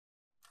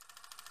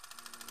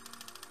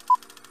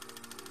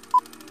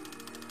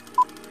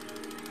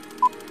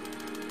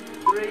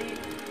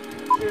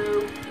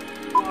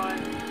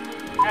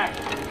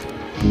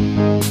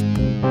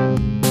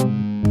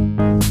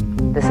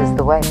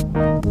way.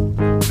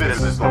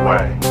 This is the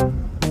way.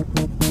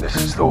 This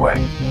is the way.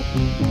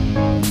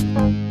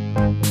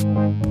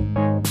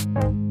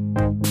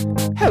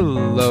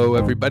 Hello,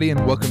 everybody,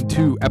 and welcome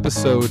to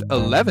episode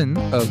 11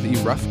 of the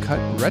Rough Cut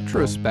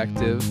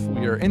Retrospective.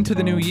 We are into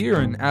the new year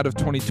and out of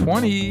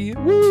 2020.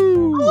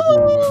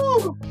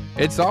 Woo!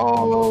 It's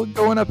all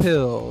going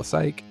uphill.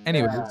 Psych.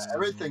 Anyways,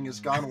 everything has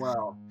gone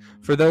well.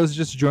 For those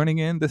just joining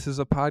in, this is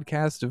a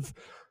podcast of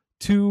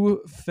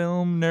two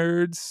film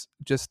nerds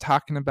just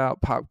talking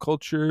about pop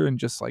culture and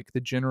just like the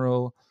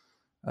general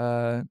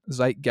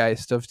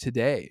zeitgeist of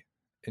today.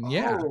 And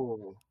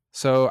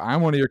so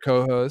I'm one of your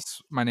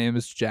co-hosts. My name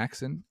is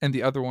Jackson, and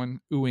the other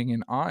one oohing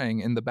and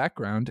ahhing in the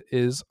background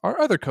is our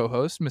other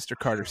co-host, Mr.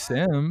 Carter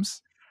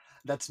Sims.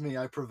 That's me.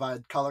 I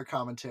provide color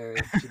commentary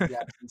to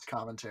Jackson's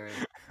commentary.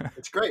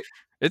 It's great.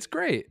 It's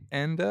great.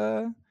 And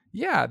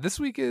this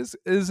week is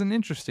an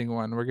interesting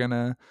one. We're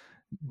gonna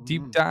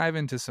deep dive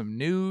into some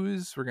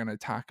news. We're gonna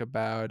talk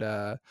about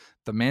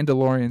the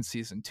Mandalorian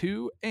season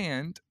 2,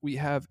 and we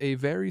have a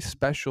very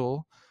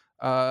special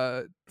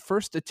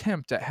first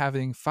attempt at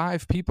having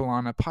 5 people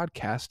on a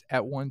podcast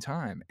at one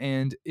time,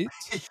 and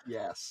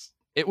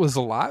it was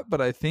a lot,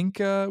 but I think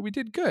we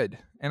did good,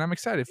 and I'm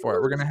excited for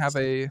it. We're gonna have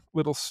a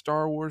little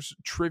Star Wars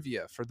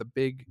trivia for the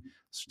big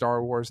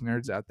Star Wars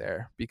nerds out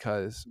there,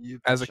 because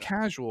as a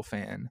casual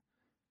fan,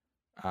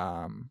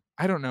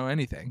 I don't know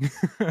anything.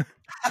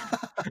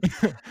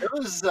 It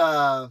was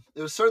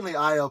certainly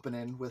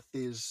eye-opening with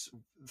these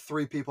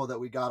 3 people that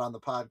we got on the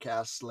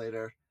podcast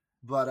later.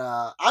 But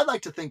I'd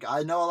like to think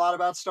I know a lot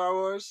about Star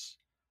Wars.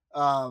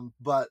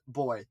 But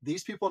boy,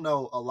 these people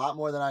know a lot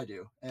more than I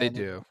do. And they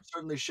do. It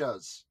certainly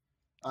shows.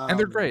 And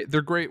they're great.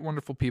 They're great,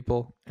 wonderful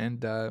people.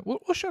 And we'll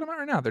shout them out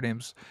right now. Their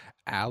names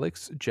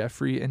Alex,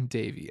 Jeffrey, and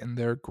Davey. And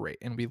they're great.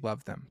 And we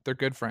love them. They're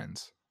good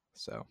friends.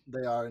 So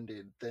they are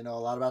indeed. They know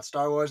a lot about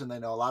Star Wars, and they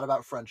know a lot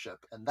about friendship.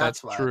 And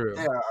that's why true.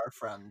 They are our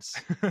friends.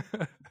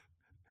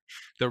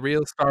 The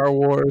real Star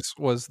Wars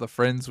was the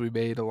friends we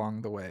made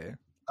along the way.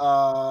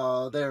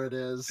 Oh, there it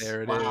is.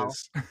 There it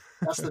is.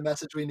 That's the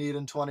message we need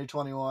in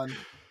 2021.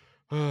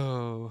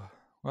 Oh,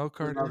 well,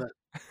 Carter,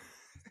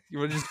 you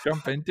want to just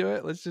jump into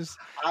it? Let's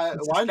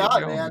why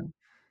not, man?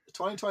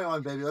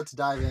 2021, baby. Let's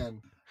dive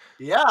in.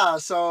 Yeah,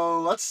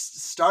 so let's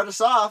start us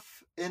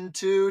off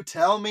into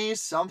Tell Me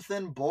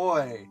Something,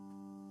 Boy.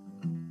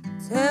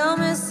 Tell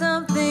me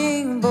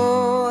something,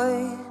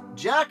 boy.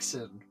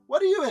 Jackson,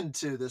 what are you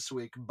into this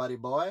week, buddy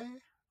boy?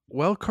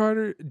 Well,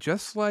 Carter,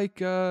 just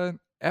like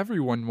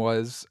everyone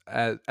was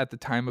at the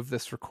time of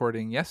this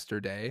recording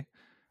yesterday,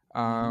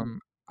 my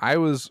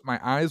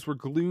eyes were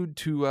glued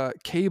to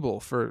cable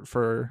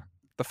for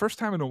the first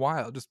time in a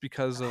while, just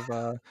because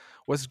of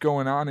what's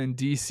going on in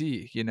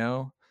DC. You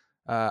know,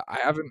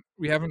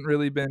 we haven't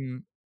really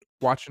been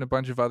watching a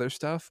bunch of other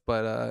stuff,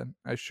 but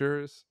I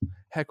sure as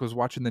heck was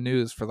watching the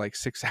news for like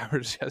 6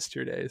 hours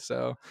yesterday,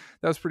 so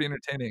that was pretty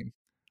entertaining.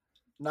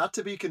 Not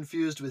to be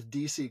confused with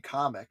DC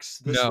Comics.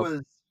 This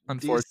was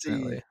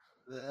unfortunately.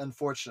 DC.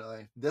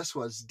 Unfortunately, this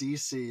was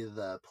DC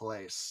the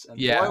place. And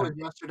boy, was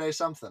yesterday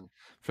something.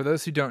 For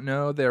those who don't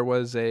know, there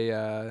was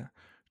a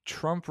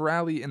Trump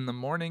rally in the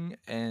morning,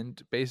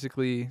 and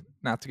basically,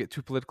 not to get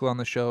too political on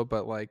the show,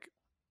 but like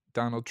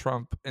Donald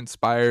Trump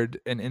inspired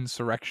an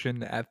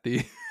insurrection at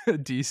the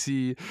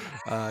DC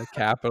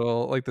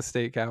Capitol, like the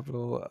state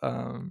capitol.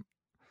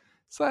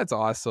 So that's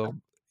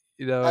awesome.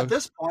 You know, at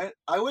this point,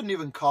 I wouldn't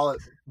even call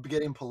it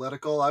getting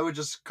political. I would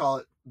just call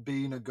it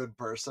being a good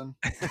person.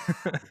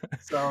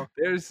 So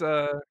there's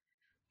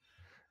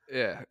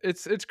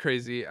it's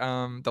crazy.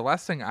 The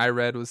last thing I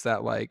read was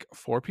that like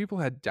 4 people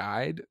had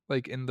died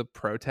like in the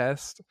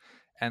protest,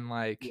 and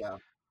like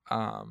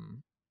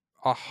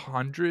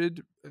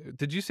 100.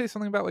 Did you say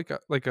something about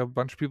like a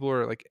bunch of people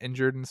were like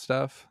injured and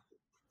stuff?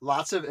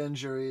 Lots of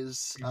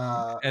injuries.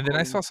 And then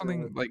I saw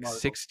something like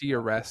 60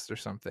 arrests or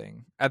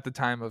something at the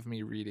time of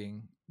me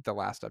reading the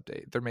last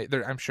update.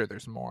 I'm sure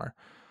there's more,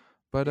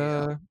 but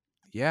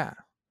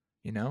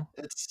you know,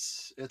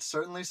 it's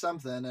certainly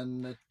something,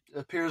 and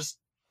it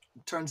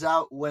turns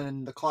out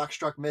when the clock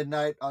struck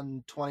midnight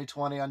on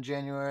 2020 on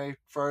January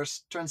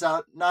 1st, turns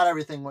out not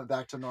everything went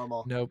back to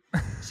normal. Nope.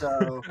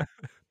 So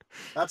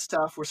that's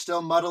tough. We're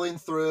still muddling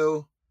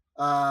through.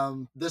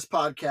 This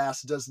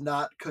podcast does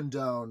not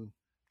condone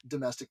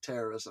domestic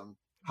terrorism.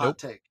 Hot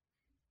take.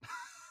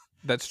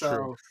 That's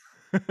true.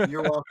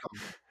 You're welcome.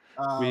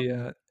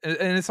 And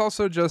it's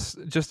also just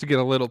to get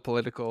a little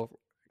political,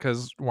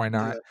 because why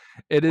not?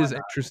 It is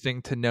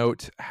interesting to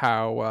note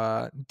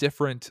how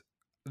different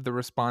the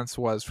response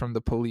was from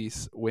the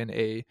police when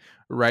a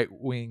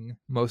right-wing,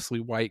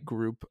 mostly white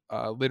group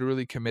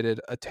literally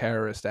committed a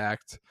terrorist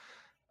act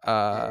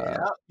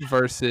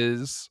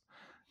versus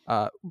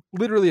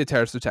literally a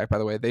terrorist attack. By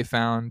the way, they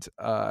found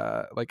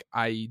like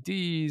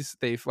IEDs.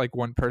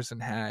 One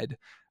person had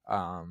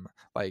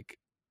like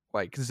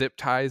zip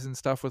ties and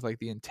stuff with like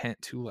the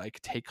intent to like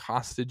take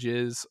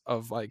hostages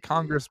of like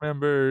Congress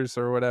members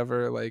or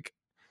whatever.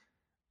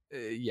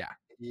 Yep.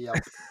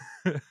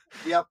 It's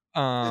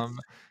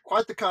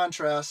quite the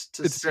contrast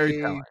to see.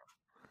 Very telling.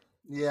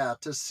 Yeah,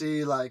 to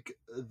see like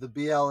the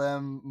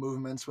BLM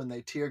movements when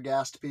they tear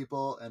gassed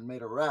people and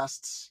made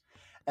arrests.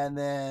 And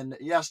then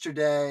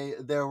yesterday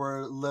there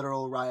were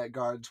literal riot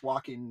guards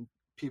walking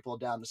people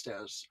down the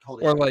stairs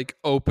holding Or them. like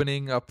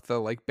opening up the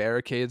like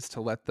barricades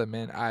to let them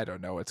in. I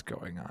don't know what's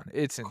going on.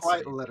 It's Quite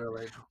insane.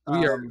 literally.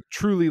 We are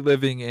truly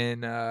living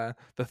in the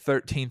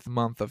 13th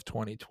month of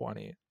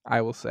 2020,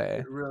 I will say.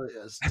 It really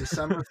is.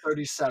 December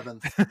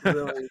 37th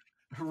really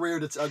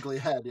reared its ugly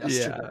head Yeah.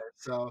 yesterday.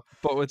 So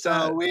But with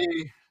that,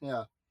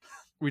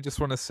 we just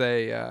want to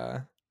say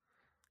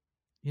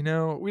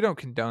we don't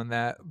condone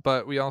that,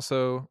 but we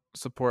also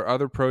support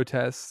other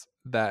protests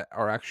that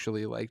are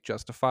actually like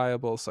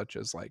justifiable, such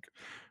as like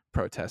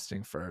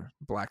protesting for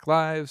Black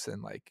lives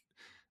and like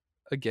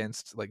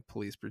against like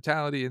police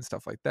brutality and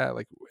stuff like that.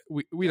 Like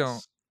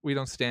yes. we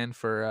don't stand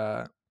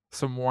for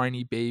some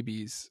whiny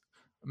babies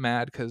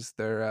mad because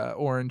their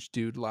orange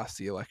dude lost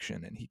the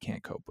election and he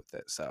can't cope with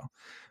it. So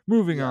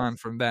moving Yes. on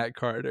from that,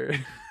 Carter.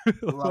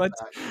 Love let's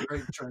that.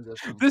 Great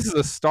transition. This is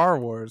a Star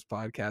Wars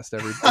podcast,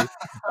 everybody.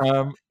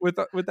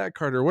 With that,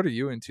 Carter, what are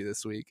you into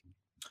this week?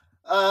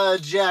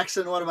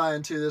 Jackson, what am I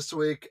into this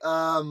week?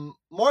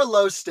 More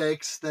low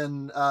stakes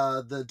than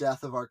the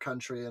death of our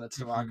country and its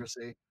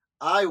democracy.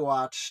 I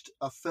watched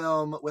a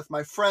film with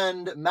my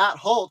friend Matt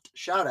Holt.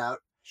 Shout out.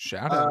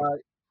 Shout Uh, out.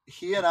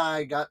 he and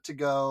I got to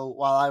go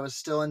while I was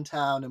still in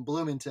town in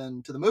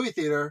Bloomington to the movie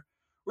theater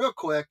real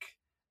quick,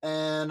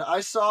 and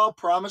I saw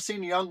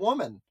Promising Young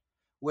Woman,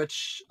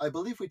 which I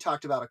believe we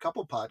talked about a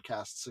couple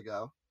podcasts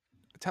ago.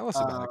 Tell us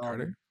about it,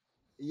 Carter.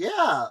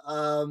 Yeah,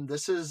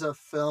 this is a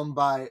film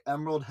by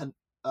Emerald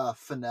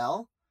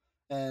Fennell,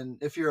 and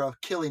if you're a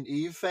Killing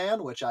Eve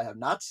fan, which I have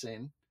not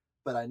seen,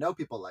 but I know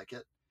people like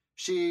it,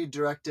 she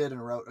directed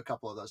and wrote a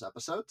couple of those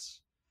episodes.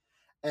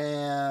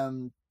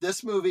 And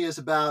this movie is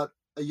about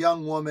a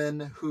young woman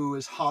who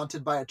is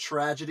haunted by a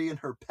tragedy in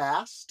her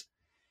past,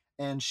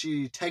 and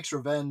she takes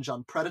revenge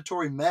on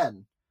predatory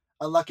men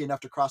unlucky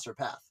enough to cross her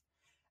path.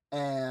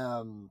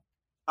 And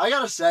I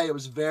gotta say, it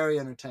was very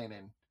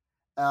entertaining.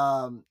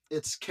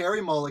 It's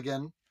Carrie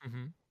Mulligan,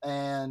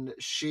 and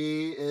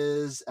she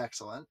is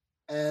excellent.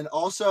 And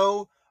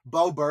also,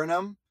 Bo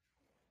Burnham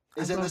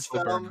I is in love this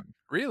Bo film, Burnham.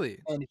 Really?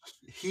 and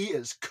he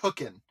is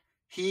cooking.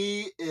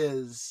 He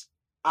is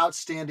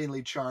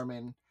outstandingly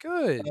charming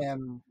Good.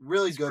 and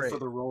really He's good for great.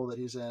 the role that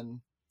he's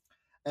in.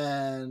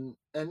 And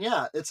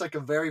yeah, it's like a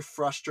very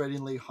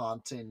frustratingly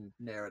haunting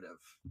narrative,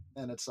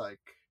 and it's like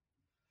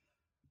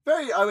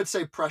very, I would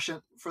say,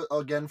 prescient for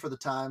the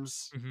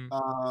times.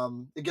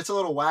 It gets a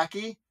little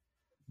wacky,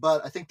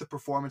 but I think the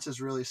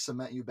performances really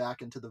cement you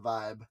back into the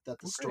vibe that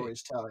the Great.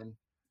 story's telling.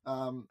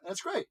 And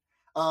it's great.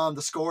 The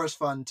score is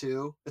fun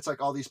too. It's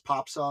like all these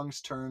pop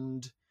songs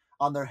turned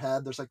on their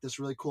head. There's like this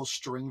really cool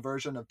string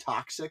version of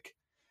Toxic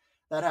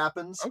that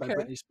happens by Okay.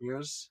 Britney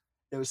Spears.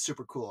 It was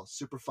super cool,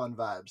 super fun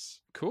vibes.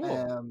 Cool.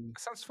 And That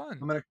sounds fun.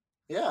 I'm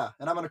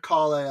gonna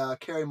call a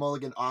Carrie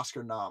Mulligan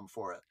Oscar nom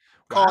for it.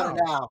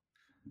 Wow.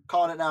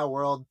 Calling it now,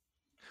 world.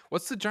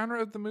 What's the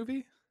genre of the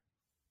movie?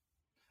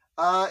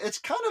 It's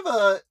kind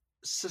of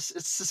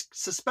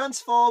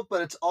suspenseful,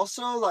 but it's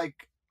also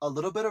like a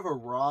little bit of a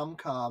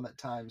rom-com at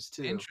times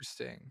too.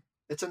 Interesting.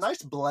 It's a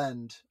nice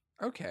blend.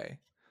 Okay.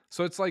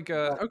 So it's like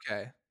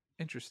okay.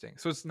 Interesting.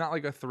 So it's not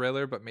like a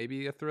thriller, but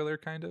maybe a thriller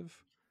kind of?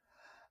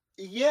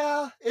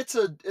 Yeah, it's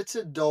a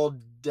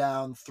dulled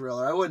down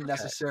thriller. I wouldn't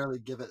necessarily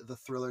give it the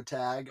thriller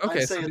tag.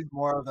 Okay, I'd say so it's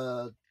more of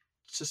a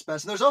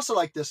suspense. And there's also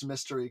like this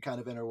mystery kind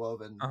of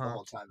interwoven the Uh-huh.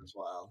 whole time as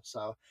well.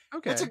 So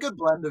Okay. it's a good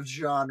blend of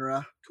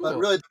genre, but Cool.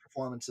 really the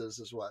performances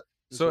is what.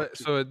 So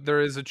there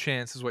is a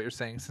chance, is what you're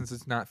saying, since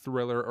it's not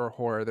thriller or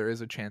horror, there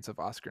is a chance of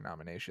Oscar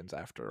nominations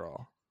after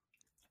all.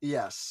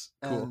 Yes.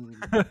 Cool. And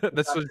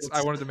That's what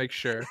I wanted to make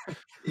sure.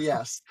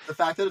 yes, the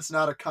fact that it's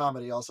not a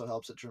comedy also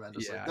helps it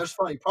tremendously. Yeah. There's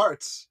funny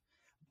parts,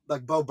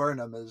 like Bo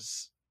Burnham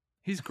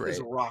He's great. is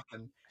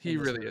rocking. He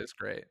really is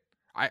great.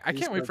 I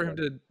can't wait so for him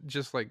to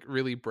just like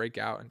really break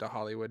out into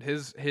Hollywood.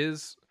 His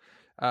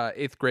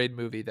 8th grade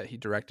movie that he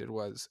directed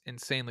was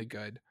insanely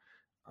good.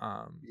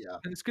 Yeah,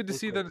 and it's good to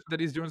see that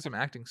he's doing some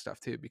acting stuff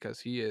too, because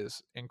he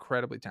is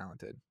incredibly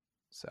talented.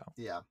 So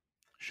yeah.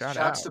 shouts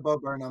Shouts out to Bo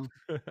Burnham.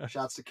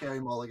 Shouts to Carrie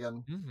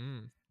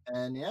Mulligan.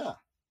 And yeah,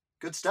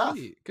 good stuff.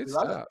 Sweet. Good We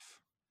love it. stuff.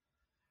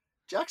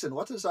 Jackson,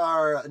 what is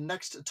our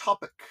next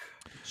topic,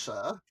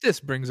 sir? This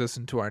brings us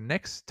into our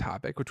next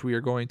topic, which we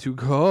are going to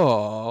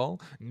call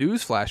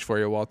Newsflash for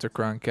you, Walter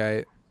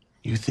Cronkite.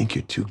 You think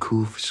you're too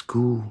cool for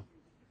school.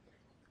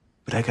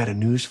 But I got a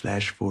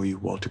newsflash for you,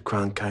 Walter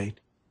Cronkite.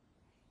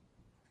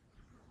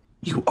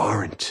 You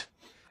aren't.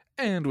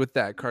 And with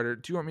that, Carter,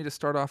 do you want me to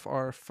start off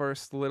our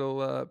first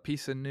little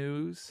piece of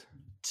news?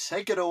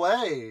 Take it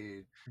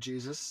away,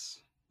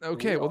 Jesus.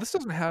 Okay, well, this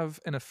doesn't have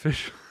an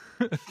official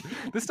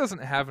this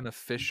doesn't have an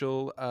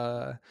official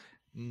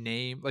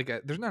name, like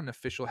there's not an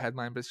official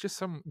headline, but it's just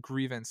some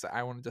grievance that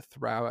I wanted to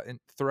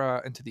throw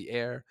out into the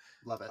air.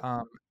 Love it.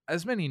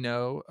 As many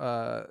know,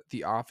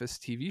 the Office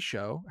TV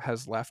show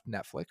has left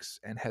Netflix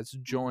and has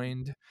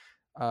joined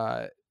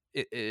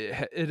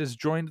it has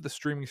joined the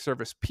streaming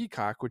service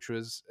Peacock, which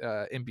was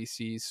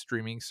NBC's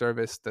streaming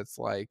service that's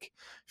like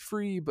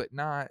free but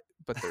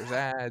there's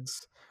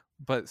ads,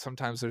 but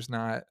sometimes there's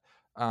not.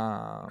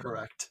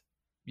 Correct.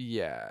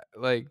 Yeah,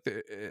 like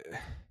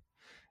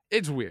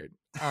it's weird.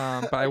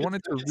 But I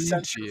wanted I to can read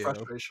sense to your you.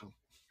 frustration.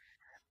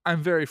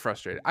 I'm very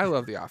frustrated. I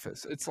love The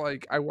Office. It's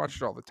like I watch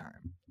it all the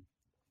time.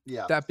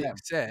 Yeah, That being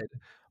same. said,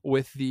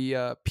 with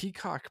the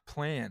Peacock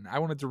plan, I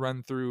wanted to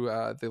run through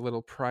the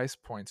little price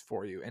points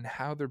for you and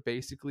how they're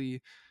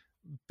basically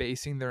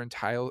basing their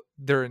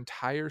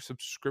entire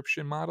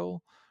subscription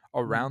model Mhm.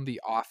 around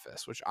The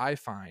Office, which I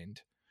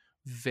find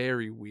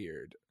very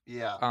weird.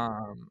 Yeah.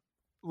 Um,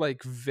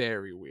 like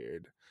very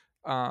weird.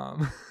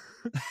 Um,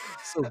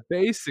 so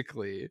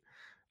basically,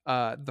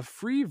 the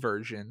free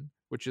version,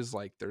 which is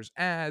like there's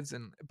ads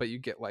but you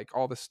get like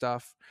all the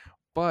stuff,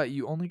 but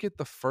you only get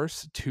the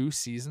first 2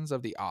 seasons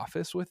of The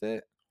Office with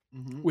it,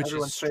 which is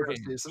Everyone's favorite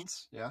strange.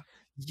 seasons. Yeah.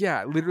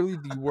 Yeah, literally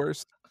the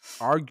worst,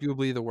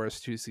 arguably the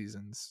worst 2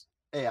 seasons.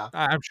 Yeah.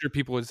 I'm sure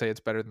people would say it's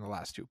better than the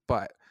last two,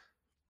 but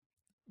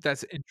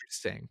that's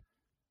interesting.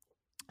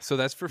 So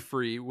that's for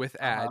free with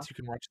Uh-huh. ads. You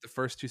can watch the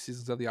first 2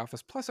 seasons of The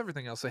Office plus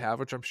everything else they have,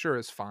 which I'm sure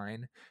is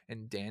fine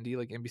and dandy.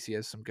 Like NBC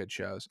has some good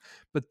shows.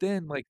 But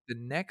then like the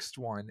next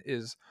one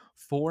is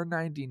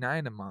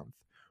 $4.99 a month,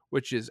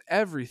 which is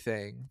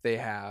everything they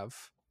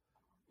have,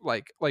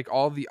 like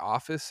all The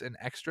Office and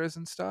extras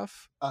and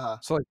stuff. Uh-huh.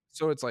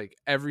 So it's like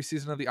every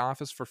season of The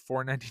Office for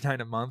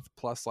 $4.99 a month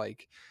plus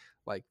like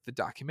the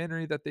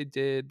documentary that they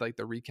did, like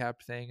the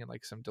recap thing and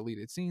like some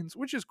deleted scenes,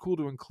 which is cool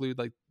to include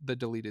like the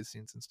deleted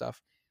scenes and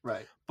stuff.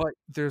 Right. But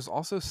there's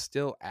also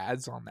still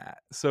ads on that.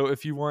 So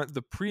if you want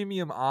the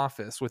premium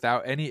Office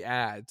without any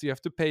ads, you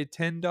have to pay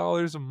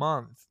 $10 a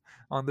month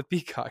on the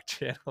Peacock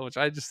channel, which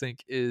I just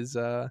think is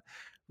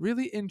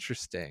really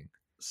interesting.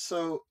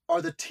 So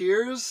are the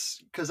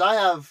tiers, because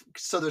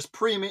there's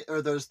premium,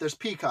 or there's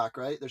Peacock,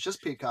 right? There's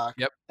just Peacock.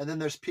 Yep. And then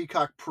there's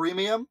Peacock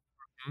Premium.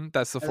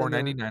 That's the And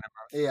then $4.99 a month.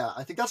 Yeah,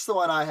 I think that's the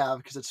one I have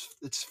because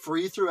it's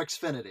free through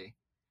Xfinity,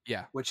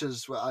 Yeah. which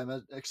is, well, I'm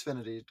an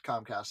Xfinity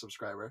Comcast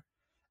subscriber.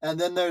 And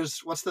then there's,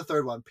 what's the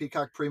third one?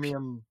 Peacock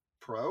Premium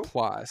Pro?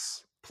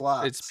 Plus.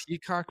 Plus. It's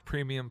Peacock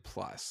Premium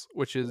Plus,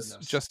 which is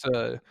Goodness. just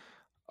a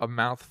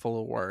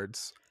mouthful of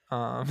words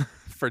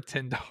for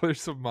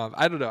 $10 a month.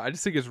 I don't know. I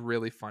just think it's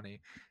really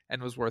funny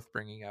and was worth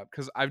bringing up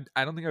because I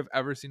don't think I've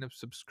ever seen a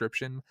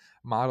subscription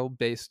model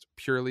based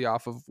purely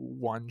off of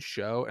one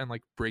show and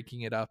like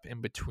breaking it up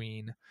in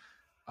between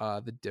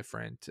the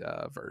different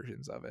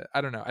versions of it.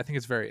 I don't know. I think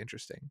it's very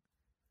interesting.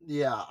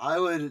 Yeah, I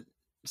would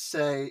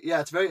say,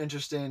 yeah, it's very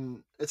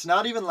interesting. It's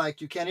not even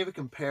like, you can't even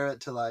compare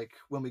it to like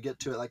when we get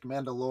to it, like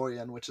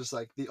Mandalorian, which is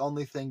like the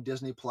only thing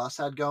Disney Plus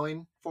had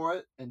going for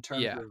it in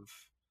terms Yeah. of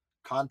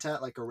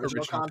content, like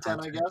original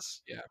content, I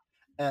guess. Yeah.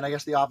 And I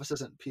guess The Office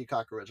isn't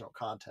Peacock original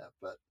content,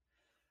 but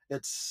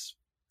it's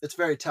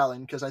very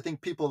telling because I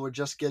think people were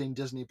just getting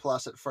Disney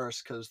Plus at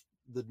first because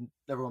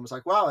everyone was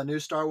like, wow, a new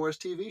Star Wars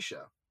TV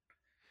show.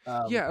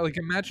 Yeah, like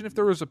imagine if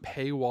there was a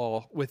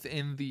paywall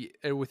within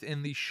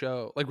the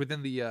show, like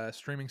within the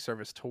streaming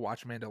service to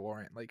watch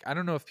Mandalorian. Like I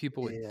don't know if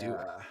people would do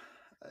it. I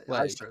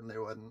Like certainly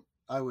wouldn't.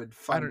 I would I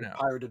find don't a know.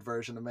 pirated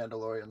version of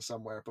Mandalorian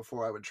somewhere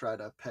before I would try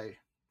to pay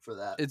for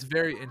that. It's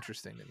very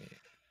interesting to me.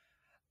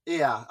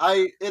 Yeah,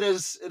 it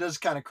is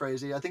kind of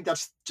crazy. I think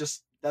that's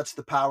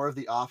the power of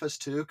The Office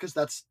too, because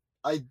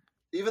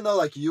even though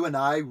like you and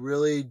I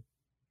really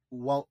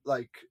won't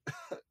like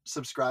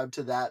subscribe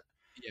to that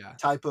Yeah.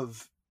 type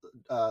of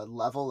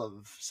level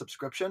of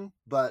subscription,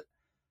 but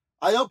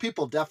I know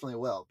people definitely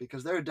will,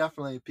 because there are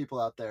definitely people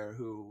out there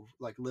who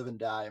like live and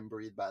die and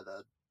breathe by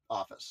The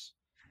Office.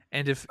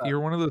 And if But you're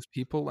one of those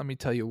people, let me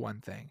tell you one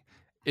thing.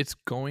 It's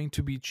going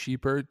to be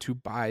cheaper to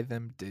buy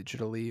them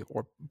digitally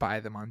or buy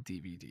them on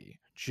DVD.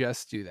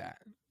 Just do that.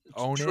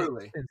 Own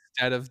truly, it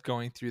instead of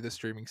going through the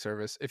streaming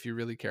service if you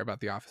really care about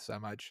The Office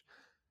that much.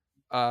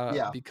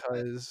 yeah,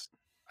 Because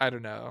I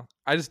don't know.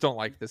 I just don't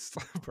like this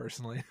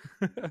personally.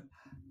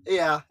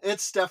 yeah,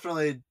 it's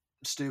definitely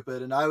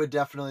stupid, and I would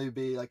definitely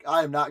be like,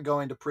 I am not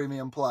going to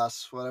Premium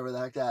Plus, whatever the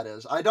heck that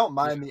is. I don't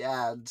mind the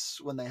ads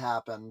when they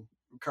happen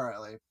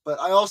currently, but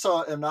I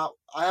also am not.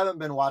 I haven't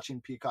been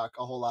watching Peacock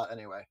a whole lot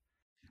anyway.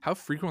 How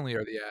frequently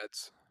are the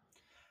ads?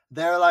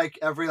 They're like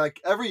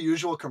every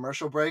usual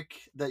commercial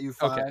break that you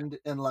Okay. find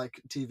in like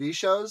TV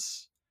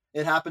shows.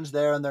 It happens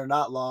there, and they're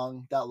not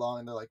that long,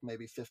 and they're like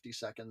maybe 50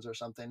 seconds or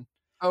something.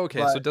 Okay,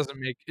 so But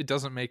it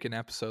doesn't make an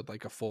episode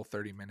like a full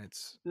 30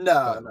 minutes. no,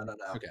 But no, no,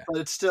 no. okay. But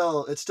it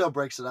still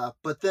breaks it up.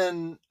 But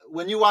then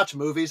when you watch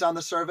movies on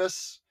the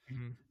service,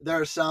 Mhm. there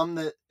are some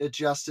that it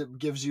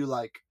gives you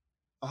like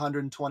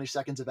 120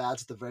 seconds of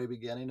ads at the very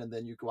beginning, and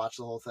then you can watch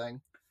the whole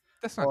thing.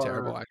 That's not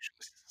terrible actually.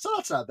 So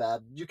that's not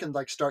bad. You can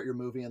like start your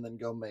movie and then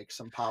go make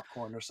some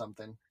popcorn or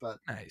something. But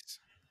Nice.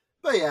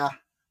 yeah,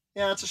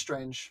 it's a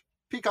strange.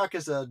 Peacock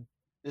is a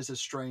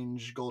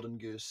strange golden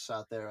goose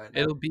out there right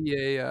now. It'll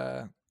be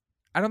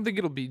I don't think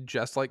it'll be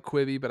just like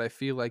Quibi, but I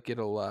feel like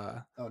it'll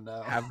Oh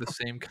no. have the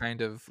same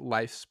kind of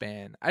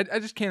lifespan. I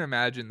just can't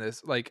imagine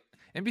this. Like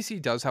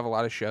NBC does have a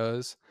lot of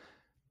shows,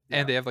 Yeah.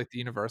 and they have like the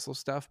Universal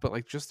stuff, but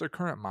like just their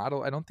current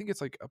model, I don't think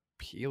it's like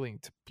appealing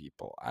to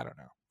people. I don't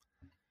know.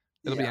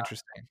 It'll be Yeah.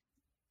 interesting.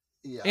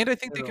 Yeah. And I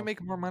think they it'll- can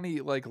make more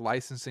money like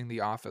licensing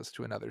The Office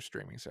to another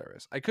streaming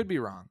service. I could be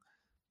wrong,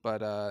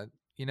 but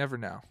you never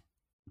know.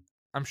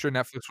 I'm sure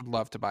Netflix would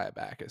love to buy it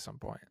back at some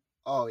point.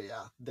 Oh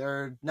yeah,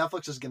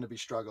 Netflix is going to be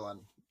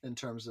struggling in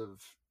terms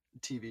of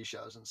TV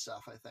shows and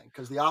stuff. I think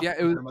because The Office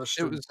Yeah, was their most it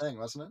streamed was thing,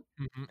 wasn't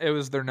it? it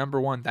was their number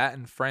one, that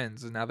and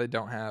Friends, and now they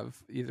don't have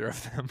either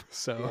of them.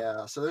 So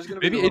Yeah. So there's going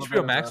to be maybe a little bit HBO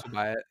of Max will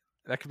buy it.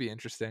 That could be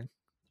interesting.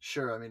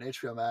 Sure. I mean,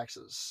 HBO Max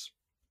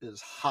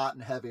is hot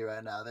and heavy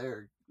right now.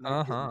 They're getting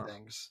Uh-huh.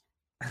 things.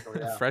 So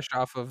yeah. Fresh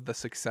off of the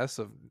success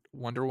of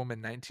Wonder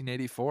Woman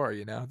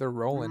 1984, they're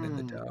rolling in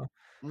the Mm, dough.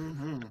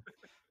 mm-hmm.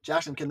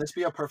 Jackson, can this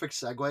be a perfect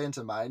segue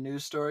into my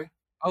news story?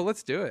 Oh,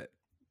 let's do it.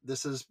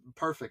 This is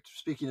perfect.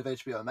 Speaking of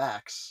HBO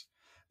Max,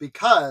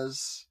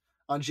 because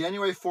on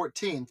January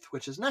 14th,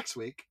 which is next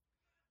week,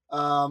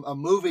 a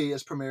movie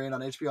is premiering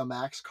on HBO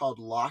Max called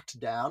Locked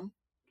Down.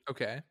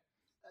 Okay.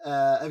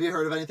 Have you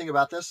heard of anything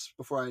about this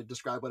before I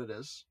describe what it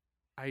is?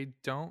 I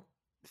don't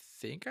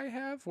think I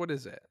have. What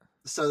is it?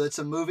 So it's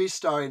a movie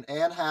starring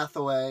Anne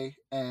Hathaway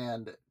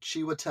and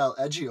Chiwetel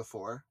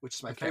Ejiofor, which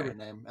is my Okay. favorite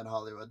name in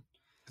Hollywood.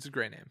 It's a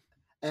great name.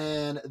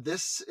 And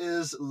this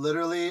is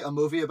literally a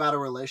movie about a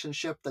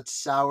relationship that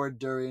soured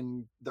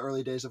during the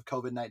early days of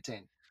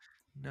COVID-19.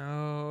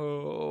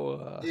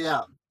 No.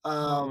 Yeah.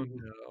 Oh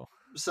no.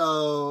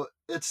 So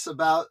it's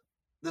about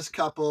this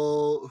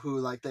couple who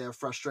like they have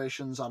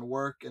frustrations on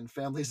work and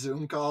family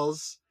Zoom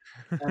calls.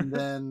 And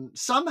then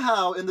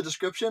somehow in the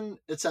description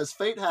it says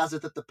fate has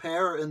it that the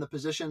pair are in the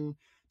position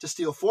to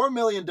steal $4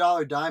 million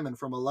diamond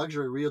from a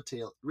luxury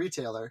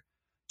retailer,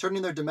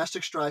 turning their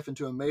domestic strife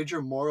into a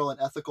major moral and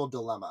ethical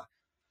dilemma.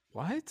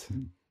 What?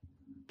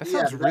 That Yeah,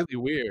 sounds really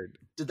weird.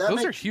 Did that Those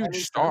make are huge any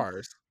sense?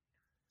 stars.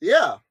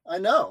 Yeah, I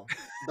know.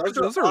 Those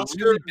are Those are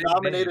really big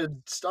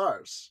Oscar-nominated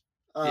stars.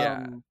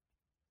 Yeah.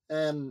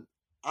 And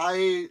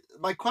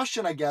my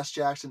question, I guess,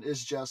 Jackson,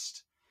 is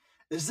just,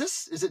 is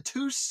it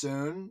too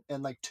soon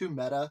and like too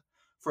meta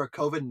for a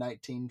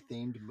COVID-19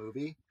 themed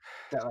movie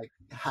that like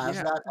has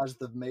Yeah. that as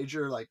the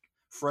major like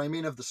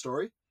framing of the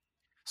story?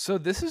 So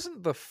this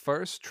isn't the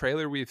first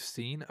trailer we've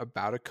seen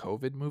about a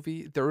COVID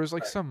movie. There was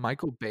like Right. some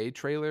Michael Bay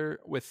trailer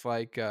with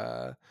like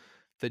the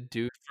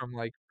dude from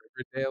like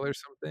Riverdale or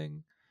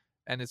something.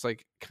 And it's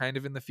like kind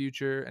of in the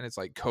future, and it's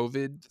like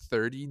COVID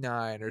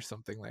 39 or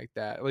something like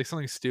that. Like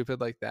something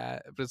stupid like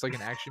that. But it's like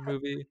an action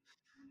movie.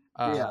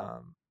 Yeah.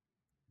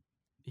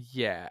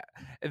 Yeah.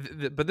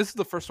 But this is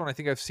the first one I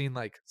think I've seen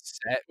like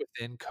set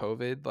within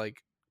COVID, like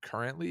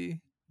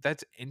currently.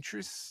 That's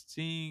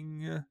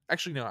interesting.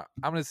 Actually, no,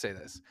 I'm going to say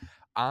this.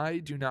 I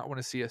do not want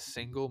to see a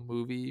single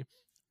movie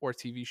or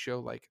TV show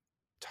like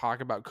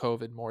talk about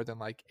COVID more than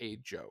like a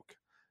joke.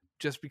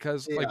 Just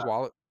because like Yeah.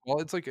 while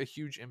it's like a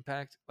huge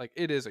impact, like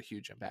it is a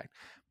huge impact.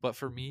 But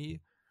for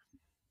me,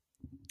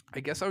 I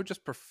guess I would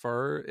just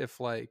prefer if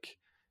like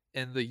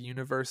in the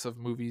universe of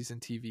movies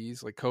and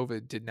TVs, like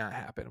COVID did not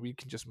happen. We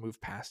can just move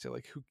past it.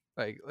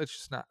 Let's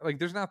just not like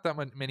there's not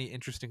that many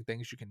interesting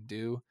things you can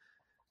do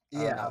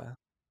Yeah.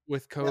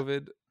 with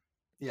COVID.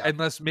 Yeah.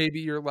 Unless maybe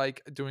you're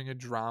like doing a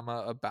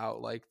drama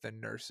about like the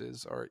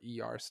nurses or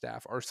ER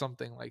staff or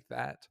something like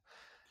that.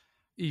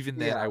 Even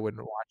then Yeah. I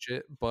wouldn't watch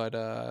it. But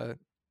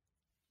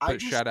I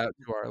just shout out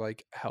to our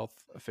like health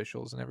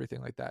officials and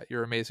everything like that.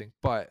 You're amazing.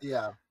 But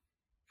yeah.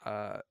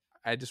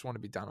 I just want to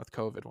be done with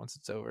COVID once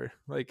it's over.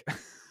 Like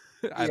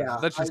I don't know. Yeah,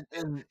 That's just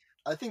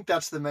I think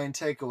that's the main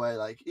takeaway.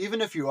 Like,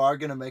 even if you are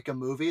going to make a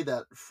movie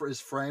that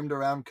is framed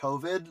around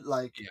COVID,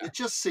 like, Yeah. it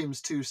just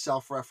seems too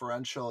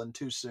self-referential and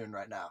too soon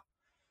right now.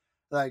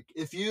 Like,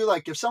 if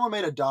someone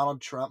made a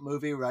Donald Trump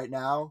movie right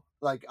now,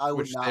 like, I would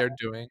which not, they're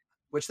doing.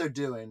 which they're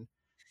doing,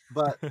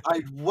 but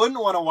I wouldn't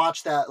want to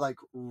watch that like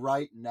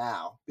right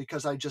now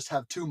because I just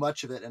have too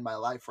much of it in my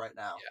life right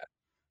now. Yeah.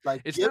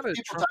 Like, It's give not a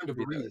people Trump time to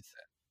movie though. breathe.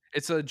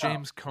 It's a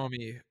James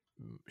Comey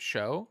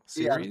show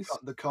Yeah, series.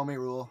 the Comey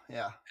Rule.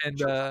 Yeah, And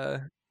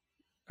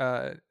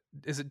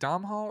is it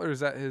Dom Hall or is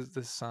that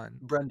the son?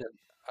 Brendan.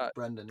 Uh,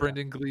 Brendan.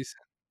 Brendan Gleeson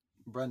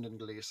Brendan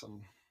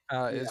Gleeson.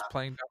 is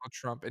playing Donald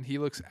Trump, and he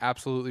looks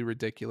absolutely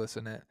ridiculous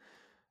in it.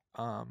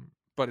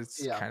 But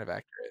it's Yeah. kind of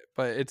accurate,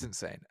 but it's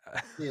insane.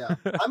 Yeah,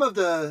 I'm of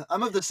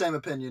the same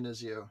opinion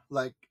as you.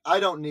 Like, I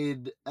don't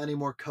need any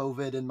more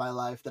COVID in my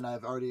life than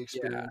I've already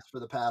experienced for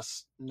the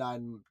past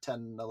 9,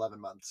 10, 11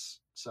 months.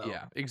 So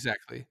Yeah,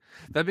 exactly.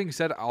 That being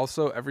said,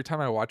 also every time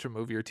I watch a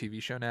movie or TV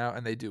show now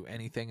and they do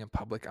anything in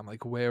public, I'm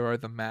like, where are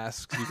the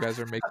masks? You guys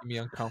are making me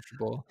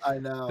uncomfortable. I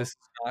know This is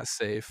not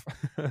safe.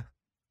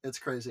 it's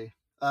crazy.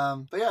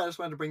 But yeah, I just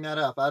wanted to bring that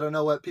up. I don't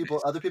know what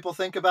other people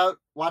think about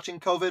watching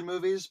COVID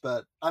movies,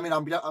 but I mean,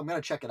 I'm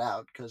gonna check it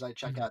out because I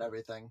check out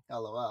everything.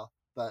 LOL.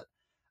 But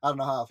I don't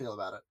know how I feel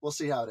about it. We'll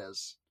see how it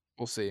is.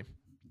 We'll see.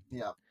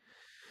 Yeah.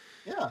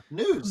 Yeah.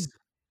 News.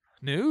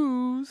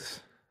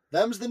 News.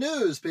 Them's the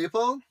news,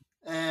 people.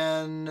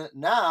 And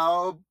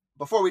now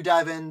before we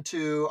dive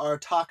into our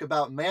talk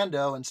about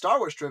Mando and Star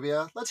Wars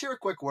trivia, let's hear a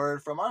quick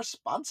word from our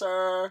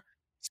sponsor.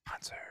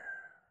 Sponsor.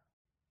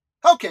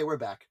 Okay, we're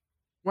back.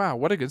 Wow,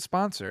 what a good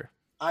sponsor.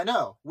 I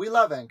know. We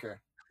love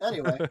Anchor.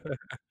 Anyway,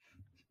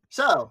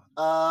 so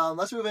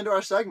let's move into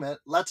our segment.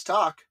 Let's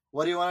talk.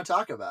 What do you want to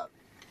talk about?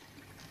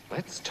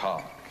 Let's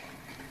talk.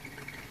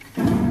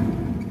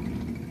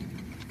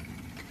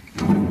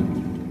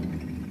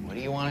 What do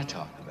you want to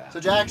talk about? So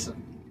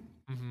Jackson,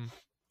 Mm-hmm.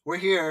 we're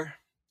here,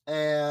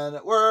 and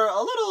we're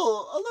a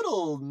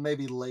little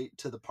maybe late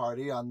to the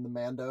party on the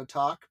Mando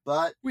talk,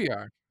 but We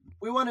are.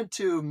 we wanted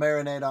to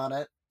marinate on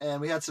it, and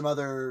we had some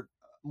other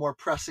more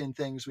pressing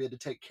things we had to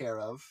take care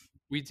of.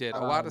 We did. A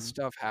lot of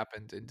stuff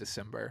happened in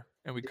December,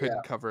 and we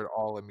couldn't cover it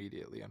all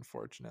immediately,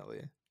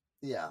 unfortunately.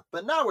 Yeah,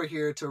 but now we're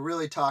here to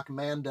really talk the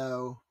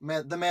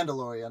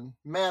Mandalorian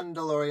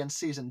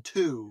season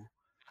 2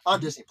 on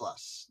Mhm. Disney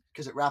Plus,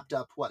 because it wrapped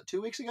up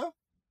 2 weeks ago,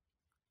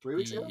 3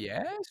 weeks ago.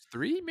 Yes,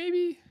 3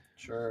 maybe.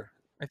 Sure,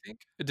 I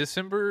think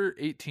December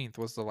 18th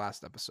was the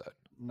last episode.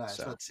 nice.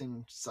 So That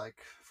seems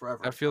like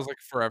forever. that feels like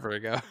forever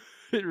ago.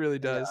 It really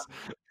does.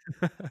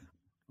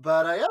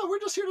 But yeah, we're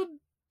just here to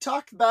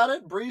talk about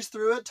it, breeze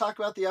through it, talk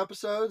about the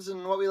episodes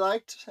and what we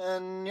liked,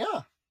 and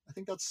yeah, I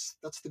think that's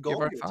the goal.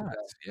 Give our here today.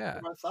 thoughts. Yeah.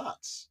 Give our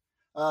thoughts.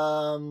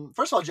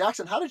 First of all,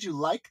 Jackson, how did you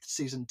like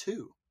season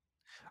 2?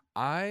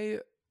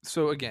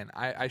 So again,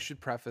 I should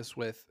preface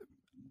with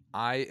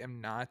I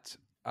am not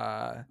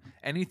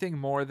anything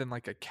more than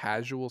like a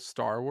casual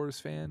Star Wars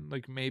fan.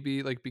 Like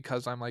maybe like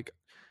because I'm like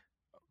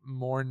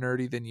more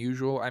nerdy than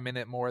usual. I'm into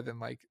it more than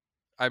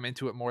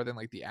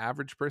like the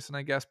average person,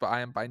 I guess, but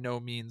I am by no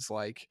means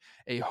like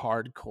a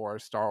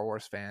hardcore Star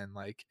Wars fan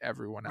like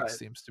everyone else Right.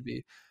 seems to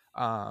be.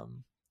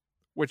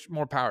 Which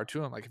more power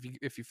to him. Like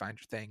if you find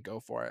your thing, go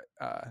for it.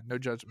 No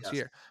judgments Yes.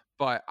 here.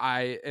 But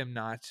I am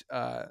not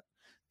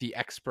the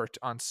expert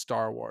on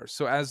Star Wars.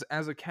 So as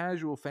a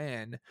casual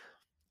fan,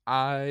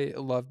 I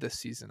love this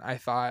season. I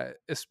thought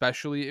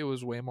especially it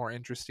was way more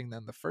interesting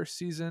than the first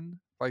season.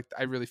 Like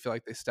I really feel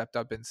like they stepped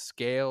up in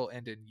scale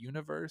and in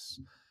universe.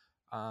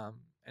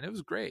 And it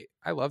was great.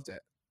 I loved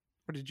it.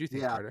 What did you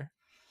think, Yeah. Carter?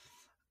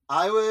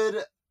 I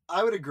would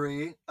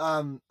agree.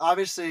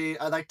 Obviously,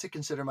 I like to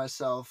consider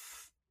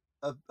myself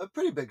a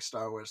pretty big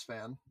Star Wars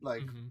fan.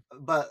 Like, Mhm.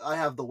 but I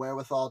have the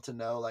wherewithal to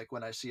know like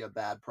when I see a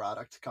bad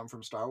product come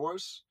from Star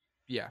Wars.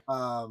 Yeah.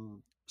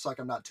 It's like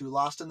I'm not too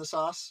lost in the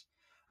sauce.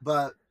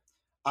 But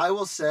I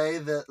will say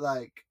that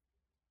like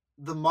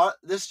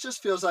this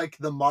just feels like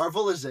the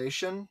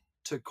Marvelization,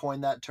 to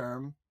coin that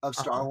term, of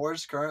Star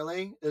Wars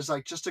currently is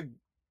like just a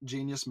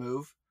genius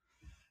move,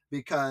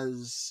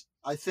 because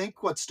I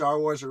think what Star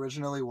Wars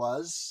originally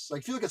was,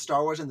 like if you look at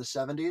Star Wars in the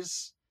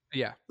 70s,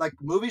 Yeah. like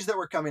movies that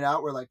were coming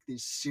out were like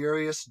these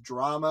serious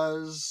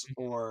dramas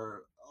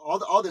or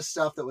all this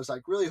stuff that was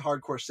like really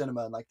hardcore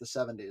cinema in like the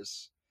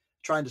 70s,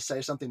 trying to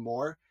say something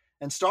more.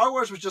 And Star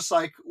Wars was just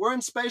like, we're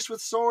in space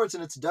with swords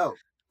and it's dope.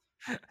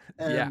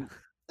 And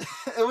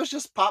it was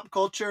just pop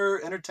culture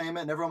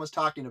entertainment and everyone was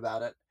talking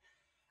about it.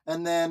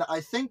 And then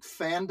I think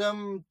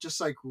fandom just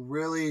like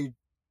really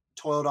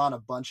toiled on a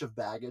bunch of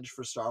baggage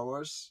for Star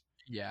Wars.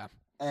 Yeah.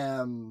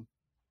 And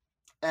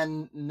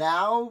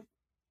now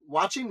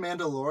watching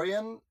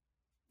Mandalorian,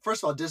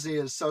 first of all, Disney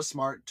is so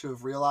smart to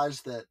have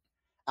realized that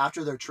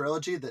after their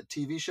trilogy, that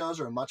TV shows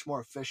are a much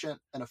more efficient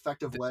and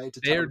effective way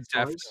to tell They're the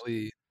stories.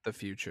 definitely the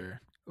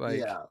future. Like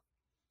Yeah.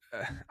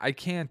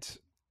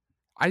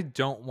 I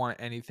don't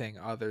want anything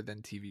other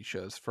than TV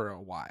shows for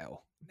a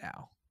while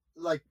now.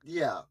 Like,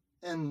 yeah.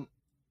 And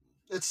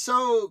it's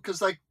so,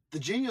 because like the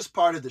genius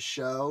part of the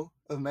show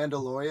of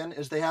Mandalorian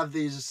is they have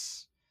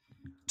these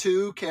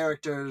two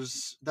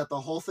characters that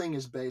the whole thing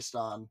is based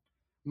on,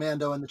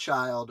 Mando and the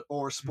child,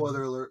 or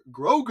spoiler alert,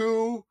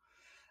 Grogu.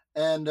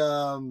 And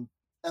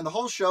the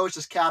whole show is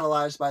just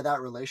catalyzed by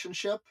that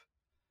relationship.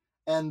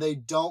 And they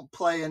don't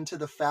play into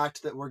the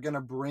fact that we're going to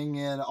bring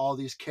in all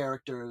these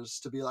characters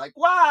to be like,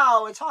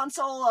 wow, it's Han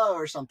Solo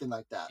or something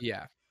like that.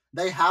 Yeah.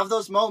 They have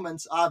those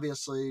moments,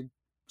 obviously,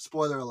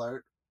 spoiler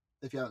alert,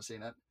 if you haven't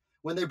seen it,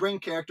 when they bring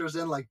characters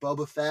in like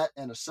Boba Fett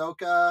and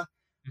Ahsoka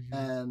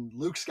and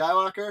Luke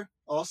Skywalker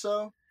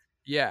also.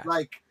 Yeah.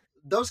 Like,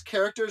 those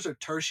characters are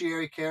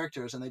tertiary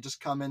characters and they just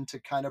come in to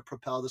kind of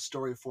propel the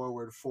story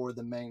forward for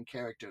the main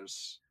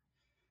characters.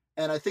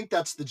 And I think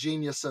that's the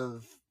genius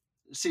of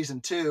season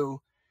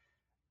 2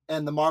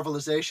 and the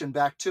Marvelization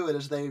back to it,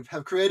 is they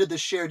have created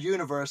this shared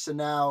universe, and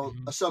now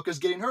Ahsoka's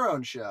getting her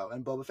own show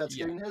and Boba Fett's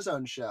getting his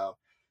own show.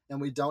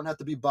 And we don't have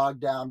to be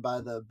bogged down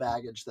by the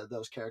baggage that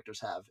those characters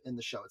have in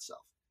the show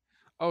itself.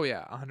 Oh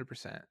yeah,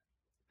 100%.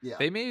 Yeah.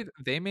 They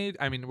made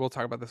I mean, we'll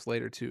talk about this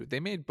later too.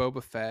 They made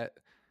Boba Fett,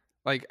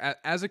 like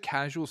as a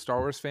casual Star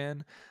Wars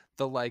fan,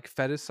 the like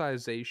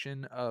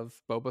fetishization of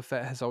Boba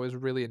Fett has always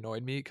really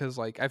annoyed me, because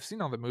like I've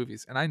seen all the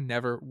movies and I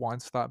never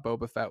once thought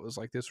Boba Fett was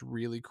like this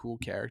really cool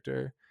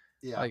character.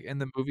 Yeah. Like in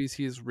the movies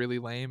he is really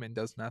lame and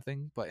does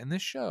nothing, but in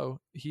this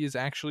show he is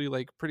actually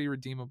like pretty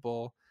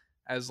redeemable,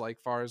 as like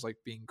far as like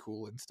being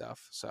cool and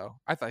stuff. So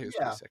I thought he was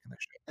pretty Yeah. sick in this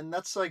show. And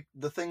that's like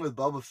the thing with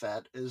Boba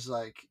Fett is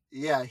like,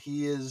 yeah,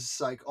 he is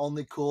like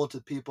only cool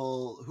to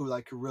people who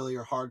like really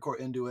are hardcore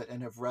into it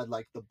and have read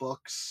like the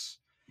books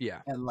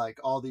Yeah. and like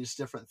all these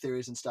different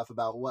theories and stuff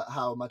about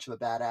how much of a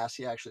badass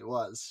he actually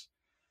was.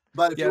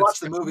 But if Yeah, you it's watch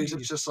the movies,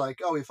 definitely it's just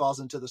like, oh, he falls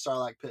into the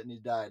Sarlacc pit and he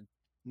died.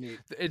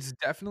 Neat. it's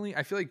definitely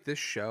I feel like this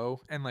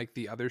show and like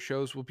the other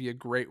shows will be a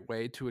great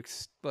way to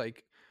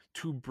like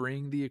to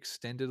bring the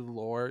extended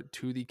lore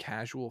to the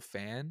casual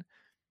fan.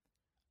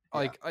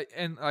 Yeah.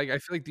 I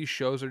feel like these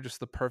shows are just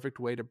the perfect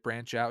way to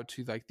branch out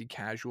to like the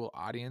casual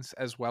audience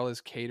as well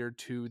as cater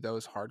to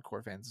those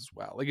hardcore fans as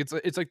well. Like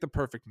it's like the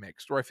perfect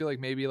mix. Where I feel like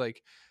maybe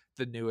like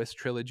the newest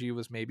trilogy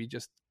was maybe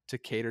just to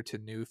cater to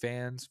new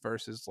fans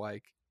versus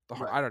like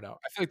Right. I don't know.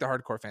 I feel like the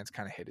hardcore fans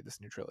kind of hated this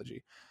new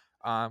trilogy,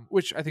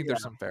 which I think Yeah.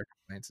 there's some fair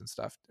complaints and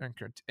stuff and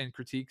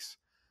critiques.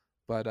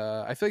 But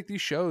I feel like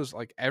these shows,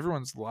 like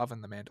everyone's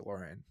loving the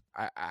Mandalorian,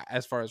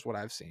 as far as what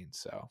I've seen.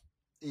 So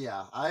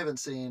Yeah. I haven't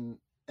seen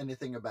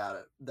anything about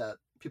it that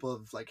people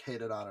have like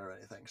hated on it or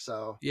anything.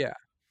 So yeah.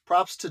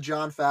 props to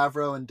Jon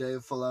Favreau and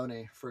Dave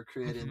Filoni for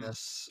creating Mhm.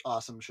 this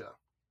awesome show.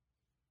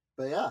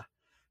 But yeah,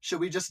 should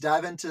we just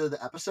dive into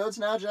the episodes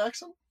now,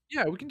 Jackson?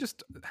 Yeah, we can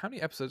just how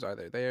many episodes are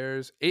there?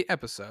 There's 8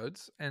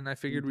 episodes, and I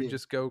figured we'd Indeed.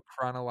 just go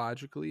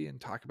chronologically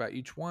and talk about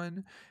each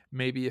one.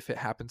 Maybe if it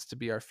happens to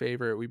be our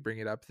favorite, we bring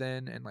it up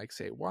then and like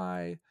say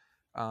why.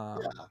 Yeah,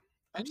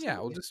 And yeah,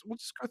 absolutely. we'll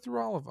just go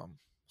through all of them.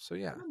 So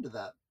yeah. I'm into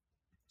that.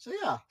 So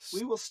yeah,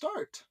 we S- will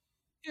start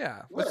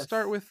yeah, let's with.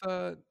 start with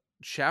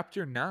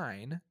chapter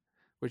 9,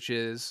 which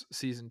is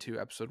season 2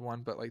 episode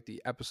 1, but like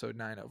the episode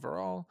 9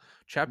 overall.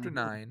 Chapter Mhm.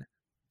 9,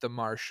 The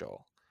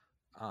Marshal.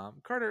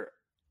 Carter,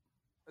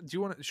 do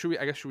you want to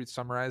should we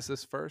summarize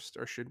this first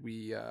or should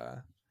we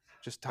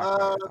just talk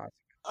about Uh, our thoughts?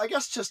 I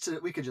guess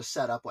we could just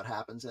set up what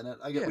happens in it.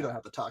 I get we don't Yeah.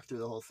 have to talk through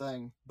the whole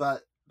thing,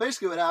 but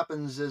basically what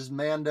happens is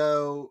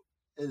Mando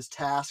is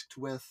tasked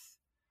with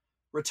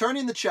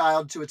returning the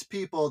child to its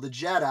people, the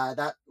Jedi.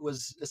 That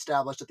was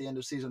established at the end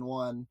of season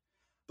 1.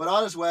 But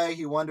on his way,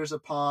 he wanders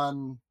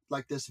upon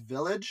like this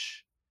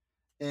village.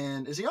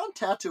 And is he on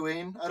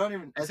Tatooine? I don't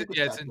even. I think it's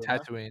It's in Tatooine.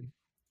 Right?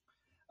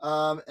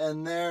 Tatooine.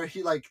 And there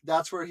he like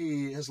that's where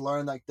he has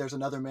learned like there's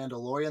another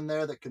Mandalorian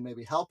there that can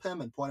maybe help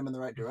him and point him in the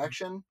right Mhm.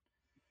 direction.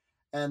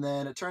 And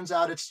then it turns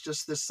out it's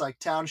just this like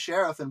town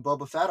sheriff in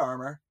Boba Fett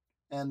armor,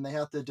 and they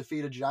have to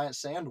defeat a giant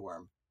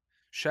sandworm.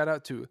 Shout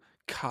out to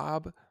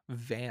Cobb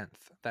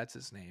Vanth. That's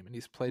his name, and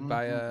he's played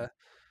by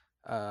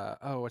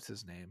Mhm. what's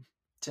his name?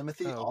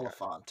 Timothy Oh god,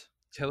 Oliphant.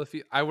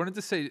 Timothy. I wanted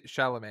to say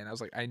Chalamet. I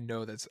was like, I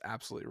know that's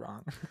absolutely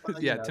wrong.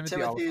 Well, Yeah, Timothy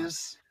Oliphant.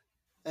 Timothy's,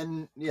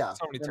 and yeah,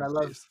 So many and I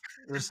love. Timothys.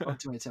 There's so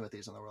too many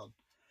Timothys in the world.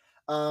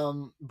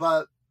 Um,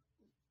 but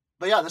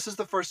but yeah, this is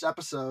the first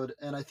episode,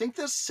 and I think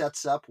this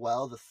sets up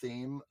well the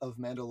theme of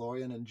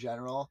Mandalorian in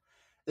general.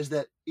 Is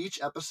that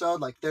each episode,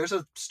 like, there's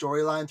a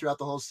storyline throughout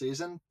the whole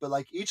season, but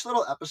like each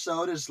little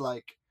episode is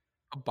like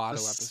A a Botto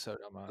episode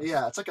yeah,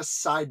 almost. it's like a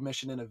side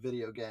mission in a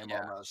video game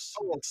Yeah. almost.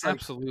 Oh, It's like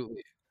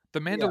absolutely. The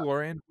yeah,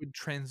 Mandalorian would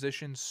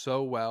transition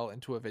so well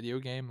into a video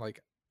game. Like,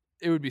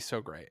 it would be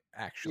so great,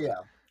 actually.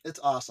 yeah, it's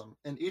awesome.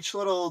 And each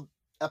little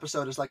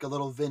episode is like a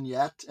little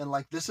vignette, and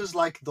like this is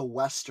like the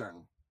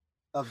western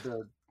of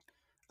the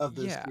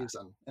Yeah.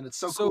 season, and it's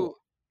so So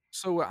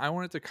cool. I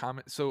wanted to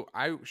comment. So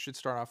I should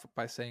start off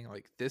by saying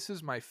like this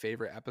is my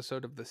favorite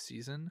episode of the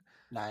season,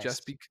 Nice.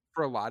 just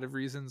for a lot of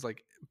reasons.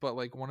 Like, but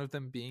like one of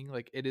them being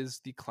like it is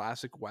the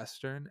classic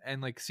Western,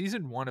 and like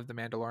season 1 of The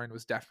Mandalorian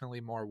was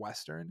definitely more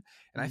Western,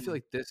 and I feel Mhm.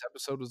 like this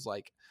episode was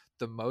like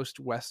the most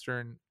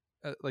Western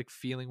like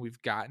feeling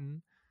we've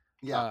gotten.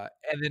 Yeah,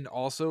 And then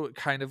also it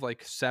kind of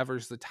like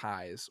severs the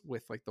ties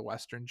with like the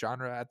Western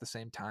genre at the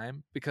same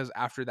time because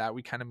after that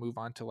we kind of move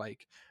on to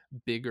like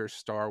bigger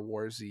Star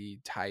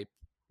Warsy type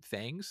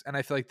things. And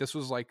I feel like this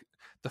was like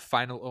the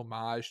final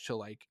homage to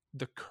like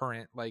the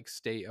current like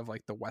state of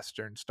like the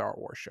Western Star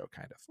Wars show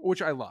kind of,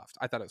 which I loved.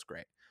 I thought it was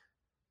great.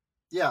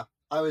 yeah,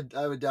 I would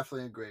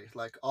definitely agree.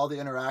 Like all the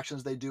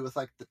interactions they do with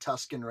like the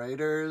Tusken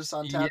Raiders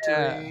on Yeah.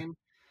 Tatooine,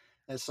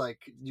 it's like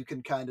you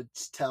can kind of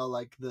tell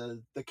like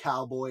the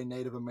cowboy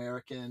Native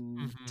American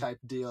Mhm. type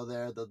deal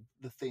there. The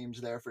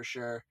themes there for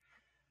sure,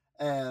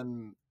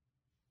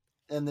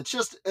 and it's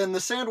just and the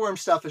sandworm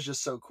stuff is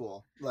just so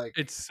cool. Like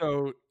It's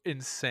so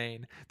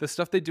insane. The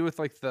stuff they do with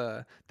like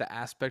the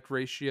aspect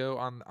ratio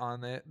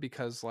on it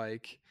because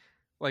like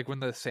when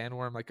the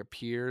sandworm like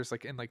appears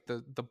like in like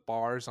the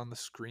bars on the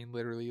screen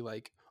literally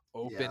like yeah,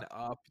 open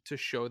up to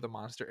show the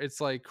monster.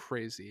 It's like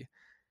crazy.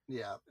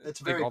 yeah,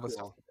 it's Like very all the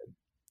stuff. cool.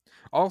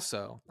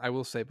 Also, I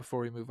will say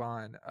before we move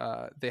on,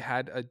 they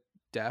had a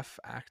deaf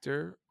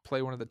actor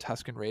play one of the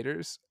Tusken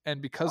Raiders,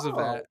 and because of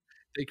that, Oh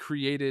they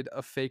created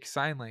a fake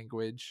sign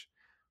language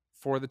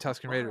for the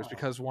Tusken Raiders wow,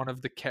 because one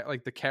of the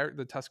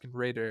Tusken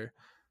Raider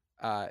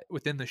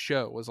within the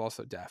show was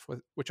also deaf,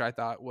 which I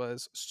thought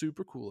was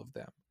super cool of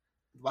them.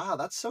 wow,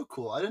 that's so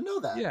cool. I didn't know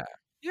that. Yeah,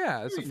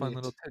 yeah, it's a Very fun neat.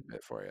 little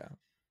tidbit for you.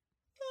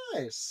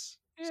 Nice.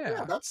 So yeah,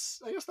 Yeah,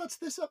 that's I guess that's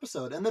this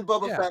episode. And then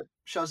Boba yeah. Fett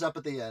shows up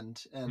at the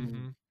end and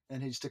hmm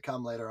and he's to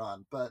come later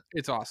on.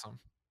 It's awesome.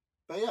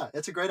 But yeah,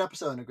 it's a great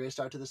episode and a great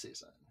start to the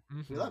season.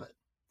 We Mhm. love it.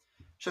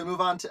 Shall we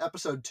move on to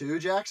episode 2,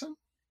 Jackson?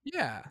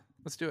 Yeah,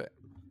 let's do it.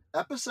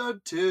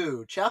 Episode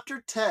 2,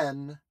 Chapter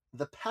 10,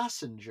 The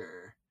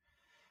Passenger.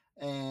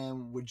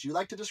 And would you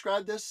like to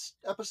describe this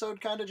episode,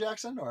 kind of,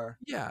 Jackson? Or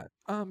Yeah,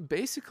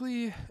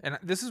 basically, and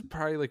this is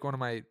probably like one of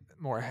my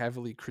more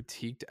heavily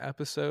critiqued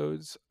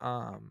episodes.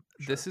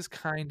 This Sure. is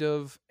kind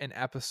of an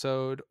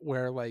episode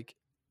where like,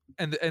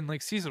 and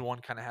like season one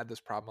kind of had this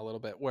problem a little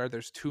bit where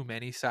there's too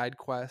many side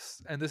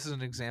quests, and this is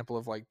an example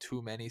of like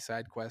too many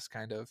side quests,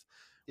 kind of,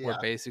 where Yeah.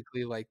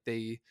 basically like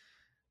he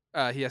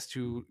has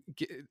to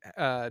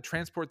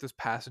transport this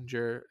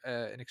passenger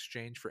in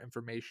exchange for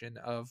information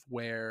of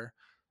where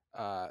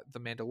the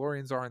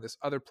Mandalorians are on this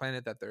other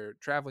planet that they're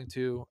traveling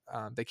to.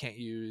 They can't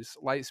use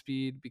light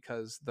speed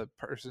because the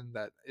person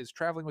that is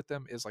traveling with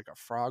them is like a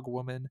frog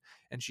woman,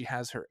 and she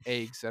has her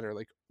eggs that are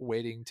like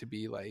waiting to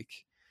be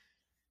like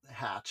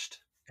Hatched.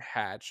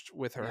 hatched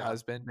with her Yeah.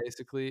 husband.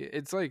 Basically,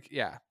 it's like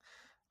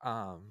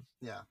um,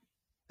 Yeah.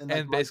 And like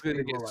and light basically they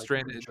speed get will like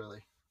stranded.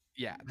 prematurely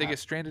Yeah, they get hatch.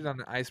 stranded on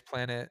an ice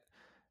planet,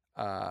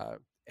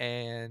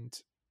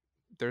 and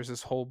there's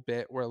this whole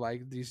bit where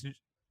like these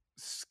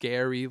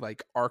scary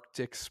like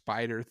arctic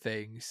spider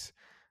things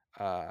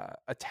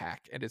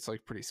attack, and it's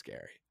like pretty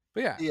scary.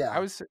 But yeah,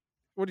 Yeah.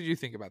 what did you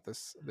think about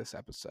this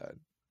episode?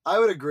 I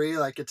would agree.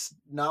 Like, it's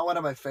not one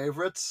of my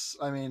favorites.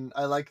 I mean,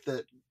 I like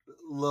that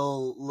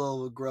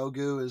Lil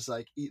Grogu is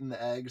like eating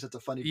the eggs. It's a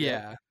funny bit.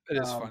 Yeah, it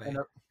is Um, funny. and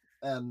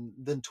and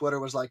then Twitter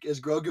was like,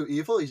 "Is Grogu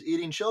evil? He's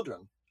eating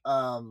children."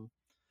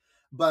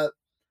 But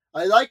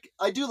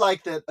I do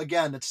like that.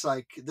 Again, it's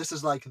like this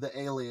is like the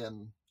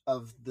alien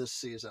of this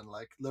season.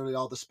 Like literally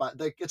all the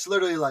like it's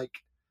literally like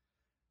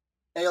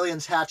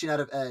aliens hatching out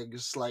of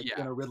eggs, like in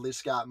Yeah. a Ridley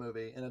Scott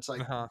movie, and it's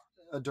like Uh-huh.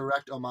 a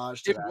direct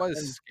homage to It that. was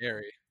And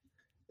scary.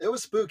 it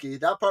was spooky.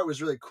 That part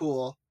was really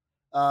cool.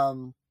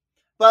 Um,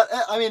 but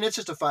I mean, it's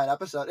just a fine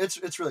episode.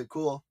 It's really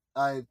cool.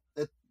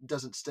 It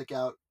doesn't stick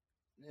out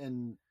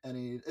in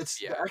any. It's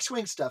the Yeah.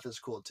 X-wing stuff is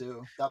cool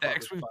too. That The part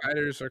was X-wing fun.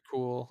 fighters are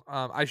cool.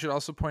 I should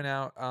also point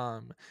out,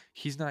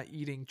 he's not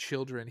eating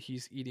children;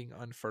 he's eating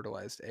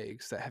unfertilized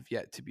eggs that have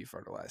yet to be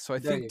fertilized. So I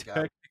There think you go.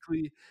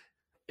 technically,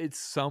 it's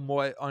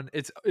somewhat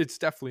it's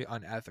definitely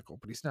unethical.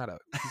 But he's not a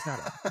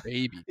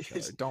baby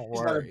killer. Don't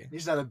worry.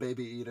 He's not a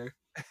baby eater.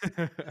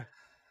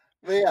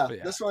 But yeah, But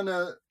yeah, this one.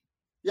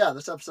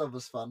 This episode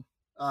was fun.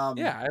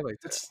 yeah, I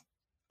liked it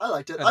I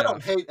liked it. I don't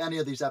enough. hate any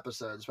of these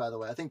episodes, by the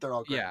way. I think they're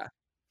all great. Yeah.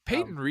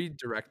 Peyton Reed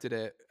directed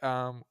it,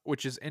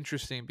 which is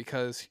interesting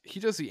because he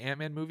does the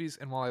Ant-Man movies,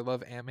 and while I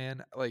love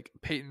Ant-Man, like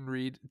Peyton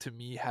Reed to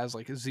me has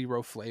like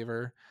zero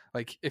flavor.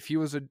 Like if he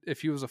was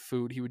a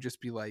food, he would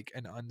just be like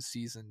an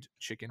unseasoned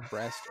chicken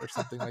breast or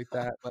something like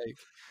that. Like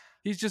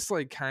he's just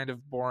like kind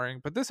of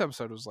boring. But this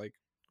episode was like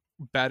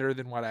better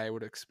than what I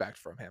would expect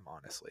from him,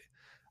 honestly.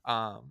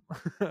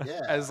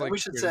 Yeah, As and like we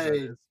should weird as that say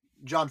is.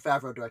 John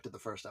Favreau directed the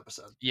first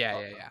episode. Yeah,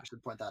 Also, yeah, yeah. we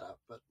should point that out.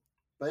 But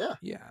yeah,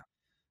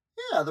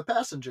 Yeah. The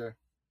Passenger.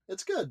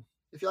 It's good.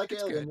 If you like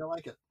It's Alien, good. you'll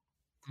like it.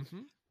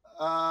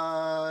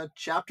 Mm-hmm.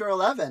 Chapter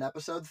 11,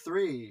 episode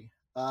 3.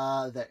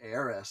 The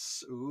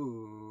Heiress.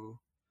 Ooh.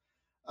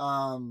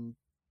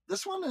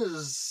 This one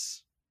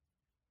is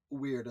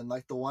weird and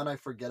like the one I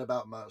forget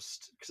about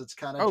most because it's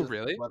kind of Oh, just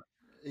really?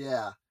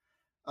 yeah.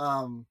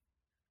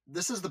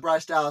 This is the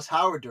Bryce Dallas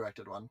Howard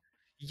directed one.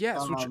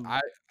 Yes, which Um,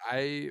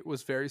 I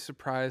was very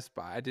surprised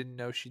by. I didn't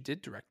know she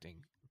did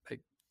directing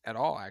like at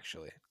all,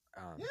 actually.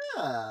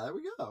 yeah, there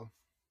we go.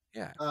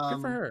 Yeah,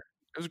 good for her.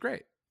 It was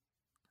great.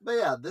 But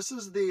yeah, this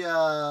is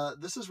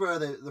where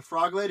the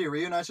frog lady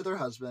reunites with her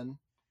husband,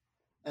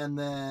 and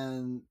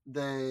then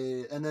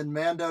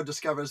Mando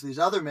discovers these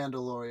other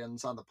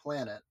Mandalorians on the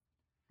planet,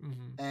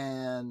 Hmm.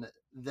 and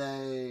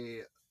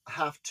they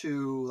have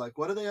to like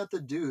what do they have to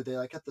do? They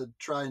like have to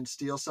try and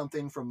steal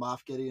something from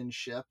Moff Gideon's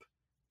ship.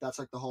 That's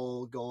like the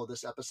whole goal of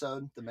this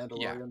episode. The Yeah,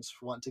 Mandalorians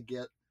want to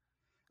get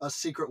a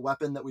secret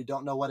weapon that we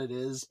don't know what it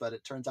is, but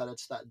it turns out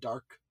it's that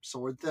dark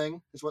sword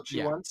thing is what she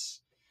yeah.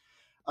 wants.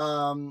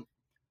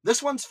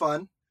 This one's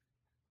fun.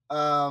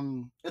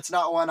 It's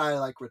not one I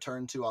like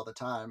return to all the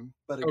time,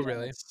 but Oh, again,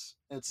 really?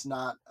 it's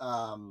not.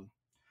 I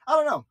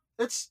don't know.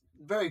 It's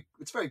very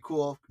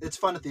cool. It's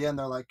fun at the end.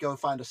 They're like, go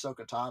find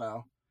Ahsoka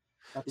Tano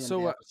at the end of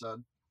the So,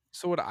 episode.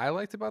 so what I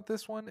liked about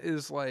this one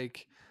is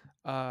like,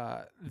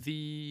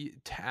 the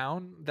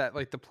town that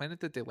like the planet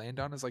that they land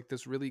on is like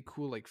this really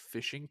cool like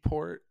fishing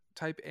port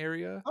type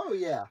area. Oh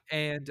yeah,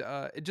 And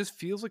it just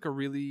feels like a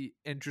really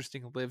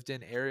interesting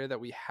lived-in area that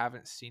we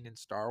haven't seen in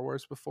Star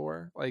Wars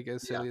before, like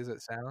as yeah. silly as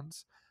it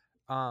sounds,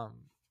 um,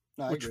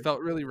 No, I which agree.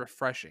 felt really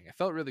refreshing. It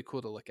felt really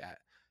cool to look at.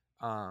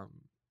 Um,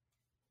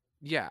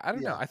 yeah, I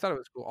don't know. Yeah, I thought it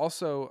was cool.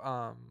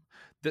 Also,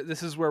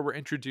 this is where we're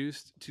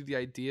introduced to the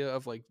idea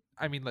of like,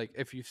 I mean, like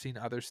if you've seen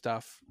other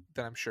stuff,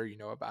 then I'm sure you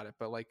know about it.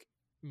 But like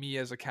me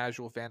as a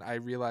casual fan, I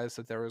realized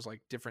that there was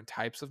like different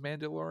types of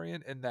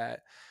Mandalorian, and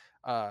that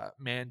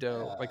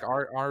Mando, like yeah,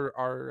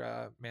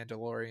 our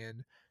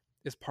Mandalorian,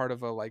 is part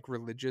of a like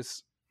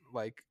religious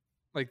like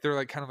like they're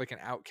like kind of like an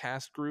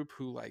outcast group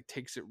who like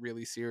takes it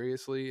really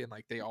seriously and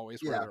like they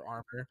always wear Yeah, their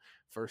armor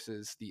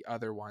versus the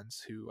other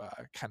ones who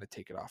kind of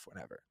take it off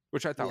whenever,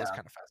 which I thought was yeah,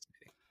 kind of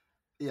fascinating.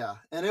 yeah.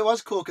 And it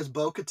was cool because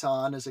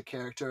Bo-Katan is a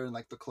character in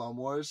like the Clone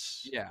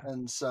Wars, Yeah.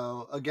 and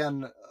so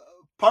again,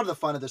 part of the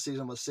fun of the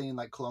season was seeing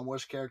like Clone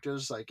Wars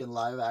characters like in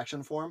live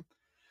action form.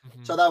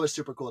 Mhm. So that was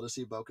super cool to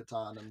see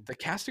Bo-Katan. And The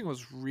casting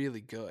was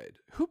really good.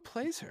 Who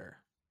plays her?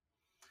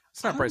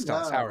 It's I not Bryce don't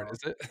Dallas Howard, know.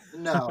 is it?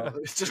 No,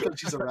 it's just because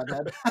she's a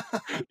redhead.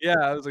 Yeah,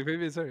 I was like,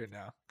 maybe it's her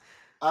now.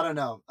 I don't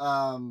know.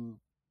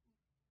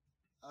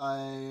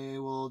 I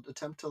will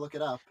attempt to look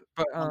it up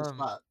But on the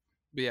spot.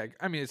 but yeah,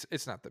 I mean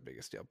it's not the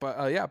biggest deal.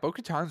 But yeah,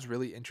 Bo-Katan's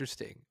really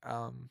interesting.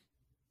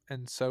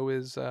 And so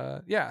is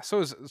so is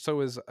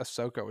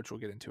Ahsoka, which we'll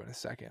get into in a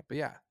second. But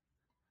yeah,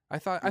 I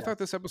Yeah, thought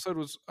this episode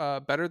was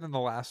better than the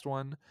last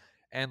one,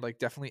 and like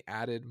definitely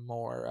added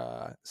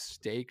more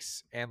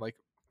stakes and like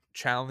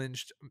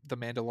challenged the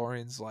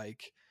Mandalorian's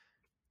like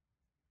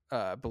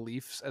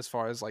beliefs as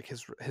far as like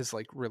his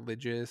like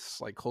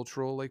religious like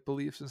cultural like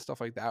beliefs and stuff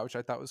like that, which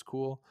I thought was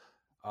cool.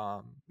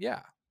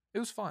 Yeah, it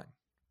was fun.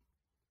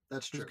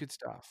 that's It was true. good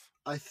stuff.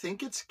 I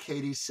think it's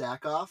Katie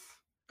Sackhoff.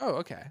 Oh,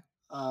 okay.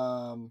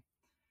 Um,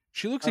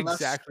 She looks unless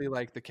exactly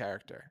like the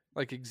character,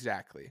 like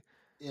exactly.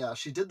 yeah,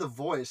 she did the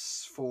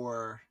voice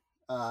for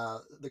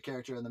the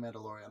character in The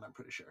Mandalorian, I'm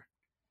pretty sure.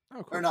 Oh,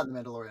 Or cool. not The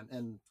Mandalorian,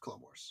 in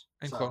Clone Wars.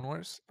 And So Clone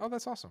Wars. Oh,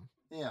 that's awesome.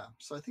 yeah,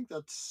 so I think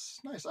that's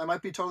nice. I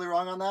might be totally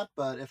wrong on that,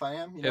 but if I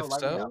am, If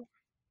light me up. so,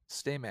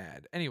 stay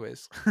mad.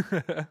 Anyways.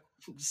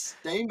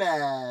 Stay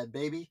mad,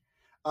 baby.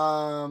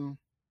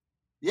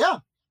 Yeah,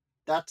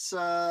 that's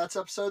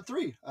episode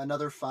 3.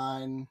 Another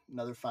fine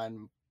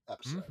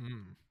episode.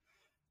 Mhm.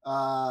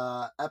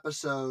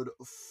 Episode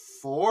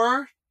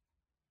 4,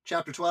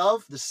 chapter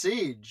 12, The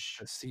Siege.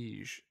 The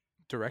Siege,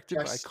 directed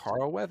by Yes,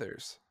 Carl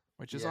Weathers,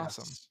 which is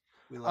awesome. yes,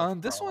 we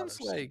love This Carl one's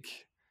Weathers.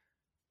 like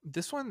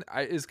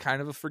is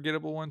kind of a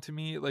forgettable one to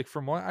me. Like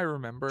from what I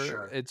remember,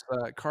 Sure. it's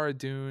Cara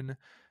Dune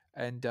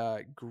and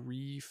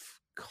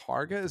Grief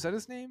Karga. Is that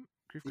his name?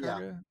 Grief Yeah, Karga?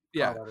 Carl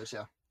Yeah. Weathers,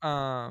 yeah.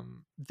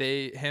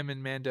 Him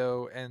and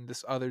Mando and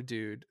this other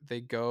dude,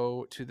 they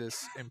go to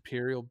this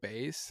Imperial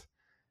base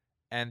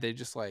and they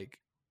just like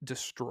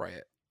destroy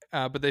it.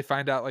 But they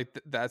find out like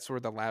that's where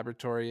the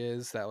laboratory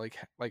is that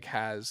like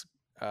has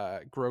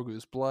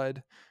Grogu's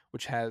blood,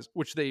 which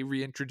they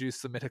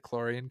reintroduced the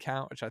midichlorian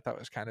count, which I thought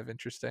was kind of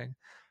interesting.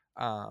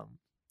 But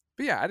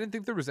yeah, I didn't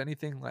think there was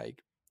anything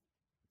like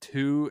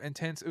too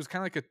intense. It was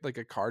kind of like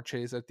a car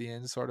chase at the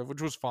end, sort of,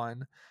 which was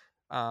fun.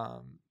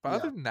 But Yeah.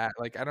 other than that,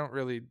 like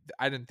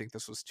I didn't think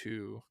this was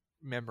too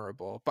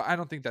memorable. But I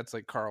don't think that's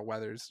like Carl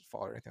Weathers'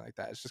 fault or anything like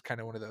that. It's just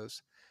kind of one of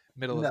those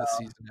middle of No, the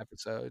season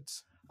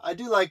episodes. I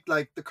do like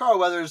the Carl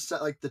Weathers,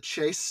 like the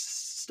chase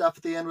stuff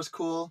at the end was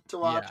cool to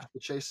watch. Yeah. The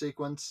chase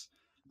sequence.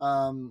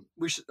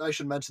 I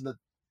should mention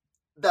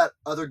that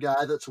other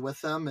guy that's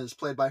with them is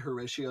played by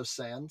Horatio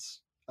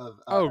Sands of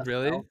Oh, SNL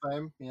really?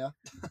 fame. Yeah,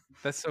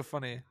 That's so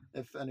funny.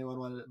 if anyone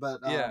wanted it, but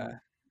Yeah.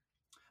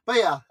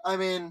 yeah, I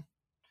mean,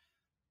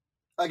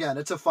 again,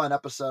 it's a fun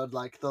episode.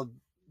 Like the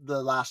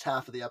last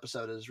half of the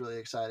episode is really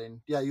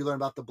exciting. Yeah, you learn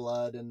about the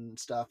blood and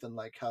stuff, and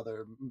like how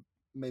they're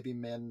maybe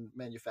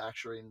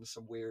manufacturing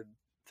some weird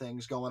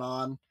things going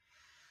on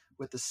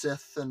with the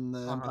Sith and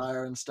the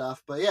Empire and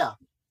stuff. But yeah,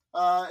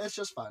 it's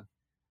just fun.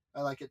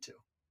 I like it too.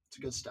 It's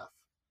good stuff.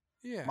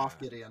 Yeah. Moff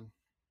Gideon,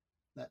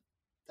 that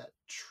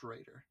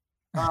traitor.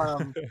 All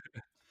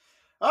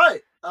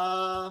right.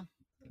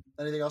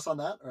 Anything else on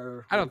that,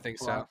 or I don't think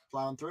so.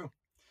 Plowing through.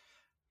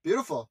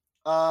 Beautiful.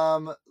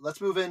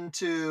 Let's move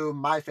into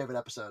my favorite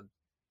episode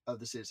of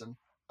the season.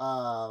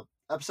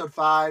 Episode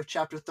 5,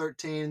 chapter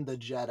 13, The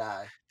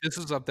Jedi. This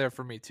was up there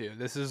for me too.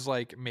 This is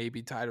like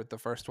maybe tied with the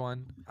first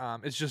one.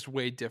 It's just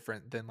way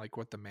different than like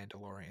what the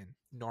Mandalorian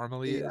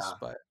normally is, Yeah.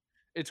 but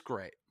it's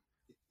great.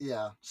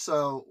 Yeah.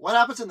 So what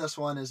happens in this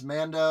one is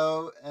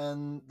Mando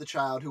and the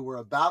child who we're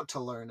about to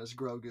learn as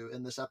Grogu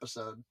in this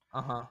episode.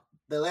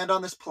 They land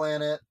on this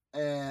planet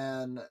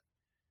and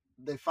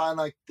they find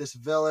like this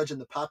village,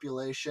 and the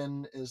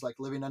population is like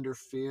living under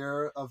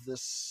fear of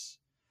this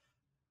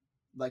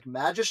like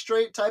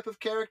magistrate type of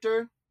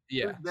character.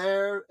 Yeah.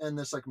 There, and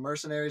there's like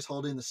mercenaries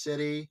holding the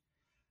city,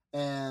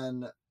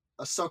 and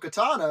Ahsoka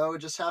Tano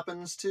just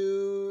happens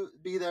to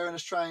be there and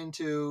is trying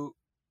to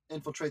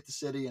infiltrate the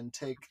city and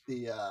take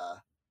the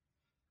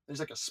there's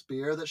like a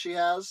spear that she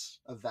has,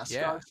 a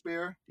Beskar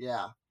spear.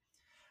 Yeah.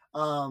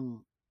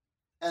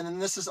 And then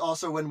this is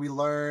also when we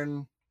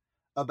learn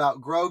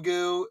about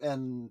Grogu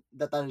and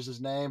that is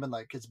his name and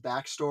like his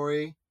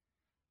backstory.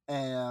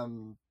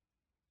 And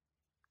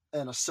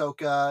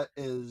Ahsoka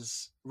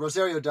is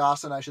Rosario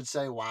Dawson, I should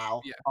say.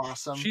 Wow. Yeah.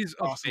 Awesome. She's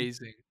awesome.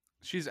 amazing.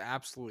 She's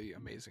absolutely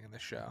amazing in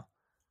this show.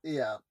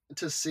 Yeah.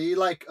 To see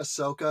like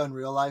Ahsoka in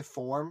real life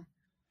form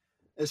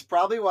is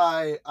probably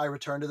why I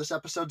return to this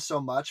episode so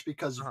much,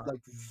 because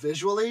like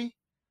visually,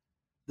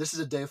 this is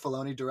a Dave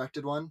Filoni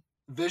directed one.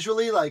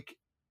 Visually, like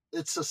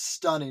it's a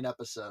stunning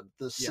episode.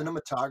 The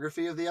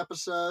cinematography of the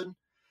episode,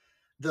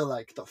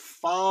 the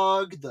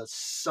fog, the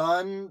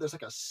sun. There's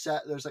like a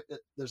set.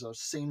 There's a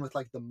scene with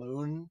like the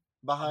moon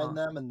behind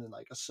them, and then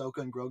like Ahsoka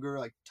and Grogu are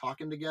like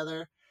talking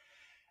together.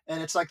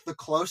 And it's like the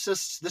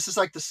closest. This is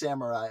like the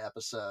samurai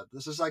episode.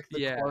 This is like the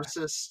Yeah.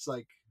 closest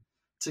like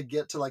to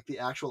get to like the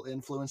actual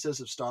influences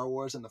of Star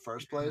Wars in the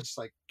first place,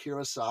 like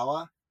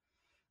Kurosawa.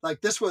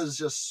 Like this was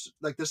just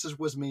like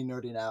was me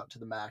nerding out to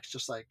the max,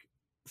 just like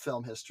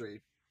film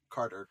history.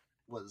 Carter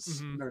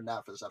was nerding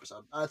out for this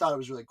episode. I thought it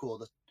was really cool,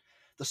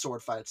 the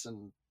sword fights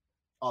and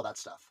all that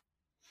stuff.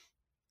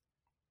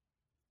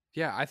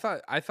 Yeah,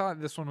 I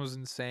thought this one was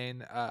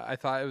insane. I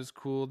thought it was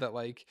cool that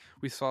like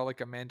we saw like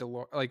a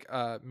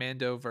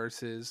Mando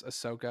versus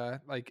Ahsoka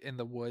like in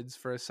the woods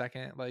for a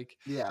second, like,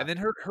 Yeah, and then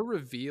her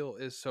reveal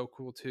is so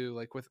cool too.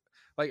 Like with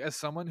like as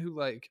someone who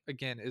like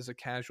again is a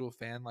casual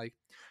fan, like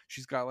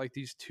she's got like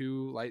these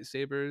two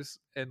lightsabers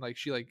and like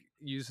she like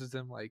uses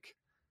them like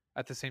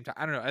at the same time.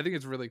 I don't know. I think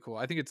it's really cool.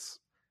 I think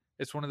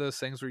it's one of those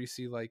things where you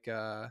see like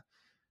oh,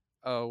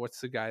 what's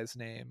the guy's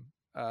name?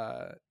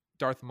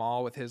 Darth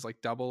Maul with his like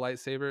double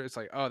lightsaber. It's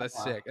like, oh,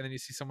 that's sick. And then you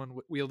see someone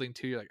wielding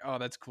two. You're like, oh,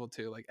 that's cool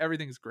too. Like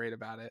everything's great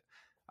about it.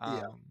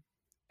 yeah,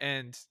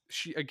 And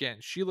she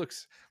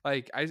looks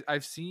like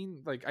I've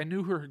seen like I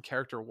knew who her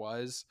character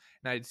was,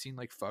 and I'd seen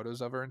like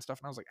photos of her and stuff,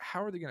 and I was like,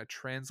 how are they going to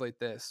translate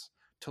this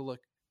to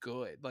look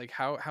good? Like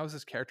how is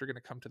this character going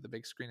to come to the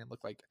big screen and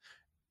look like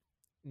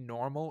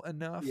normal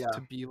enough yeah,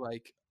 to be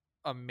like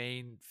a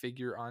main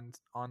figure on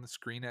the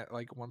screen at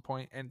like one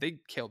point? And they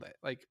killed it.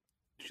 Like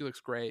she looks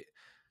great,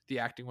 the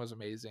acting was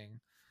amazing.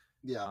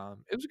 yeah,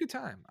 It was a good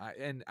time.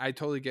 I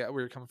totally get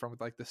where you're coming from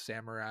with like the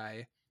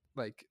samurai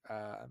like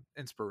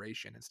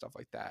inspiration and stuff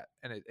like that,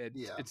 and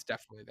yeah, it's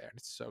definitely there and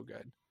it's so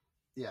good.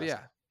 But yes. yeah,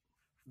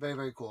 Very,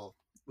 very cool.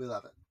 We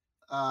love it.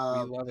 we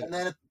love it. And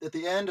then at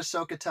the end,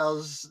 Ahsoka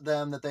tells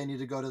them that they need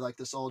to go to like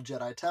this old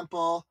Jedi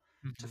temple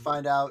to Mhm.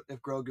 find out if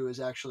Grogu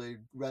is actually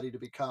ready to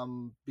be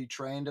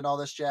trained and all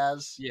this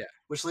jazz. Yeah,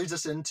 Which leads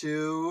us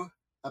into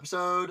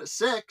episode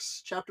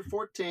 6, chapter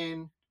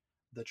 14,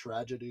 the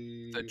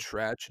tragedy. the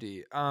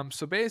tragedy.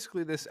 So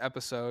basically this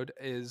episode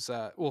is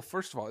well,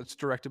 first of all, it's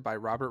directed by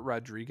Robert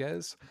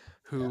Rodriguez,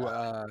 who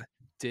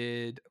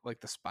did like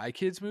the Spy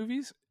Kids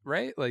movies,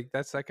 right? Like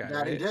that's that guy,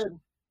 That he right? did.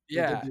 He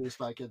did Yeah. do the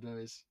Spy Kid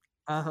movies.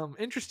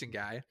 Interesting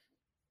guy.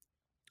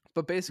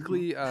 But Mhm.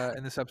 basically,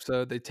 in this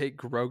episode, they take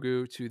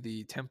Grogu to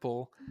the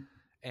temple,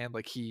 and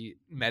like he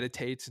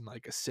meditates, and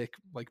like a sick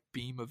like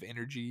beam of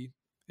energy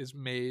is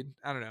made.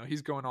 I don't know.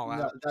 He's going all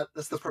No, out. that's the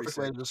It's pretty perfect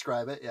way sick. to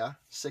describe it. Yeah.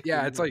 Sick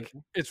Yeah, beam it's of like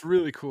energy. it's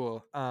really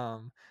cool.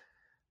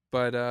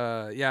 But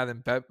yeah,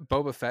 then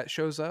Boba Fett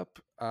shows up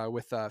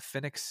with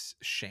Phoenix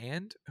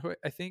Shand, who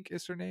I think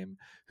is her name,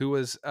 who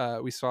was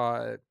we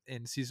saw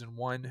in season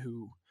 1,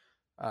 who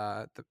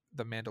the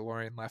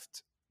Mandalorian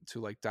left to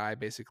like die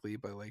basically,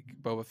 but like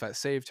Boba Fett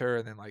saved her,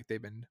 and then like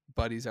they've been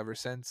buddies ever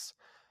since.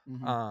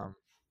 Hmm. Um,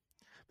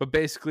 but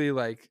basically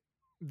like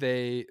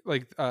they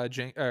like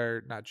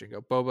or not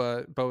Jingo,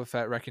 Boba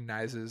Fett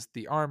recognizes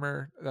the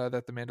armor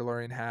that the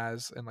Mandalorian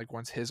has, and like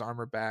wants his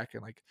armor back,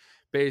 and like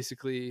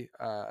basically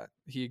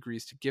he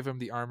agrees to give him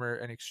the armor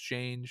in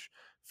exchange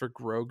for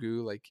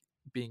Grogu like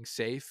being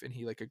safe, and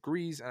he like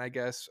agrees. And I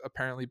guess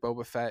apparently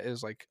Boba Fett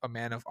is like a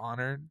man of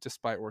honor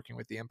despite working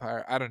with the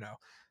Empire. I don't know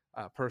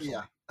Yeah.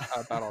 personally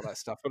about all that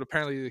stuff, but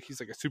apparently he's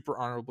like a super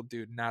honorable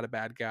dude, not a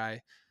bad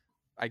guy,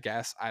 I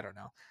guess. I don't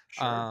know.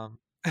 Sure.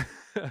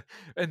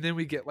 And then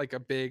we get like a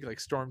big like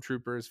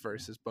stormtroopers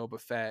versus Boba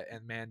Fett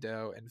and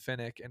Mando and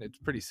Finnick, and it's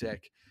pretty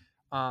sick.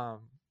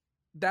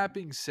 That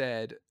being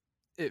said,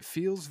 it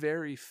feels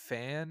very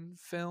fan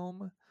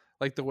film,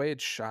 like the way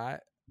it's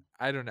shot.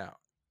 I don't know.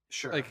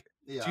 Sure. Like,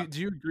 Yeah. do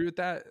you agree with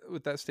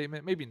that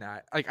statement? Maybe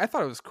not. Like, I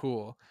thought it was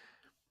cool,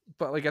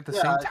 but like at the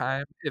Yeah. same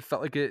time, it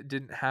felt like it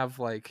didn't have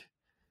like.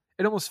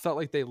 It almost felt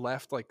like they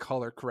left like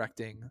color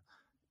correcting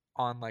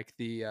on like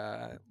the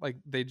like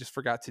they just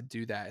forgot to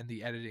do that in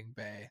the editing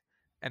bay,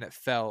 and it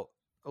felt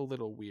a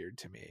little weird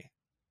to me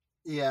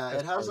Yeah,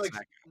 as far as that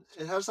goes.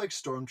 it has like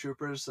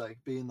stormtroopers like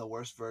being the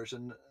worst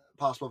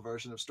possible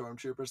version of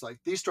stormtroopers. Like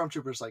these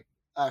stormtroopers like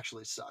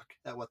actually suck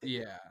at what they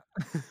do.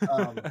 Yeah.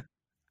 Um,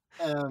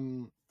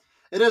 um,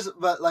 it is,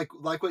 but like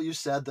what you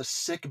said, the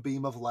sick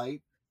beam of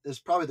light is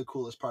probably the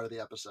coolest part of the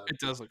episode. It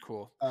does look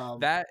cool. Um,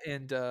 That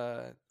and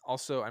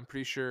also I'm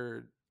pretty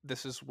sure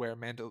this is where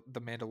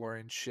the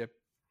Mandalorian ship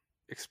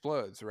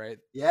explodes, right?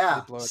 They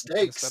yeah, blow it up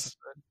in this stakes.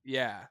 episode.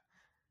 Yeah.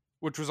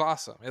 Which was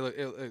awesome.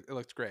 It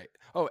looked great.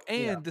 Oh,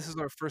 Yeah, and this is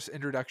our first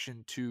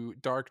introduction to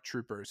Dark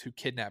Troopers who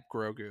kidnap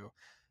Grogu,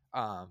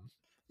 um,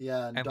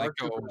 yeah, and and like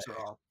go away.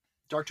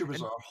 Dark Troopers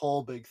And are a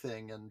whole big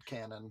thing in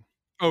canon.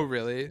 oh,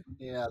 really?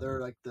 Yeah,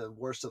 they're like the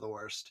worst of the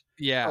worst.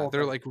 Yeah, Oh,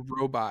 they're okay. like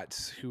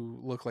robots who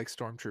look like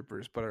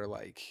stormtroopers, but are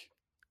like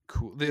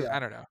cool. Yeah, I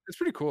don't know. It's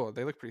pretty cool.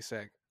 They look pretty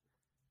sick.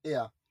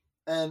 yeah.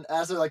 And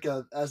as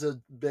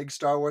a big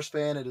Star Wars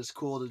fan, it is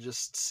cool to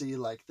just see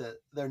like that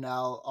they're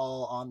now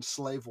all on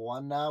Slave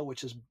One now,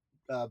 which is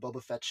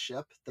Boba Fett's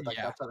ship. That like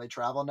Yeah, that's how they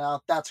travel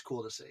now. That's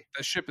cool to see.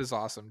 the ship is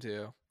awesome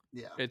too.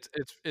 Yeah,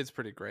 It's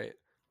pretty great.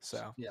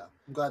 So yeah.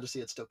 I'm glad to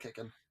see it still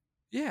kicking.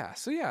 Yeah,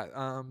 so yeah,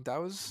 that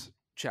was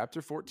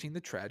chapter 14, the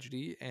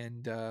tragedy,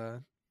 and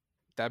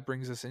that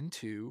brings us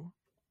into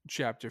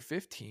chapter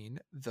 15,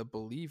 the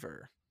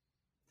believer.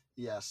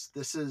 Yes,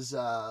 this is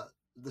the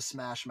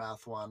Smash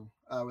Mouth one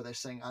where they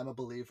sing "I'm a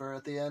Believer"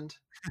 at the end,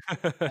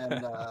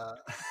 and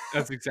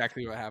That's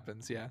exactly what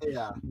happens. Yeah.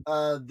 yeah,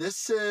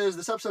 this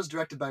episode's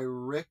directed by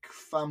Rick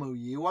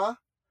Famuyiwa,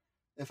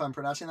 if I'm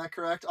pronouncing that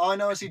correct. All I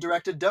know is he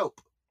directed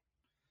Dope.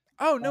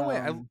 Oh no way!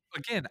 Um,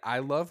 I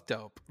love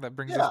Dope. That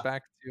brings us yeah,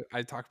 back to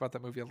I talk about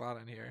that movie a lot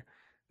on here.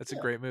 That's a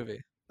yeah, great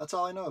movie. that's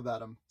all I know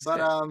about him. But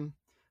Sick.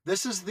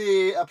 this is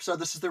the episode.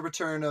 This is the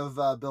return of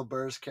Bill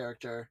Burr's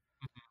character,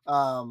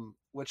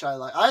 which I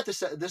like. I have to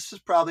say, this is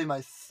probably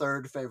my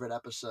third favorite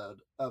episode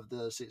of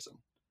the season.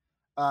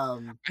 I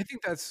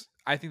think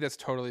that's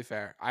totally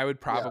fair. I would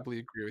Yeah, probably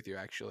agree with you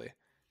actually.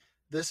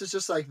 this is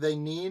just like they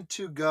need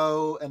to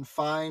go and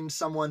find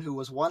someone who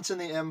was once in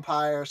the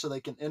Empire so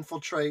they can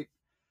infiltrate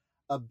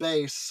a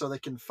base so they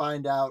can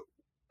find out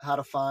how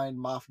to find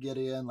Moff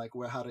Gideon, like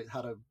where how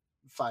to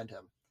find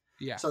him.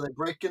 Yeah. So they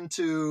break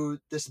into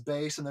this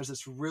base and there's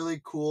this really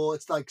cool.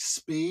 It's like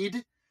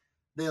Speed.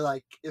 They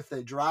like if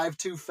they drive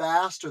too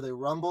fast or they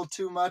rumble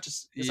too much.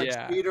 It's like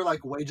Yeah. Speed or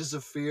like Wages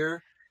of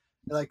Fear.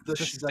 Like The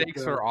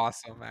stakes are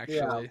awesome yeah,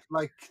 actually.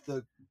 like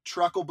the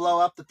truck will blow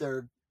up that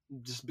they're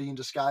just being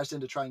disguised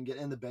in to try and get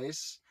in the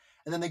base,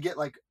 and then they get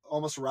like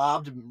almost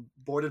robbed and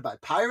boarded by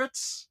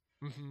pirates.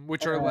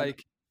 Which are And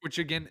like which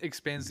again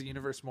expands the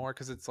universe more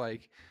because it's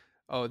like,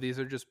 oh, these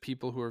are just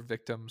people who are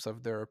victims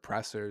of their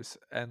oppressors,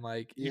 and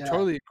like you yeah,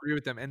 totally agree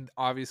with them, and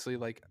obviously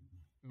like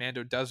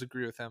Mando does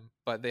agree with him,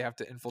 but they have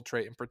to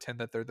infiltrate and pretend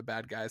that they're the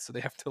bad guys, so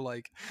they have to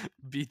like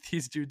beat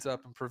these dudes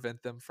up and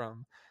prevent them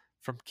from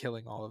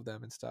killing all of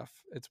them and stuff.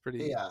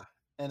 yeah,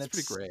 and It's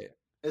pretty great.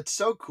 it's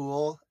so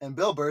cool. And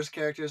Bill Burr's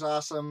character is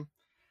awesome. And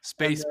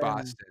Space then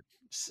Boston.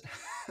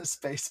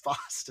 Space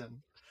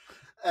Boston,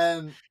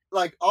 and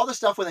like all the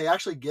stuff when they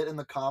actually get in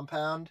the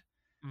compound.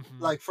 Hmm.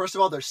 Like first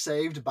of all, they're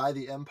saved by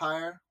the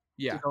Empire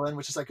to Yeah, go in,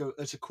 which is like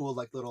it's a cool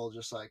like little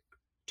just like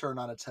turn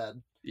on its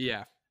head.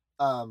 yeah.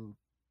 Um,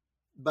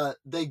 but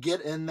they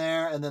get in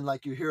there and then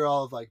like you hear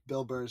all of like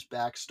Bill Burr's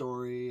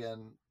backstory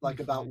and like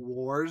about Hmm.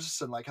 wars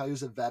and like how he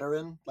was a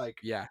veteran. Like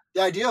Yeah.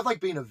 the idea of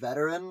like being a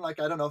veteran, like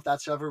I don't know if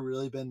that's ever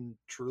really been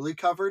truly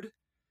covered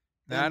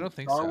No, I in don't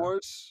think Star so.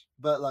 Wars,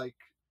 but like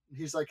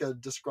he's like a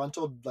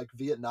disgruntled like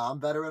Vietnam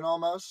veteran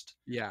almost.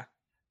 Yeah.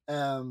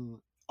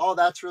 All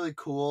that's really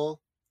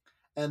cool.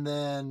 And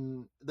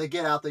then they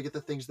get out, they get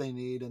the things they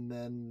need, and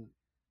then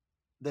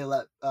they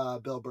let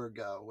Bill Burr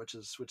go, which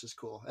is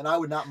cool. And I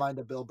would not mind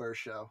a Bill Burr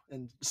show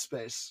in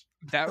space.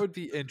 That would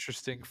be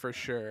interesting for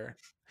sure.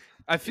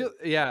 I feel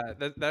yeah,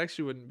 that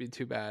actually wouldn't be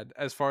too bad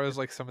as far as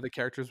like some of the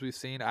characters we've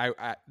seen. I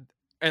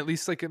at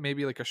least like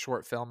maybe like a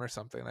short film or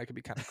something that could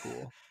be kind of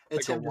cool,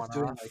 It's like a him just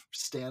doing one-off. like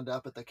stand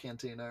up at the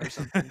cantina or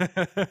something.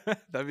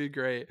 That'd be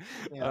great.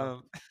 Yeah.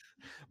 Um,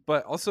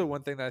 but also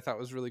one thing that I thought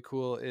was really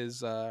cool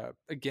is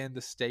again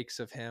the stakes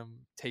of him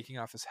taking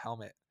off his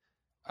helmet.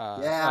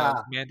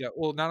 Yeah. Mando.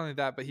 Well, not only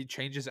that, but he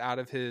changes out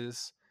of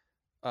his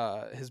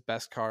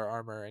best car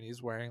armor and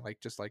he's wearing like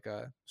just like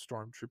a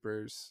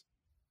stormtrooper's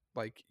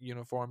like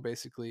uniform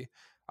basically,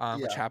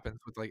 which Yeah. happens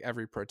with like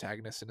every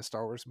protagonist in a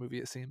Star Wars movie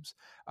it seems.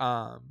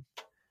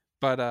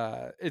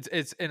 But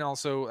it's and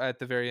also at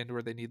the very end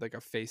where they need like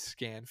a face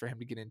scan for him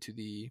to get into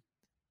the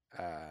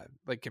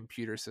like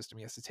computer system,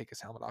 he has to take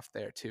his helmet off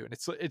there too, and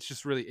it's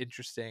just really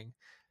interesting.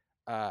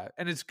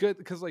 And it's good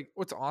because like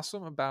what's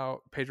awesome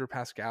about Pedro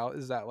Pascal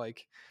is that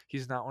like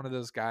he's not one of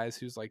those guys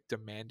who's like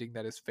demanding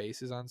that his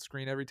face is on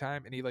screen every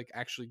time, and he like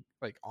actually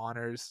like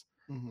honors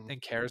Hmm.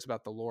 and cares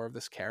about the lore of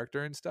this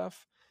character and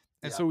stuff.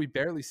 And Yeah. so we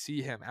barely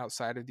see him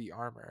outside of the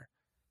armor.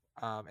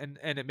 And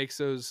it makes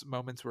those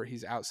moments where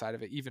he's outside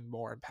of it even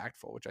more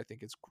impactful, which I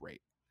think is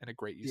great and a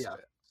great use Yeah. of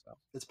it. So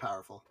It's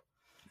powerful.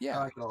 I yeah,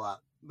 like it a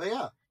lot. But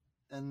yeah.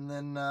 And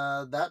then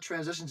that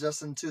transitions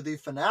us into the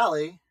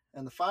finale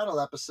and the final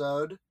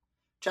episode,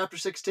 chapter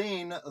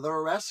 16, The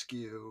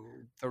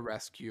Rescue. the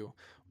rescue.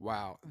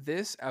 Wow,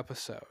 this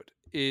episode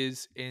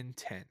is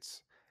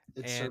intense.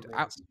 It And certainly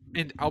I is.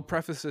 and I'll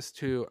preface this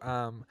too.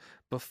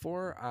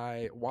 Before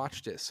I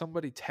watched it,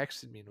 somebody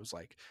texted me and was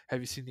like, "Have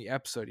you seen the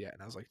episode yet?"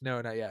 And I was like, "No,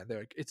 not yet." And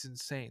they're like, "It's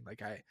insane."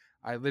 Like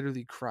I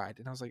literally cried,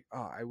 and I was like,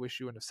 "Oh, I wish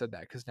you wouldn't have said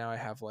that because now I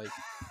have like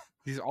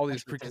all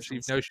these preconceived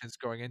Expectations. notions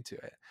going into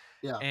it."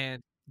 Yeah.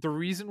 And the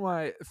reason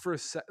why,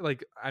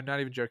 like, I'm not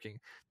even joking.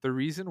 The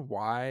reason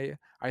why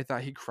I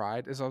thought he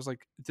cried is I was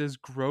like, "Does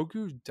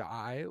Grogu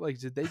die? Like,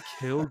 did they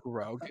kill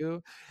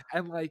Grogu?"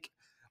 And like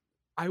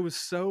I was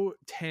so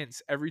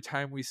tense every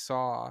time we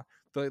saw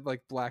the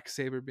like black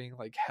saber being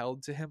like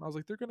held to him. I was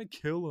like, they're gonna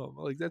kill him.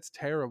 Like that's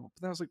terrible.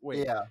 But then I was like,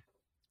 wait, Yeah.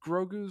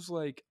 Grogu's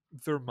like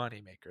their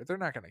moneymaker. They're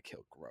not gonna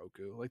kill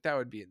Grogu. Like that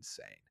would be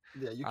insane.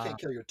 Yeah. You Um, can't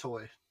kill your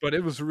toy. but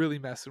it was really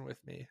messing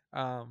with me.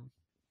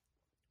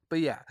 But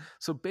yeah,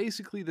 so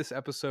basically this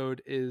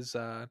episode is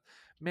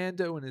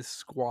Mando and his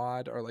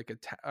squad are like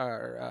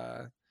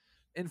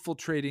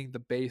infiltrating the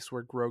base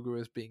where Grogu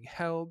is being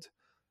held,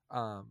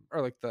 or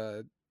like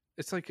the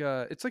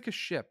it's like a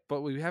ship,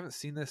 but we haven't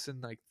seen this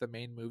in like the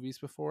main movies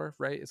before,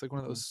 right? It's like one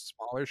of Mhm. those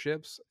smaller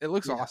ships. It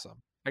looks Yeah,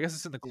 awesome. I guess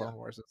it's in the yeah, Clone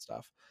Wars and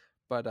stuff.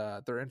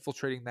 But they're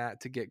infiltrating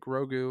that to get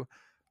Grogu.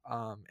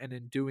 And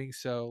in doing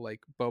so,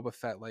 like Boba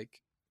Fett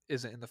like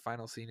isn't in the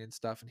final scene and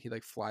stuff, and he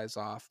like flies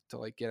off to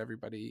like get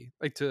everybody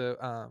like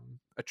to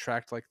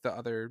attract like the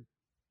other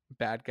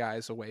bad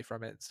guys away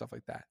from it and stuff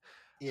like that.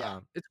 yeah,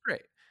 It's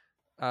great.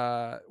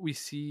 We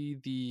see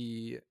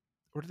the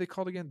what are they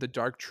called again? The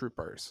Dark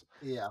Troopers,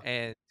 yeah.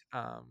 and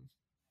um,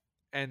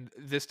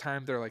 this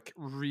time they're like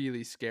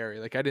really scary.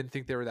 Like I didn't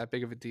think they were that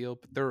big of a deal,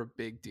 but they're a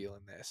big deal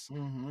in this.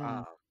 Hmm.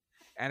 Um,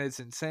 and it's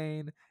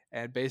insane.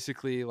 And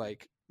basically,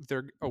 like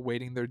they're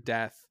awaiting their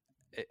death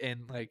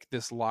in like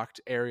this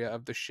locked area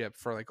of the ship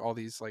for like all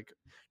these like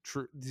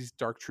these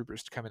dark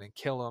troopers to come in and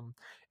kill them.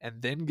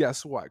 And then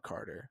guess what,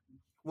 Carter?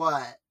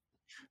 What?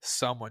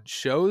 Someone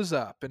shows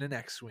up in an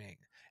X-wing,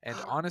 and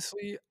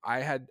honestly,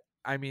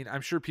 I mean, I'm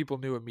sure people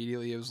knew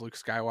immediately it was Luke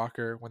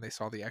Skywalker when they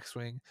saw the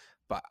X-wing,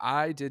 but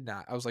I did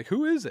not. I was like,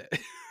 who is it?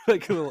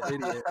 Like a little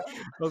idiot.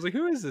 I was like,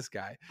 who is this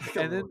guy? Like a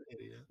And then little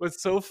idiot.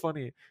 what's so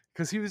funny,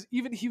 because he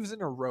was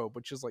in a robe,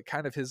 which is like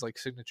kind of his like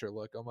signature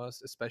look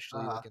almost,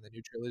 especially Uh-huh. like in the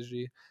new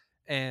trilogy.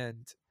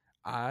 And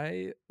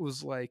I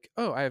was like,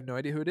 oh, I have no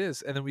idea who it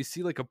is. And then we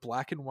see like a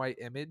black and white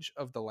image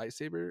of the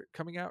lightsaber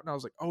coming out, and I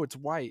was like, oh, it's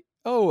white.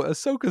 Oh,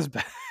 Ahsoka's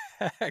back.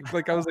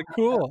 Like I was like,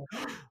 cool.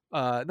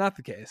 Not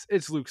the case.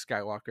 It's Luke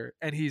Skywalker,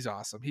 and he's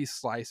awesome. He's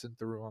slicing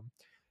through them,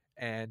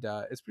 and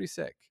it's pretty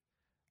sick.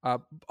 Uh,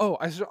 oh,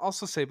 I should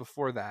also say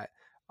before that,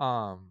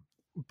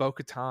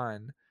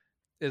 Bo-Katan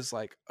is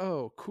like,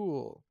 oh,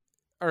 cool.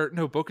 Or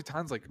no,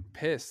 Bo-Katan's like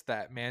pissed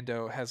that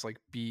Mando has like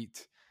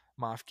beat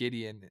Moff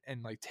Gideon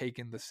and like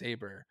taken the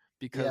saber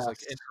because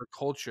like in Yes. her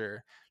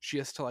culture, she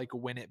has to like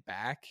win it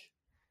back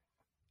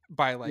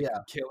by like Yeah.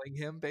 killing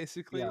him Yeah.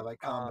 basically. Like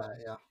combat.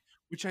 Yeah.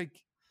 Which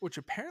which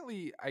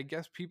apparently I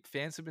guess people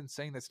fans have been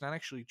saying that's not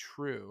actually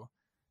true.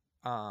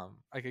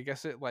 Like I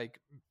guess it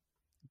like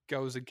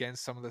goes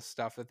against some of the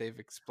stuff that they've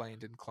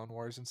explained in Clone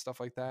Wars and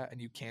stuff like that,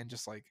 and you can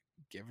just like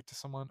give it to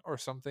someone or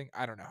something.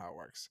 I don't know how it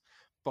works,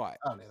 but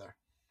I don't either.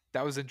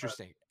 that was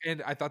interesting,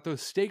 and I thought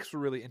those stakes were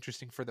really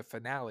interesting for the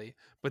finale.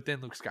 But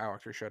then Luke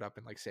Skywalker showed up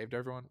and like saved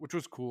everyone, which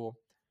was cool,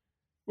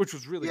 which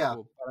was really Yeah.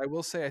 cool. But I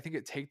will say, I think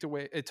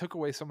it took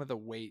away some of the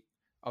weight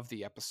of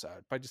the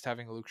episode by just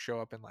having Luke show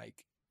up and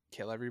like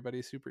kill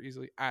everybody super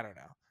easily. I don't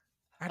know.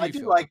 How do I you do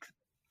feel about like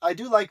I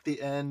do like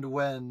the end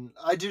when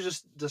I do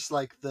just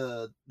like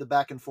the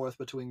back and forth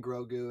between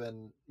Grogu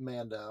and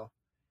Mando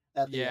it?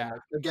 at the Yeah. end.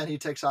 Like, again, he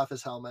takes off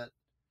his helmet,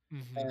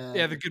 Yeah,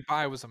 and the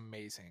goodbye was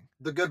amazing.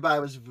 the goodbye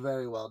was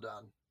very well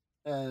done,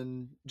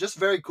 and just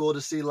very cool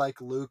to see like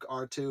Luke,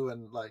 R2,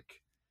 and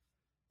like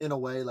in a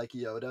way like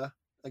Yoda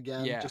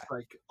again, Yeah. just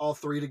like all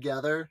three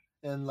together,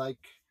 and like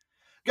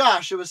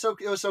gosh, it was so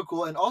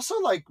cool, and also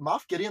like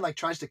Moff Gideon like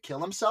tries to kill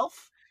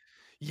himself,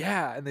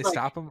 Yeah, and they like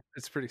stop him.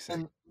 It's pretty sick.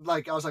 and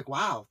like I was like,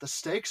 wow, the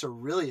stakes are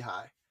really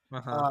high.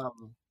 Uh-huh.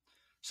 Um,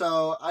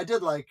 so I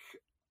did like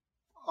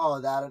all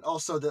of that, and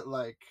also that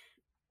like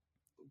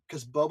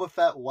because Boba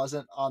Fett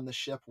wasn't on the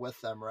ship with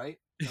them, right?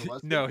 Or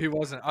was he? No, he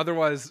wasn't.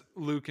 Otherwise,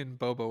 Luke and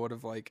Boba would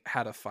have like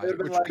had a They'd have fight, been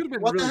which like, could have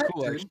been what the really heck,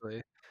 cool dude? actually.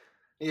 That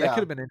could Yeah.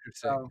 have been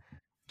interesting. So,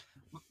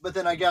 but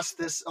then I guess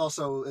this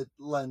also it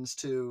lends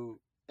to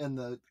in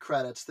the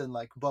credits. Then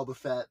like Boba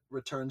Fett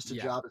returns to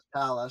Yeah. Jabba's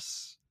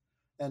palace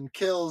and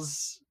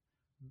kills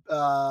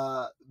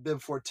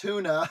Bib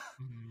Fortuna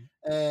Mhm.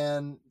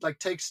 and like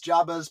takes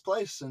Jabba's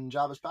place in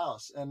Jabba's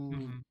palace, and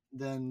Mhm.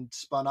 then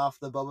spun off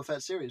the Boba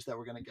Fett series that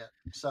we're gonna get.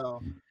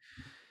 So I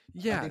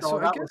Yeah, think all so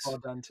of I that was guess well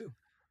done too.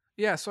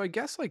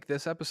 like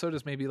this episode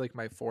is maybe like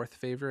my fourth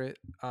favorite.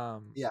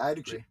 Yeah, I'd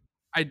j- agree.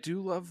 I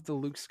do love the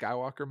Luke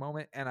Skywalker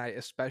moment, and I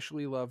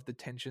especially love the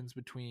tensions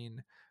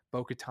between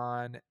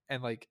Bo-Katan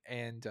and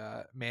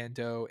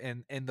Mando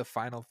and the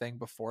final thing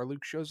before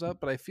Luke shows up.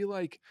 But I feel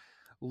like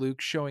Luke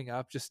showing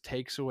up just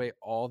takes away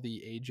all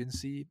the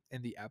agency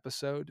in the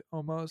episode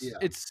almost. Yeah,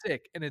 It's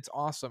sick and it's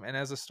awesome. And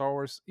as a Star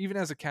Wars, even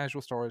as a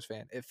casual Star Wars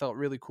fan, it felt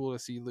really cool to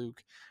see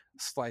Luke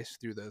slice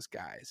through those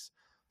guys.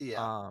 yeah,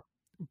 Um,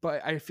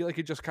 but I feel like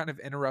it just kind of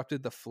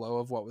interrupted the flow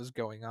of what was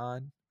going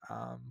on.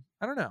 I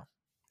don't know.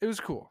 It was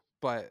cool,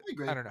 but I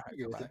agree. I don't know how I I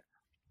agree feel with about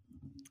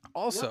you. it. Yep.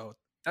 Also,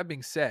 that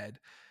being said,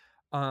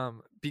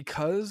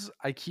 because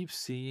I keep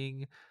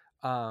seeing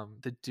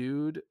the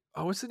dude,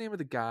 oh, what's the name of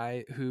the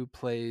guy who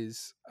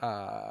plays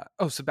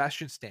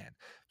Sebastian Stan.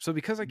 So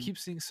because I Mhm. keep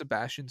seeing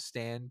Sebastian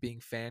Stan being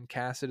fan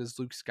casted as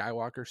Luke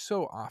Skywalker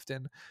so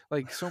often,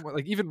 like so much,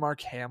 like even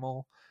Mark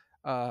Hamill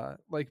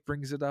like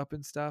brings it up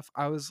and stuff.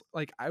 I was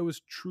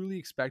truly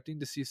expecting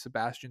to see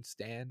Sebastian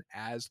Stan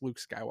as Luke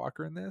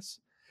Skywalker in this,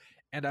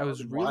 and I That would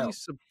was be really wild.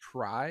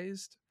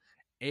 surprised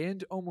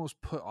and almost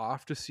put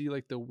off to see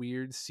like the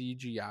weird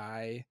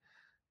CGI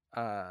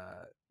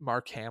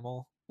Mark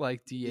Hamill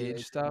like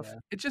de-age DH, stuff. yeah.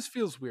 It just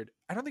feels weird.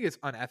 I don't think it's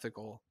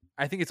unethical.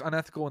 I think it's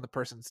unethical when the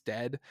person's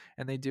dead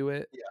and they do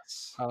it.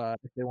 Yes.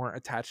 If they weren't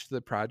attached to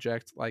the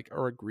project, like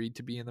or agreed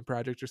to be in the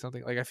project or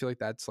something. Like I feel like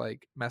that's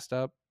like messed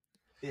up.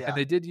 And Yeah.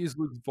 they did use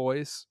Luke's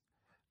voice.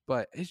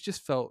 but it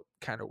just felt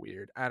kind of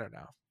weird. I don't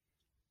know.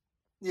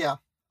 Yeah,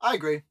 I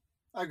agree.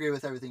 I agree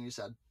with everything you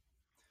said.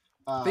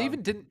 They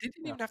didn't yeah.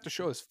 even have to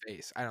show his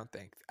face. I don't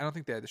think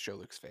they had to show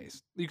Luke's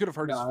face. You could have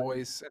heard his No,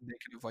 voice and they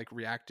could have like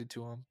reacted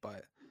to him,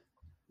 but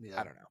yeah,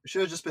 I don't know. it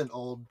should have just been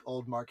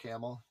old Mark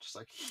Hamill. Just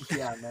like,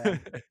 yeah, man,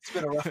 it's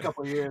been a rough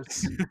couple of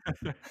years.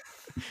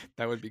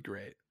 That would be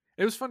great.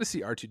 It was fun to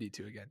see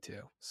R2D2 again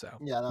too. So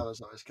Yeah, that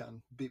was always kind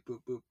of beep boop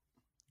boop.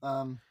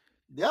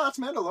 Yeah, that's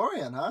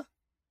Mandalorian, huh?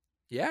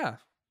 yeah,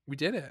 we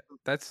did it.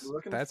 That's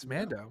Yeah.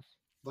 Mando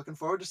Looking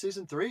forward to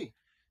season 3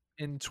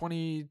 in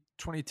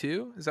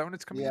 2022. Is that when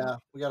it's coming Yeah,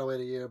 out? we gotta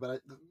wait a year,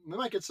 but we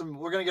might get some.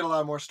 We're gonna get a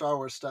lot more Star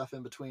Wars stuff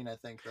in between, I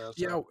think, though. So.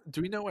 Yeah.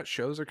 Do we know what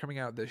shows are coming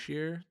out this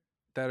year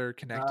that are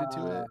connected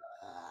to it?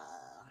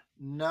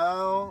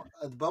 No,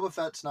 the Boba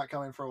Fett's not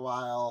coming for a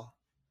while.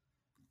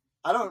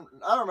 I don't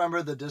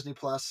remember the Disney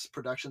Plus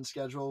production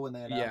schedule when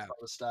they announced all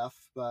the stuff,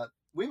 but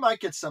we might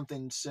get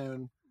something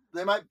soon.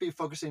 They might be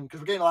focusing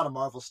because we're getting a lot of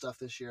Marvel stuff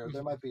this year.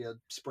 There might be a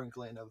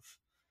sprinkling of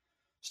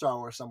Star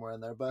Wars somewhere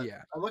in there, but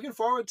Yeah. I'm looking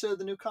forward to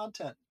the new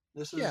content.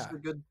 This is Yeah. a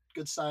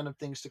good sign of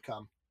things to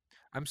come.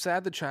 I'm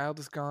sad the child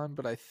is gone,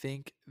 but I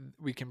think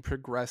we can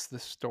progress the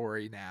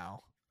story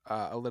now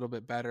a little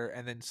bit better,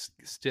 and then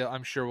still,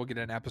 I'm sure we'll get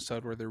an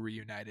episode where they're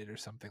reunited or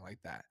something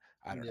like that.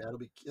 I don't know. It'll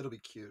be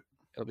cute.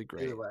 It'll be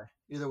great.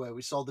 Either way,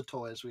 we sold the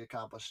toys. We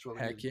accomplished what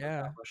we Heck needed yeah. to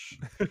accomplish.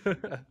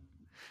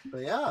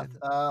 But yeah,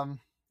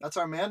 that's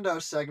our Mando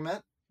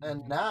segment,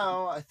 and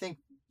now I think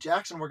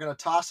Jackson, we're gonna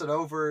toss it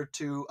over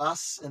to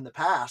us in the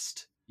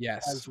past.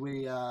 Yes. As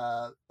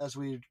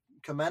we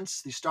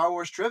commence the Star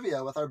Wars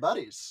trivia with our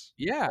buddies.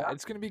 Yeah,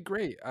 it's gonna be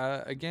great.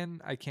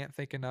 Again, I can't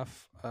thank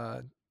enough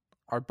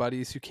our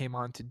buddies who came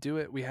on to do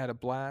it. We had a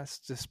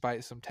blast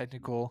despite some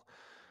technical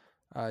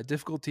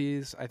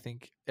difficulties. I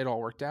think it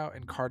all worked out.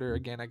 And Carter,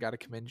 again, I got to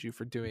commend you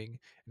for doing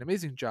an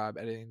amazing job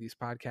editing these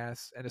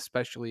podcasts, and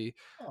especially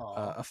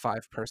a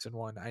 5-person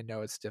one. I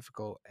know it's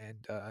difficult,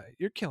 and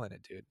you're killing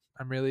it, dude.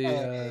 I'm really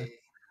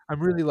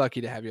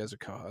lucky to have you as a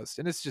co-host,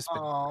 and it's just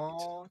been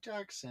great.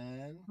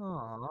 Jackson.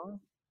 Aww.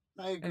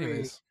 I agree.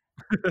 Anyways,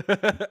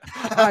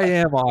 I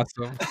am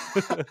awesome.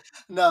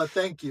 No,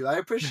 thank you. I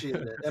appreciate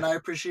it, and I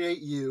appreciate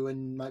you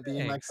and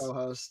being my Thanks.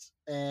 co-host.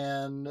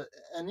 And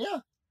yeah,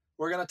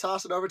 we're gonna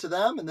toss it over to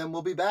them, and then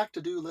we'll be back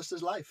to do List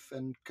Is Life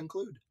and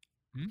conclude.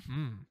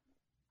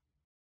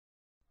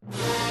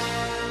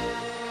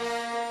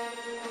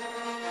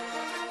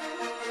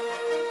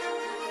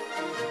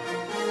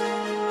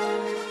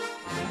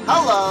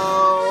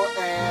 Hello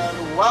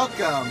and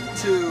welcome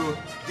to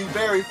the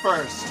very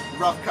first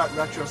Rough Cut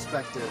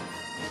Retrospective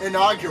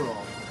inaugural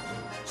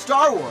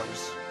Star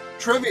Wars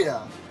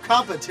Trivia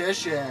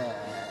Competition.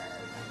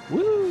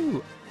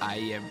 Woo! I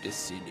am the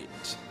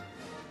Senate.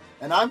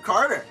 And I'm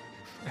Carter.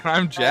 And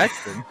I'm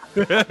Jackson.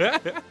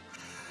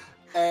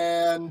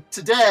 And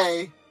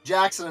today,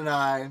 Jackson and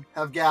I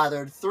have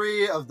gathered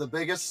 3 of the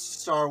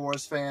biggest Star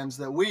Wars fans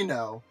that we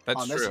know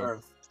on this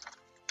earth.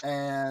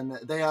 And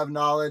they have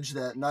knowledge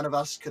that none of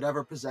us could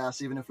ever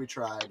possess, even if we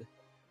tried.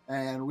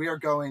 And we are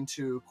going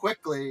to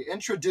quickly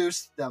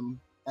introduce them,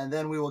 and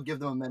then we will give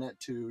them a minute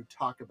to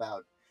talk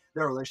about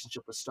their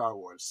relationship with Star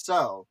Wars.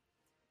 So,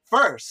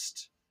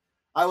 first,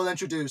 I will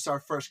introduce our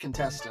first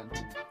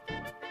contestant.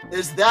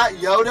 Is that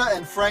Yoda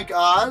and Frank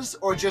Oz,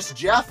 or just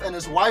Jeff and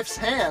his wife's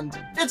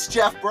hand? It's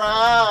Jeff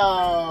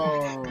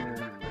Brown!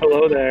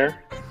 Hello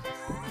there.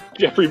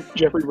 Jeffrey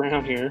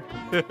Brown here.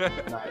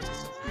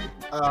 Nice.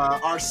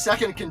 Our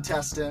second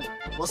contestant,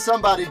 will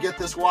somebody get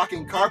this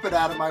walking carpet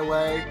out of my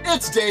way?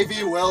 It's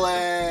Davey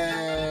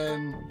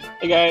Willen!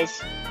 Hey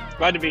guys,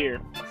 glad to be here.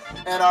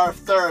 And our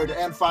third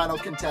and final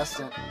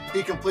contestant,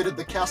 he completed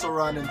the Kessel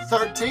Run in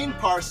 13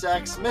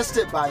 parsecs, missed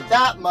it by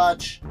that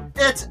much.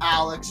 It's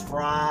Alex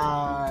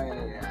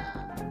Fry.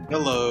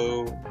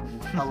 Hello.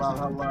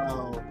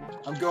 Hello.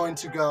 I'm going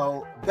to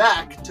go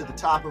back to the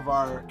top of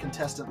our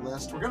contestant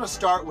list. We're going to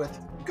start with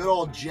good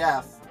old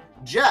Jeff.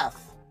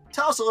 Jeff,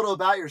 tell us a little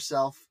about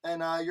yourself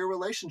and your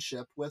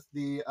relationship with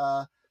the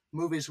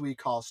movies we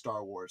call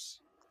Star Wars.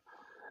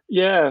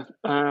 Yeah,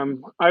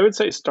 I would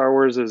say Star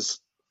Wars is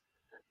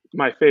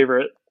my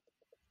favorite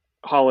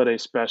holiday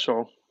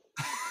special.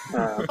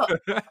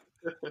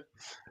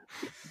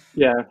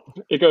 Yeah,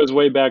 it goes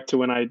way back to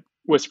when I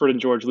whispered in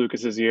George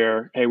Lucas's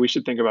ear, "Hey, we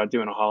should think about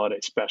doing a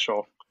holiday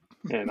special,"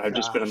 and I've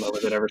just been in love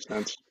with it ever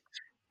since.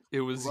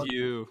 It was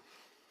you.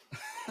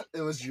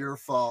 It was your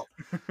fault.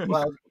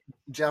 Well,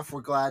 Jeff,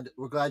 we're glad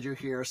you're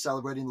here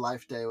celebrating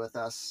Life Day with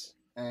us,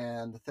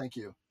 and thank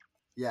you.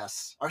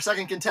 Yes, our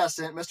second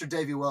contestant, Mr.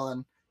 Davey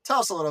Willen.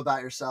 Tell us a little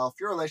about yourself,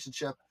 your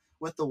relationship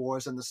with the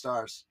Wars and the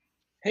Stars.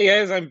 Hey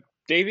guys, I'm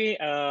Davey.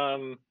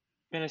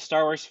 Been a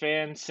Star Wars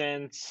fan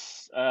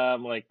since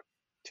like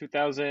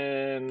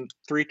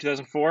 2003,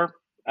 2004.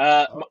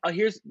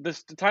 Here's the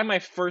time I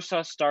first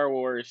saw Star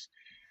Wars.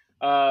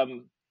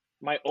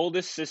 My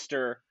oldest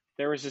sister,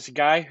 there was this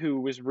guy who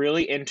was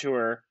really into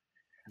her.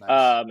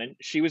 Nice. And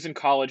she was in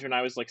college when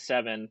I was like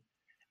 7.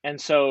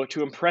 And so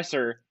to impress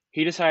her,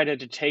 he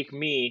decided to take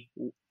me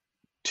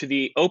to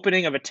the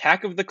opening of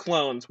Attack of the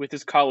Clones with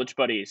his college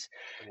buddies.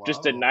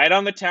 Just a Whoa. night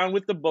on the town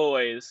with the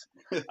boys,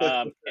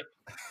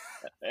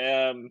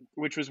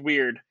 which was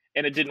weird,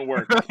 and it didn't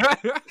work.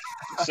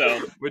 So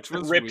Which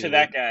was rip to weird.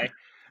 that guy.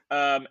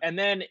 And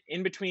then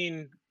in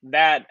between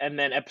that and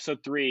then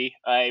episode 3,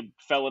 I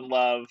fell in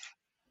love.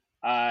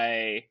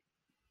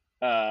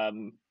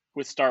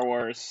 With Star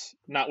Wars,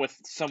 not with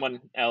someone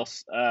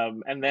else.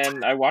 And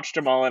then I watched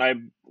them all, and I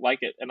like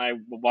it. And I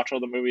watch all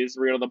the movies,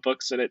 read all the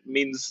books, and it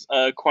means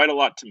quite a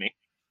lot to me.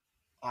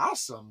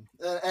 Awesome.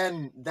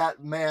 And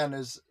that man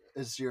is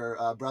your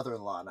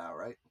brother-in-law now,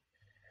 right?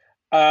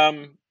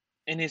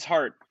 In his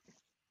heart.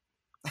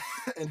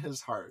 In his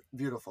heart.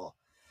 Beautiful.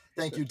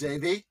 Thank you,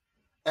 Davey.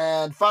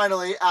 And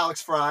finally, Alex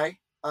Fry,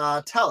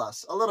 tell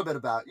us a little bit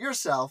about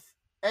yourself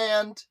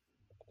and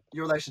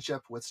your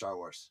relationship with Star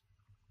Wars.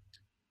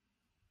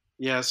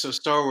 Yeah, so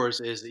Star Wars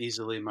is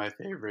easily my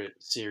favorite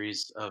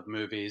series of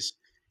movies.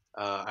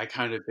 I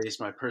kind of base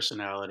my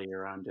personality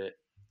around it.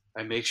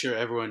 I make sure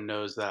everyone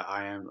knows that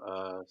I am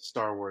a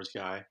Star Wars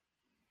guy.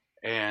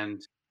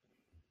 And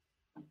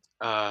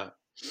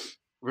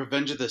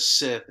Revenge of the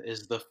Sith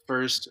is the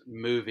first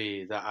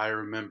movie that I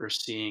remember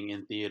seeing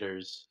in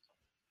theaters.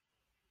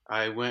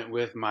 I went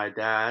with my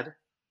dad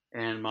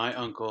and my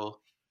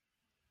uncle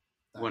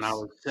when I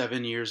Nice. was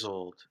 7 years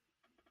old.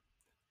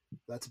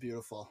 That's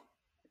beautiful.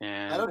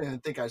 And I don't even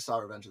think I saw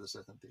Revenge of the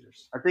Sith in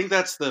theaters. I think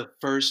that's the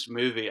first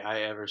movie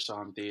I ever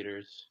saw in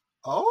theaters.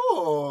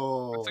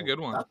 Oh, That's a good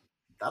one.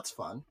 That's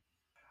fun.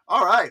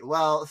 All right.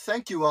 Well,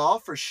 thank you all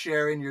for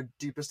sharing your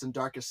deepest and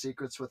darkest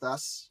secrets with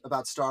us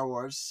about Star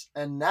Wars.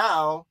 And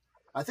now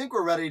I think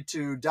we're ready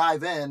to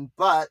dive in.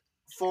 But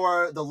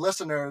for the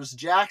listeners,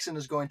 Jackson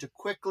is going to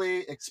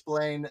quickly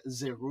explain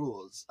the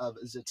rules of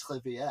the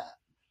trivia.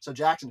 So,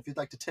 Jackson, if you'd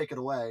like to take it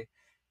away,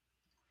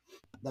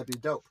 that'd be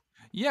dope.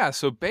 Yeah,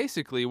 so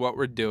basically what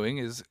we're doing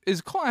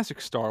is classic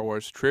Star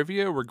Wars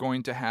trivia. We're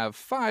going to have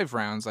 5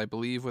 rounds, I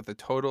believe, with a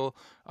total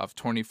of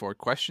 24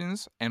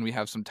 questions, and we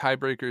have some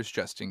tiebreakers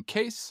just in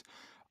case.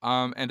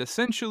 And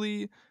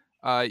essentially,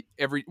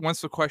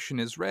 once the question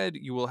is read,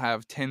 you will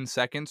have 10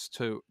 seconds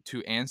to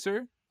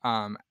answer.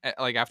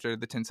 Like after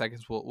the 10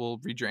 seconds,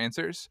 we'll read your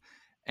answers.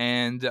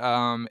 And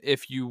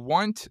if you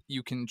want,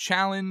 you can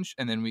challenge,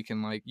 and then we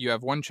can you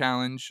have one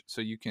challenge, so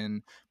you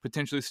can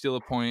potentially steal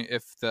a point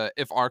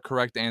if our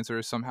correct answer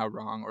is somehow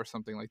wrong or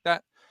something like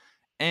that.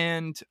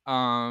 And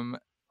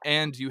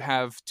you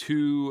have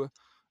 2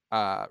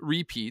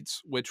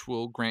 repeats, which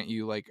will grant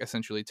you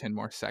essentially 10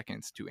 more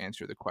seconds to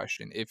answer the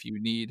question if you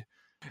need.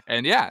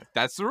 And yeah,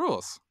 that's the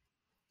rules.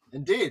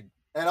 Indeed.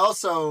 And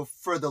also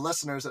for the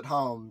listeners at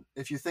home,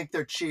 if you think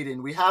they're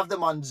cheating, we have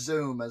them on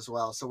Zoom as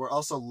well. So we're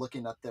also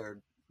looking at their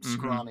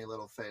scrawny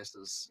little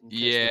faces. In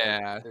case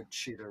they're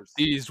cheaters.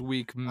 These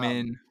weak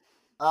men.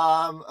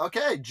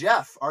 Okay,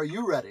 Jeff, are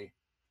you ready?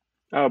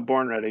 Oh,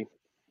 born ready.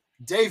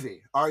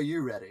 Davey, are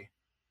you ready?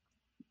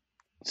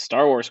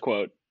 Star Wars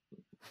quote.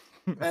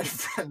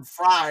 And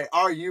Fry,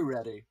 are you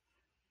ready?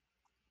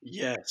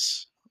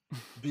 Yes.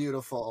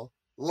 Beautiful.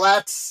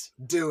 Let's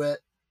do it.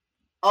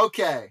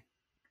 Okay.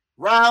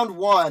 Round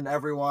 1,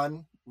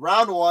 everyone.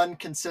 Round 1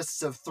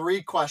 consists of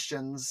 3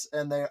 questions,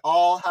 and they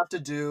all have to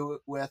do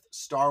with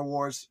Star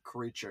Wars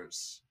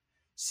creatures.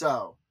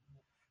 So,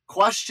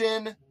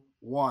 question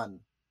 1.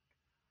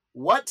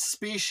 What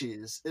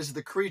species is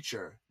the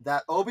creature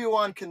that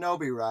Obi-Wan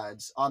Kenobi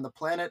rides on the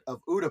planet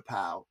of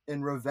Utapau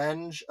in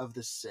Revenge of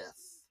the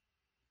Sith?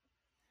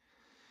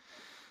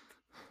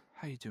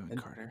 How you doing,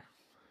 Carter?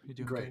 You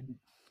doing Great. good?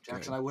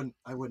 Jackson, Good.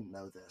 I wouldn't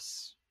know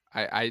this.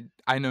 I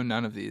know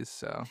none of these,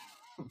 so.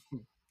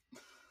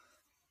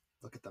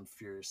 Look at them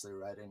furiously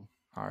writing.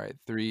 All right,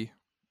 3,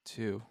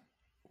 2,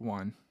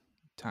 1,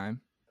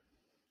 time.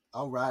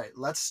 All right,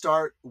 let's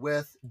start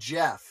with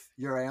Jeff.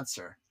 Your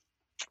answer.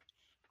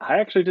 I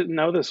actually didn't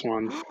know this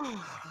one.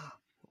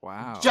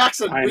 Wow.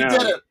 Jackson, we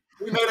did it.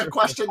 We made a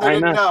question they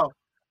didn't know.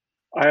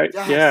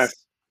 Yes. Yeah.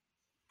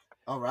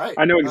 All right.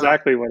 I know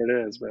exactly what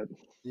it is, but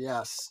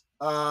yes.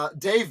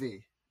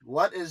 Davey,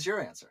 what is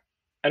your answer?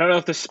 I don't know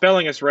if the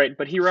spelling is right,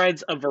 but he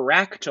rides a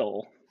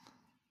Varactyl.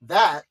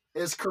 That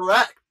is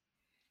correct.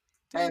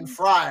 And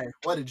Fry,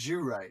 what did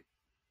you write?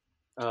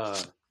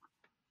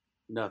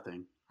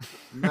 Nothing.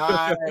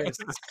 Nice.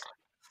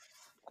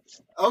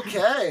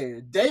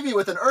 Okay, Davey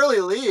with an early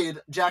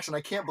lead. Jackson,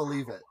 I can't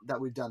believe it that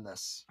we've done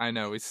this. I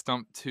know, we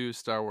stumped 2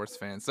 Star Wars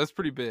fans. That's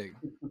pretty big.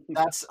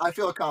 I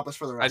feel accomplished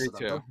for the rest of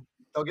them. Too.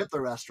 They'll get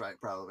the rest right,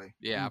 probably.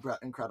 Yeah.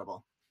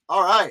 Incredible.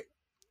 All right.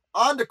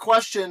 On to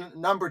question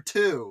number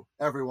 2,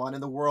 everyone,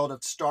 in the world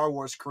of Star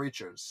Wars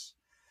creatures.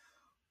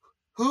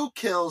 Who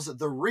kills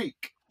the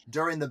Reek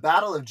during the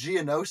Battle of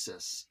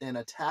Geonosis in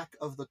Attack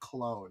of the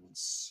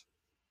Clones?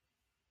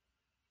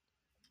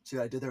 See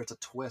what I did there? It's a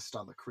twist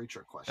on the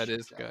creature question. That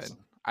is Jackson.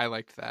 good. I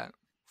liked that.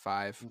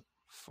 5,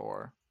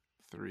 4,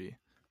 3,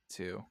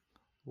 2,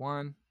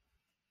 1.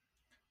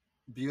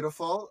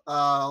 Beautiful.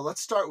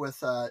 Let's start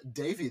with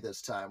Davey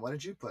this time. What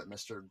did you put,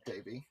 Mr.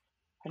 Davey?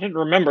 I didn't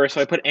remember,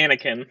 so I put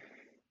Anakin.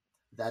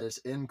 That is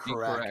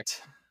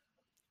incorrect.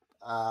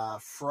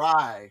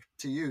 Fry,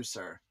 to you,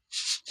 sir.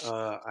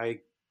 I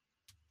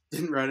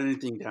didn't write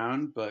anything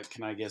down, but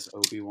can I guess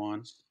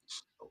Obi-Wan?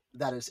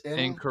 That is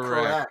Incorrect.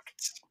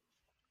 incorrect.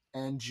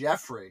 And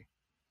Jeffrey.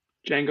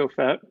 Django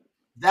Fett.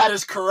 That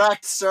is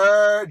correct,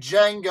 sir.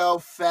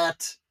 Django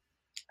Fett.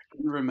 I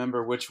couldn't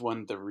remember which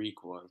one the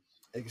Reek was.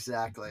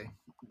 Exactly.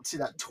 See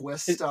that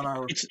twist on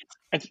our...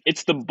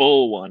 It's the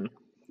bull one.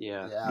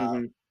 Yeah.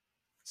 Yeah.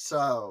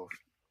 So,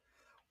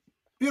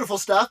 beautiful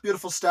stuff,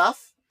 beautiful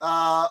stuff.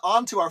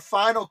 On to our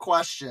final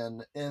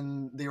question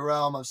in the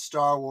realm of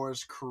Star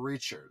Wars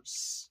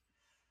creatures.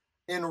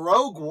 In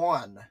Rogue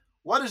One,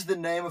 what is the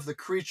name of the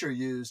creature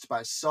used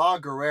by Saw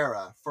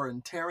Gerrera for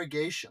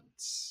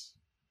interrogations?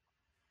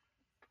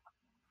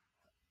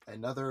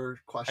 Another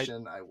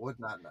question I would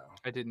not know.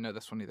 I didn't know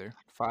this one either.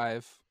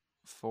 5,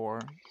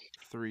 4,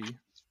 3,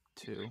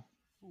 2,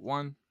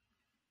 1.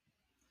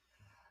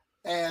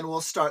 And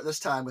we'll start this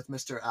time with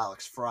Mr.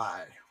 Alex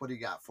Fry. What do you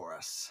got for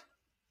us?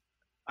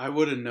 I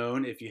would have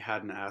known if you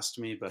hadn't asked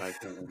me, but I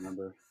can't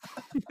remember.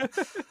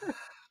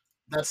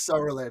 That's so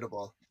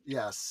relatable.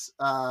 Yes.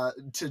 To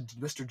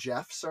Mr.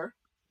 Jeff, sir?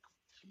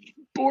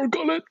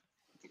 Borgullet.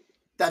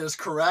 That is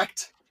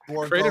correct.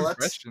 Great Borgullet.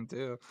 impression,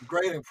 too.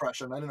 Great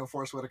impression. I didn't know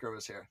Forrest Whitaker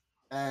was here.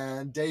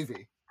 And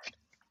Davey.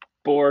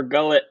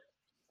 Borgullet.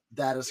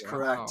 That is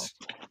correct.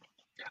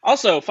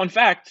 Also, fun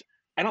fact,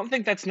 I don't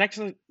think that's next.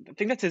 I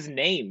think that's his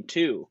name,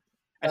 too.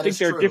 I That think is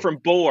they're true.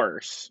 different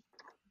boars.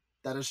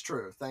 That is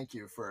true. Thank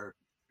you for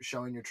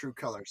showing your true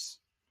colors.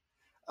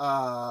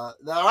 All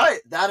right.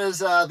 That is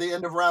the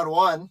end of round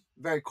one.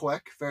 Very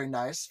quick, very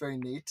nice, very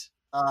neat.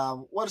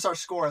 What is our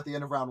score at the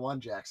end of round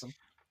one, Jackson?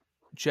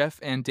 Jeff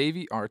and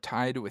Davey are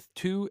tied with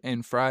 2,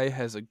 and Fry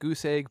has a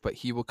goose egg, but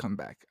he will come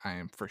back. I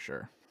am for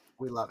sure.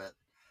 We love it.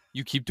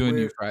 You keep doing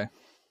you, Fry.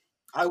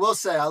 I will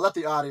say, I'll let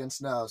the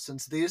audience know,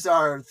 since these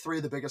are 3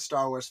 of the biggest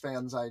Star Wars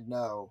fans I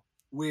know,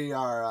 we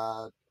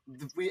are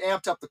we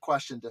amped up the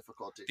question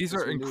difficulty. These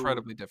are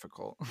incredibly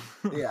difficult.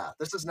 Yeah,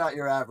 this is not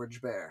your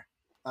average bear.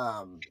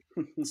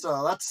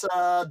 So let's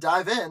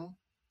dive in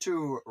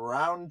to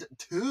round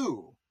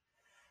 2.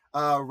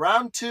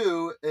 Round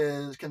 2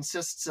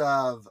 consists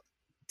of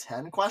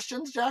 10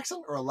 questions,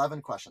 Jackson, or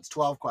 11 questions?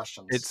 12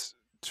 questions. It's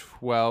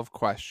 12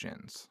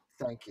 questions.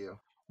 Thank you.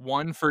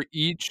 One for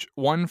each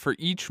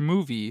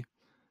movie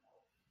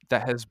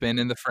that has been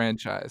in the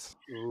franchise.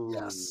 Ooh.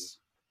 Yes.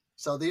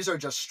 So these are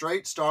just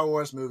straight Star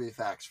Wars movie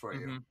facts for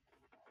you. Mm-hmm.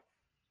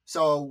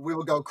 So we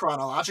will go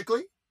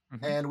chronologically,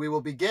 Mm-hmm. and we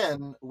will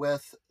begin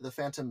with The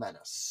Phantom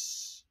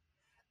Menace.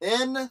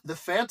 In The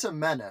Phantom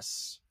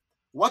Menace,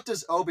 what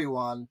does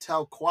Obi-Wan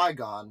tell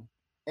Qui-Gon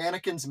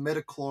Anakin's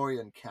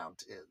midichlorian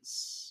count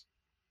is?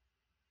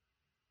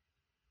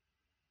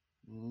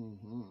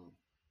 Mm-hmm.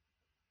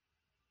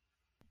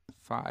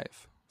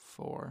 5,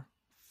 4,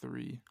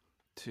 3,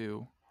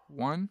 2,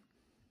 1.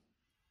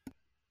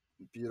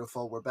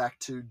 Beautiful. We're back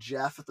to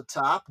Jeff at the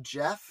top.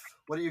 Jeff,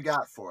 what do you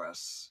got for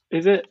us?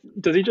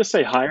 Does he just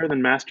say higher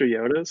than Master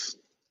Yoda's?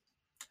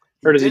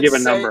 Or does he give a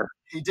number?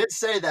 He did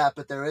say that,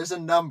 but there is a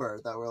number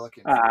that we're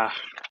looking for.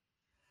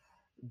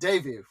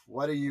 Davey,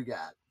 what do you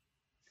got?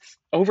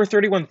 Over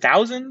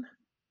 31,000?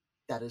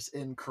 That is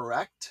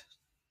incorrect.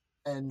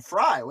 And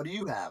Fry, what do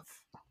you have?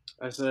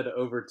 I said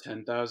over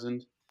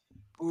 10,000.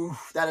 Ooh,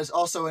 that is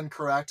also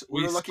incorrect.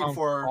 We were looking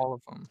for all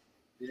of them.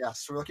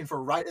 Yes, we're looking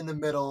for right in the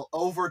middle,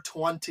 over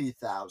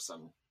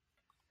 20,000,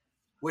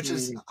 which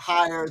is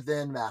higher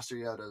than Master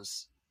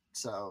Yoda's.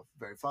 So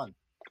very fun.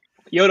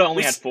 Yoda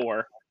only had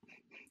 4.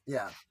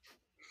 Yeah,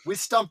 we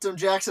stumped him,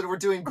 Jackson. We're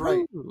doing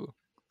great. Ooh.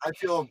 I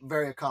feel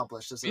very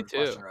accomplished as a Me too.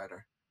 question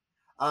writer.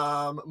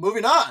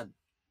 Moving on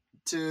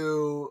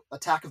to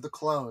Attack of the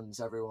Clones,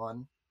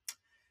 everyone.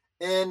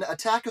 In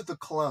Attack of the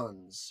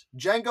Clones,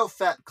 Jango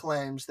Fett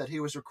claims that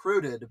he was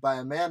recruited by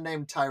a man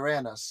named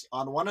Tyrannus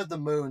on one of the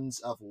moons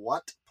of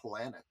what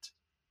planet?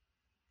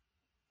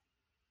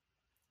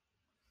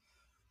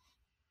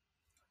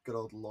 Good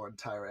old Lord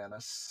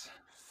Tyrannus.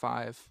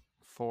 5,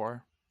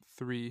 4,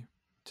 3,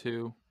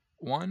 2,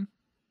 1.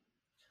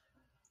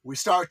 We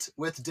start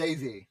with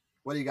Davey.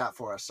 What do you got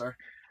for us, sir?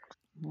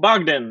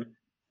 Bogdan.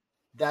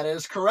 That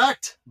is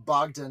correct.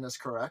 Bogdan is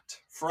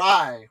correct.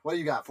 Fry, what do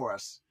you got for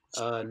us?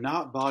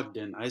 Not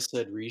Bogdan. I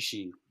said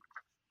Rishi.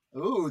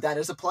 Ooh, that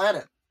is a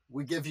planet.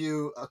 We give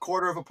you a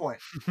quarter of a point.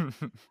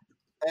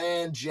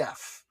 And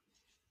Jeff.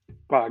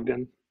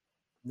 Bogdan.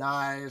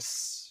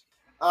 Nice.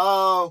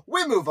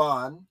 We move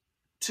on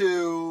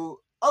to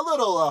a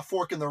little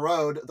fork in the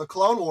road, the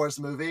Clone Wars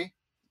movie.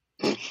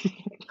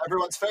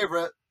 Everyone's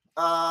favorite.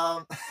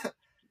 And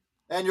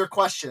your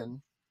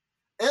question.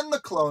 In the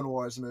Clone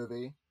Wars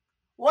movie,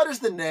 what is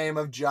the name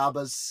of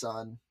Jabba's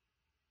son?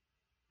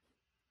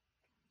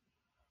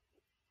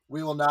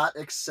 We will not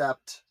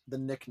accept the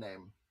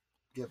nickname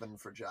given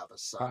for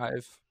Jabba's son.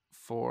 5,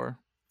 4,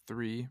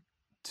 3,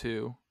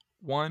 2,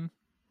 1.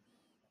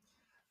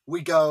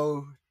 We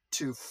go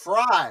to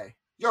Fry.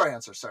 Your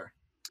answer, sir.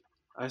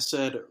 I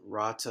said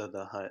Rata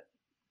the Hutt.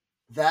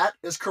 That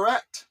is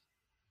correct.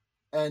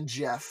 And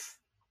Jeff.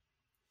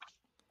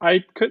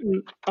 I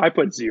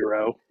put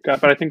 0,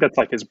 but I think that's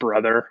like his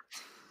brother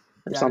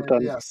or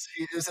something. Yes,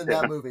 he is in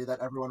that movie that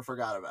everyone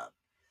forgot about.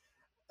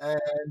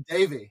 And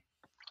Davey.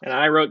 And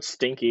I wrote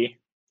Stinky,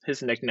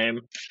 his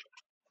nickname.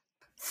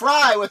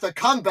 Fry with a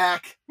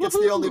comeback gets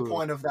the only Woohoo.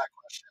 point of that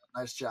question.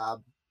 Nice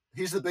job.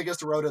 He's the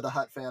biggest Road to the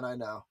Hut fan I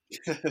know.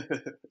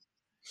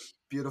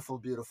 Beautiful,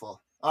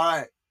 beautiful. All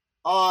right,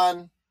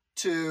 on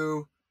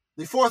to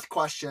the fourth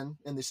question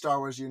in the Star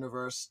Wars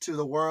universe, to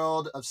the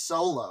world of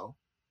Solo.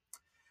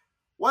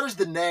 What is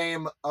the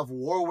name of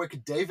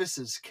Warwick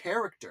Davis's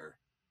character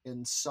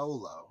in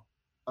Solo,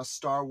 a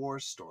Star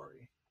Wars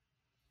story?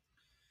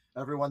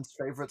 Everyone's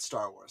favorite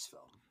Star Wars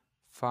film.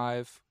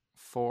 5,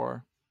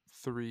 4,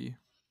 3,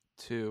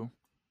 2,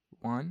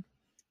 1.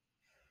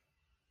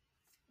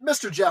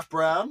 Mr. Jeff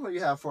Brown, what do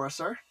you have for us,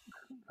 sir?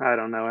 I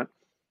don't know it.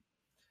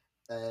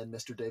 And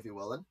Mr. Davey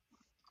Willen.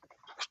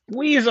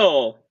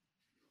 Weasel.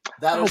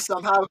 That is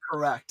somehow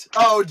correct.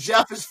 Oh,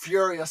 Jeff is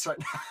furious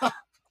right now.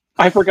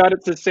 I forgot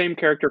it's the same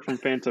character from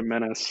Phantom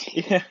Menace.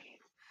 Yeah.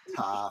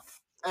 Tough.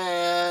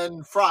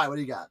 And Fry, what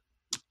do you got?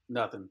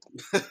 Nothing.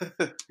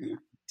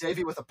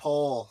 Davey with a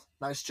poll.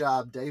 Nice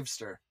job,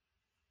 Davester.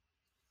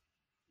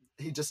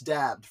 He just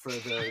dabbed for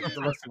the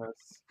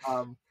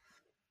listeners.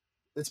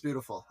 It's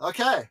beautiful.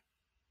 Okay.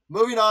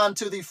 Moving on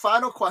to the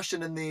final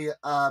question in the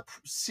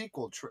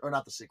sequel, or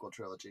not the sequel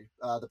trilogy,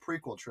 the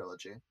prequel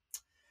trilogy.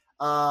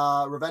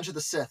 Revenge of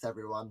the Sith,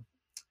 everyone.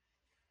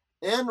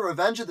 In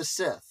Revenge of the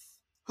Sith,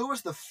 who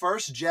was the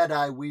first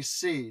Jedi we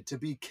see to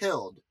be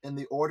killed in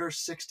the Order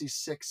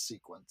 66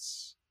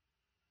 sequence?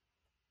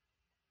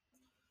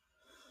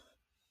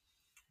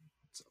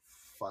 It's a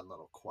fun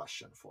little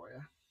question for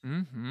you.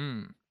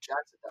 Mm-hmm.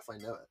 Jackson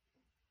definitely knew it.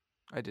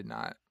 I did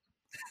not.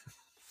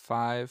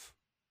 5,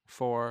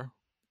 4,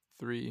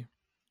 3,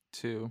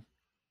 2,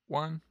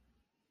 1.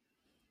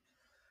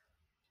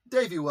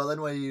 Davey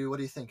Willen, what do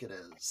you think it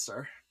is,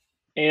 sir?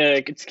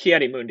 It's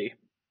Ki-Adi-Mundi.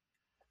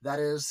 That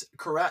is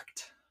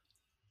correct.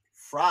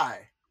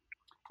 Fry.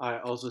 I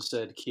also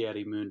said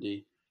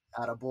Ki-Adi-Mundi.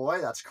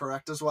 Attaboy, that's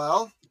correct as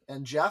well.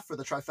 And Jeff for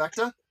the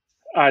trifecta?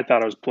 I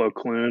thought it was Plo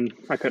Koon.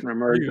 I couldn't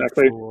remember You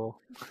exactly. fool.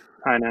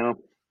 I know.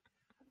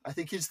 I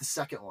think he's the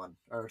second one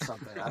or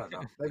something. I don't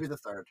know. Maybe the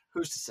third.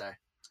 Who's to say?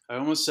 I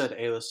almost said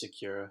Ayla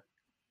Secura.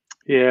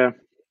 Yeah.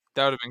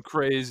 That would have been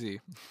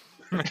crazy.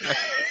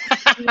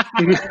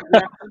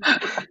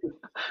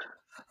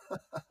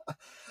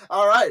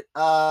 All right.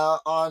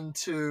 On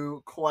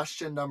to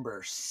question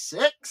number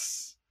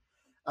 6.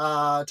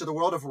 To the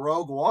world of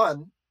Rogue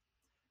One.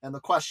 And the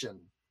question,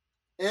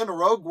 in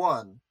Rogue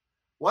One,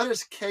 what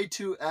is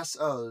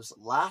K2SO's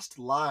last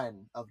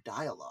line of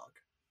dialogue?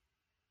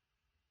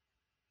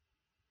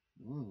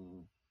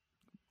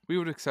 We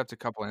would accept a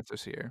couple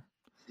answers here.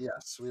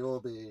 Yes, we will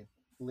be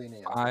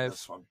lenient on 5,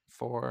 this one.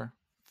 4,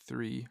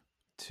 3,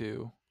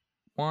 2,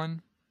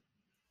 1.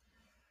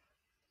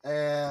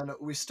 And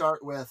we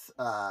start with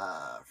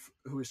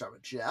who we start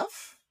with?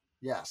 Jeff?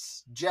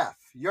 Yes. Jeff,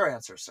 your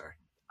answer, sir.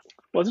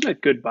 Wasn't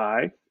it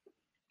Goodbye?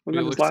 We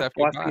Wasn't will that his last accept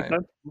thing he Goodbye.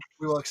 said?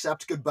 We will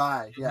accept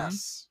goodbye.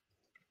 Yes.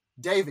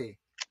 Davey.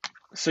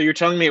 So you're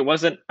telling me it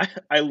wasn't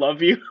I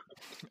love you?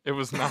 It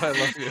was not I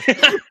love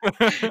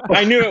you.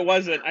 I knew it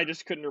wasn't. I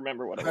just couldn't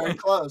remember what it Very was.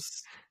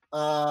 close.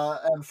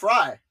 And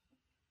Fry.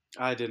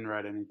 I didn't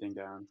write anything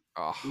down.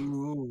 Oh,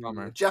 Ooh,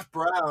 bummer. Jeff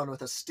Brown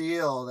with a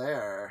steal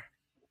there.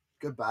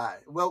 Goodbye.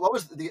 Well, what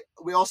was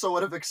we also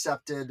would have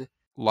accepted.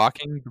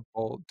 Locking the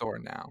vault door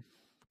now.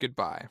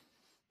 Goodbye.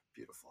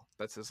 Beautiful.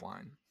 That's his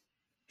line.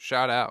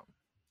 Shout out.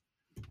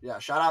 Yeah,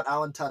 shout out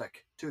Alan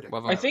Tudyk.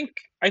 Love I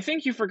him.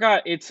 think you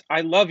forgot it's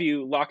I love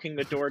you, locking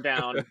the door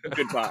down.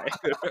 Goodbye.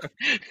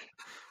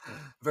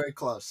 Very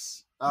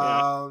close.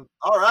 Yeah.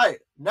 All right.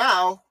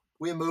 Now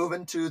we move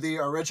into the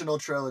original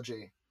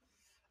trilogy.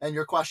 And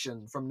your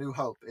question from New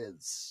Hope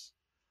is,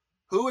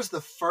 who is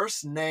the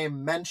first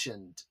name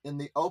mentioned in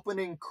the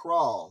opening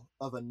crawl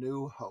of A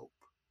New Hope?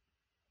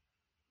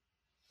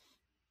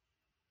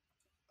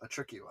 A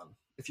tricky one.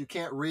 If you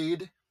can't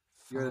read,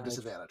 you're at a 5,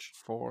 disadvantage.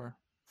 4,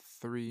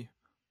 3,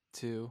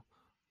 2,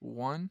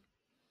 1.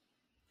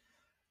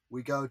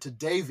 We go to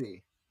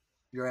Davey.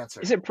 Your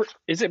answer. Is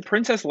it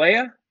Princess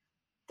Leia?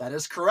 That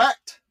is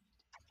correct.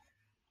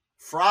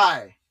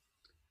 Fry.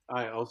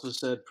 I also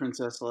said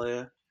Princess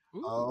Leia.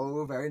 Ooh.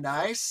 Oh, very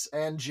nice.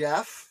 And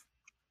Jeff.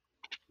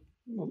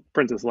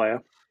 Princess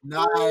Leia.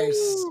 Nice.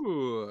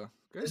 Ooh,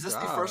 good Is this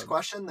job. the first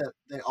question that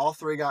they all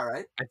three got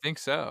right? I think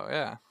so,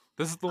 yeah.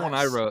 This is the one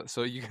I Nice. wrote,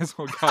 so you guys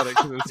all got it.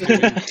 'Cause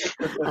it's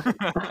good.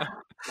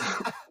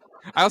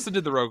 I also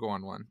did the Rogue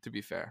one, to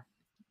be fair.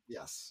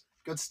 Yes.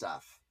 Good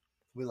stuff.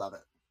 We love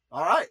it.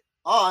 All right.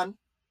 On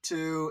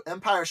to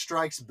Empire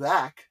Strikes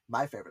Back,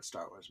 my favorite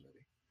Star Wars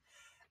movie.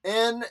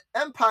 In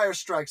Empire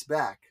Strikes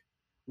Back,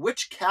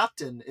 which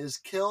captain is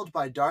killed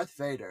by Darth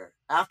Vader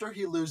after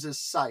he loses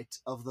sight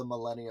of the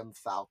Millennium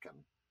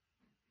Falcon?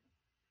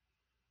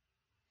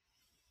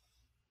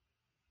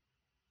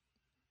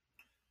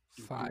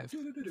 Five,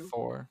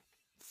 4,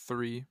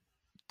 3,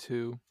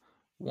 2,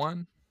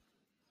 1.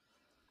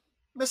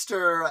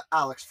 Mr.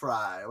 Alex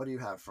Fry, what do you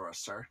have for us,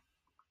 sir?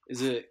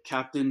 Is it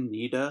Captain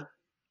Nita?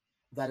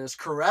 That is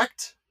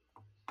correct.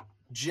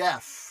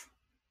 Jeff.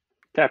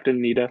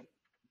 Captain Nita.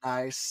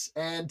 Nice.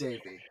 And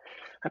Davey.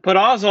 I put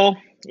Ozzel,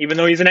 even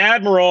though he's an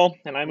admiral,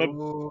 and I'm a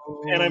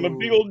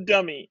big Ooh. old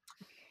dummy.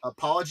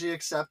 Apology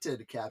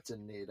accepted,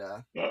 Captain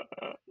Nita.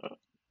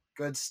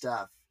 Good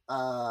stuff.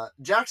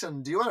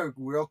 Jackson, do you want to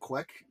real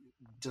quick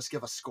just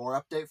give a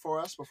score update for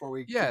us before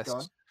we keep going?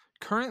 Yes.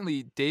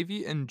 Currently,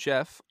 Davey and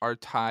Jeff are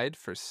tied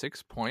for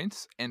 6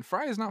 points, and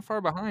Fry is not far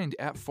behind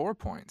at 4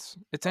 points.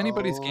 It's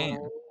anybody's game.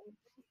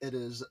 It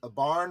is a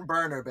barn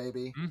burner,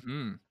 baby.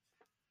 Mm-hmm.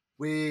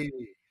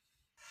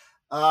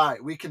 All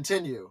right, we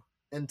continue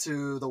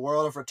into the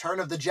world of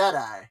Return of the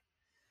Jedi.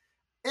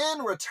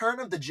 In Return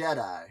of the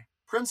Jedi,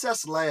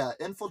 Princess Leia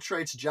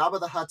infiltrates Jabba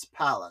the Hutt's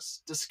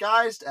palace,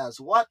 disguised as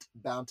what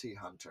bounty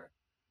hunter?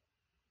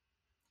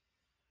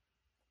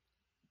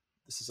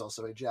 This is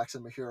also a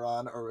Jackson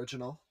Mahuron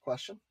original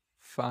question.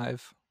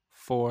 5,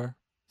 4,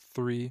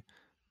 3,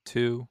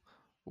 2,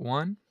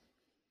 1.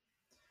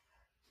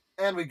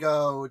 And we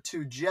go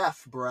to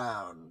Jeff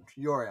Brown.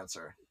 Your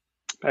answer.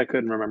 I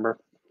couldn't remember.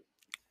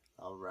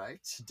 All right.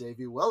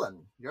 Davey Willen,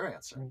 your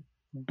answer.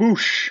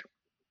 Boosh.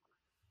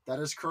 That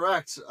is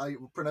correct.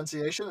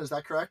 Pronunciation, is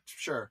that correct?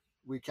 Sure,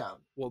 we count.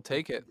 We'll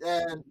take it.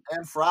 And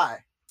Fry.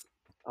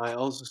 I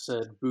also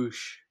said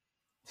Boosh.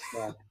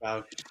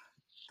 Bouch.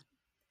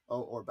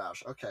 Oh, or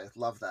Bausch. Okay,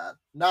 love that.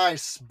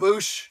 Nice.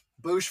 Boosh.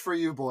 Boosh for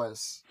you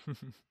boys.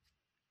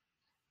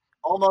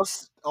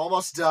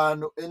 Almost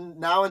done.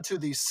 Now into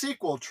the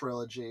sequel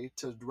trilogy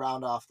to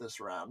round off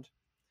this round.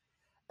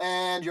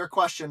 And your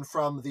question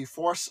from The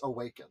Force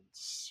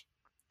Awakens.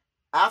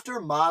 After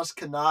Maz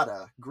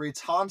Kanata greets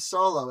Han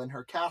Solo in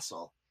her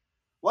castle,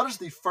 what is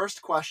the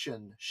first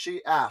question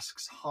she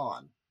asks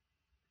Han?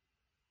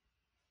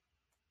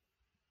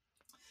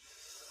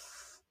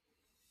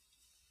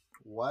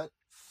 What?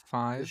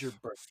 5,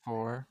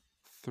 4,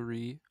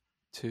 3,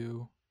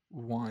 2,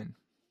 1.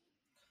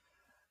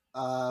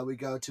 We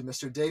go to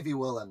Mr. Davey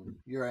Willen.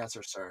 Your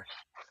answer, sir.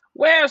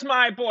 Where's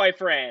my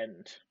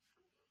boyfriend?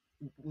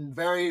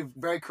 Very,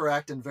 very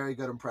correct and very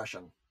good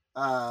impression.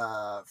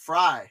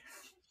 Fry.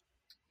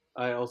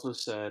 I also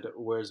said,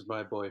 where's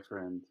my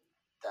boyfriend?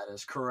 That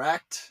is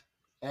correct.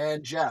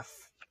 And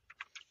Jeff.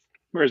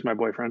 Where's my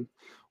boyfriend?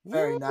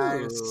 Very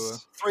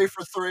nice. 3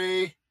 for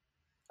 3.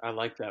 I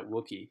like that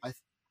Wookiee. Nice.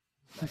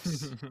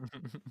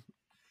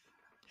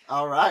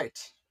 All right.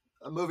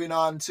 Moving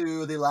on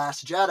to The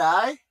Last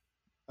Jedi,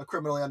 a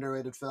criminally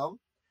underrated film.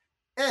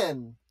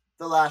 In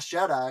The Last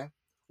Jedi,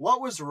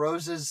 what was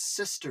Rose's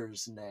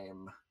sister's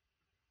name?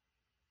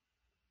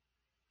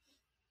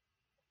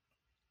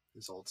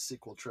 These old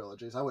sequel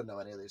trilogies. I wouldn't know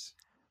any of these.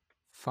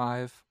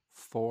 5,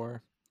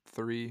 4,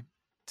 3,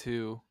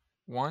 2,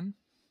 1.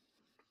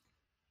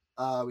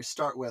 We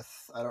start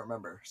with, I don't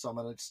remember, so I'm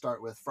going to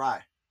start with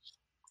Fry.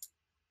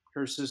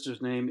 Her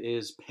sister's name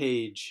is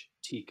Paige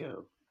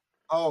Tico.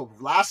 Oh,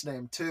 last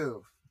name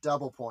too.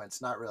 Double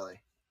points. Not really.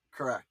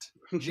 Correct.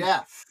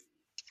 Jeff.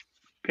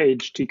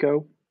 Paige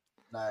Tico.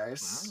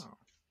 Nice. Wow.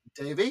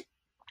 Davey.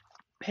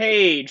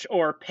 Paige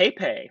or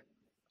Pepe.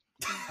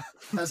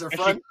 As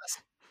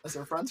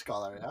her friends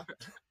call her, yeah.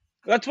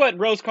 That's what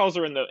Rose calls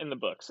her in the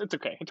books. It's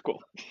okay. It's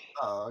cool.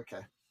 Oh, okay.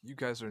 You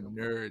guys are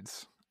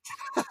nerds.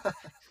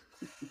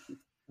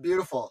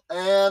 Beautiful.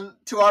 And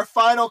to our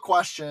final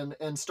question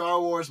in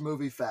Star Wars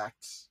movie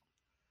facts,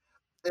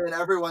 in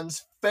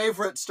everyone's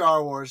favorite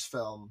Star Wars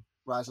film,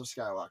 Rise of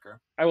Skywalker.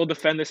 I will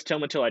defend this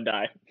film until I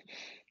die.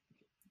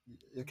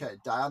 Okay,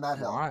 die on that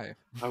hill. Why?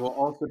 I will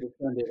also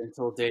defend it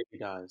until Davey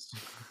dies.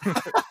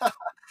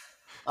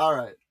 All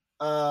right.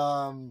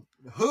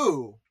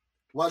 Who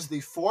was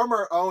the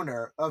former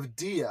owner of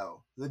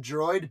Dio, the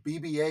droid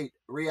BB-8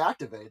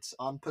 reactivates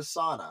on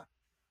Pisana?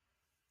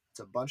 It's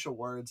a bunch of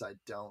words I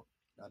don't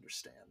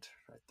understand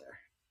right there.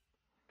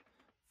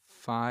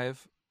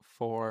 5,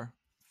 4,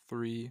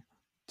 3,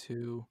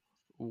 2,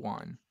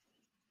 1.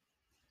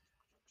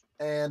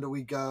 And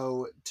we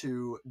go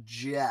to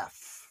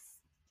Jeff.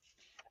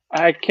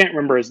 I can't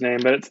remember his name,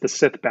 but it's the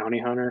Sith bounty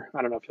hunter.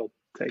 I don't know if he'll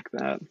take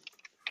that.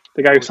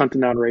 The guy who's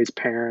hunting down Rey's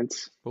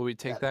parents. Will we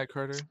take that,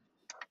 Carter?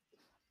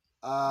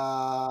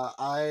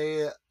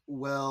 I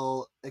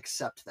will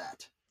accept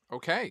that.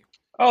 Okay.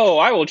 Oh,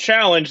 I will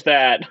challenge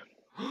that.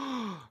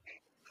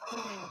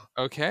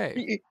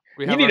 Okay.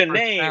 We You have need our a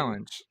first name.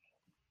 challenge.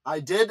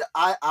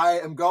 I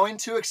am going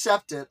to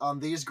accept it on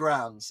these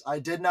grounds. I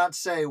did not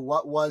say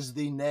what was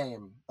the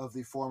name of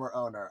the former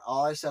owner.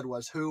 All I said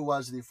was who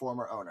was the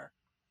former owner.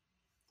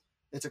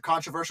 It's a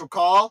controversial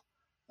call.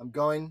 I'm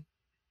going.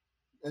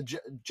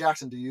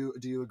 Jackson, do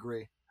you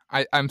agree?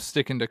 I'm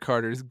sticking to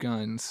Carter's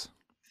guns.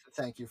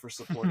 Thank you for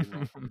supporting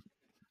me.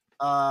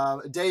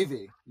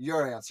 Davey,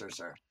 your answer,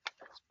 sir.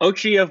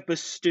 Ochi of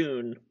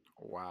Bastoon.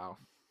 Wow.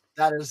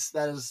 That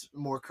is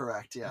more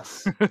correct.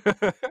 Yes.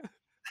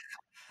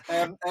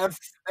 and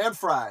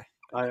Fry.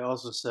 I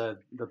also said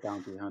the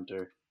bounty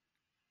hunter.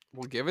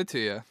 We'll give it to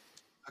you.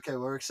 Okay,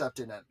 we're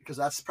accepting it because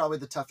that's probably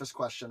the toughest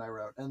question I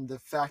wrote, and the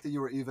fact that you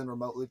were even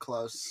remotely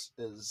close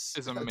is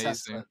Is a amazing.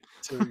 testament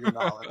to your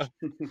knowledge.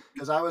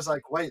 Because I was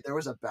like, wait, there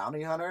was a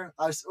bounty hunter.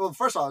 Well,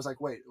 first of all, I was like,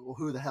 wait, well,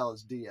 who the hell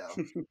is Dio?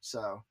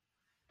 So,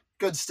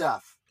 good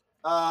stuff.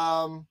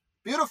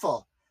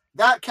 Beautiful.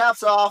 That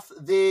caps off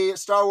the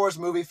Star Wars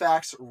movie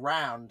facts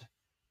round.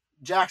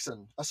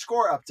 Jackson, a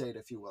score update,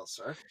 if you will,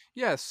 sir.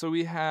 Yes, so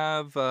we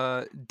have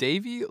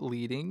Davey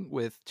leading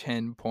with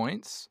 10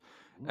 points,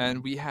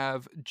 and we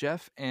have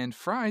Jeff and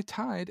Fry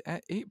tied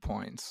at 8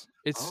 points.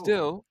 It's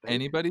still baby.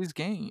 anybody's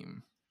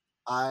game.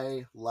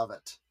 I love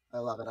it. I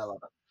love it. I love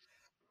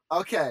it.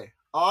 Okay,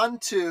 on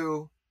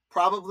to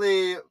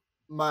probably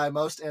my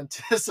most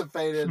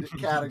anticipated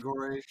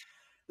category.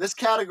 This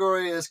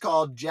category is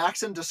called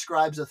Jackson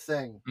Describes a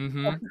Thing.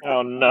 Mm-hmm.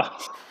 Oh no.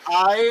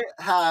 I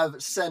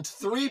have sent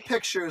 3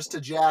 pictures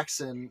to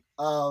Jackson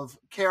of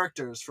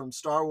characters from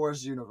Star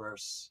Wars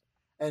universe,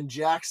 and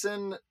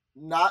Jackson,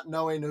 not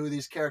knowing who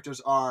these characters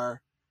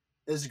are,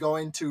 is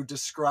going to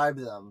describe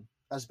them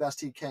as best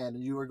he can,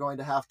 and you are going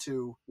to have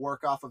to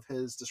work off of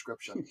his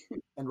description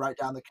and write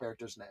down the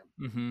character's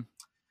name. Mm-hmm.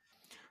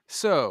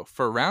 So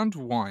for round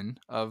 1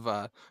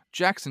 of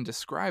Jackson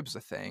Describes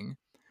a Thing,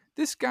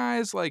 this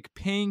guy's like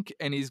pink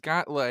and he's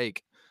got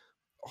like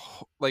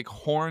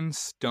horn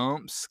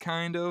stumps,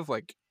 kind of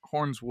like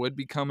horns would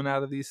be coming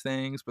out of these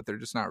things, but they're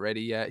just not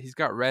ready yet. He's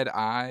got red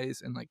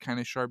eyes and like kind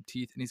of sharp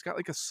teeth, and he's got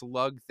like a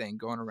slug thing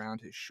going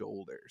around his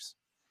shoulders.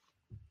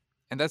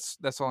 And that's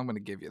all I'm going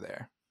to give you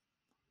there.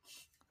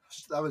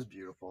 That was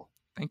beautiful.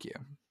 Thank you.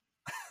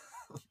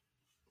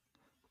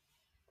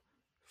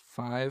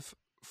 5,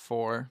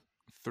 4,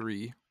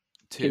 3,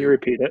 2. Can you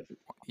repeat it?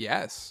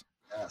 Yes.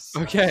 Yes.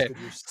 Okay,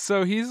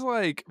 so he's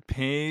like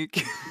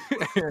pink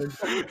and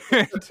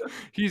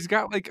he's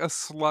got like a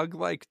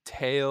slug-like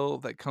tail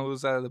that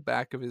comes out of the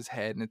back of his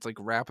head, and it's like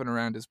wrapping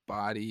around his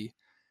body,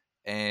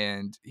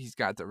 and he's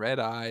got the red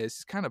eyes.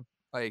 He's kind of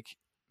like,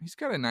 he's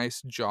got a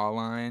nice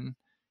jawline.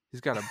 He's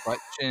got a butt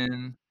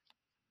chin.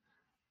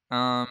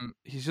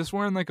 He's just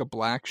wearing like a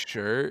black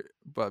shirt,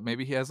 but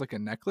maybe he has like a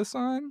necklace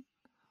on.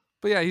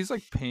 But yeah, he's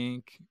like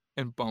pink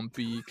and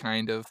bumpy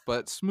kind of,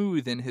 but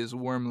smooth in his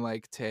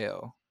worm-like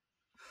tail.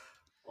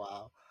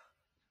 Wow.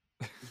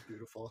 It's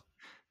beautiful.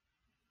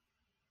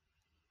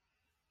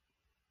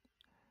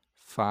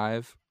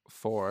 5,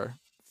 4,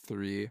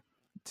 3,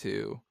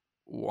 2,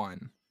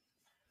 1.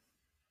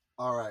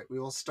 All right, we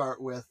will start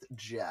with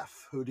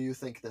Jeff. Who do you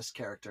think this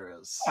character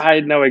is? I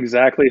know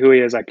exactly who he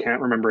is. I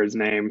can't remember his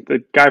name. The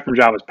guy from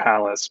Java's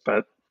Palace,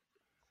 but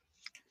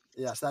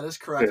Yes, that is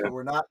correct, Yeah. but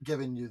we're not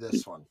giving you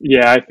this one.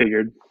 yeah, I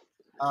figured.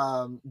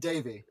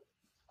 Davey,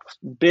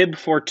 Bib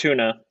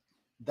Fortuna.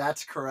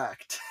 that's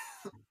correct.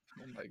 Oh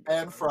my God.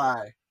 And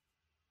Fry.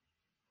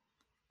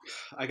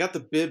 I got the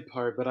bib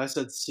part, but I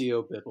said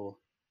C.O. Bibble.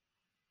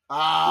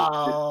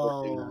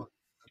 Oh,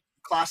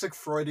 classic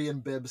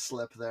Freudian bib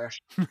slip there.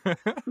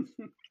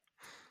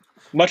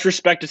 Much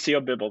respect to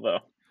C.O. Bibble, though.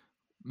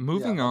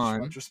 Moving Yeah,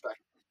 on. much respect.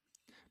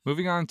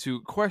 Moving on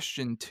to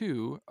question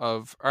 2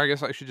 of, or I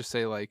guess I should just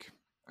say like,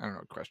 I don't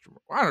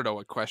know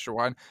what question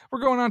 1. We're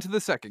going on to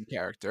the second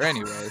character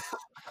anyways.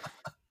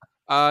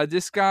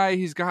 This guy,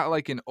 he's got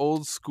like an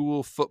old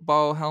school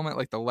football helmet,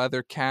 like the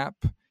leather cap.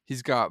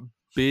 He's got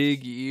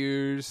big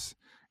ears,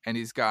 and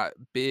he's got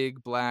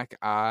big black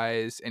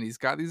eyes, and he's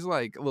got these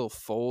like little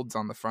folds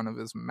on the front of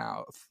his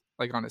mouth,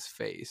 like on his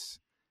face.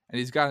 And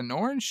he's got an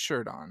orange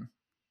shirt on.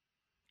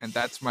 And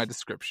that's my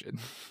description.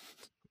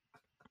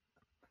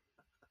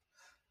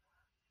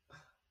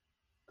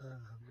 Yeah.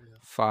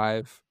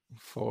 5,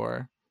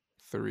 4,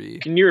 3.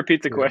 Can you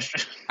repeat the Yeah.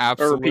 question?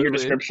 Absolutely. Or repeat your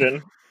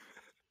description?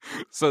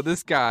 So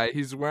this guy,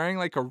 he's wearing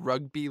like a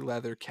rugby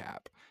leather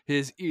cap.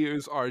 His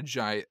ears are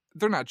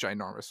they're not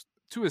ginormous.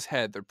 To his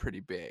head, they're pretty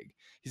big.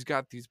 He's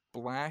got these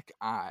black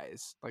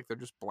eyes, like they're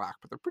just black,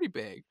 but they're pretty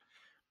big.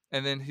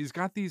 And then he's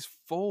got these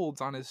folds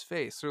on his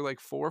face. They're like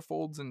 4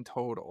 folds in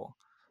total.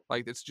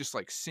 Like it's just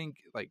like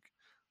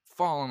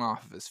falling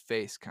off of his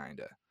face, kind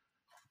of.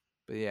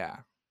 But yeah.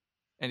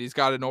 And he's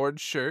got an orange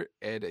shirt,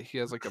 and he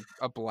has like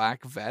a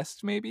black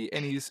vest maybe,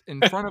 and he's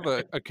in front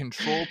of a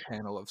control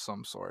panel of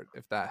some sort,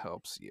 if that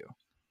helps you.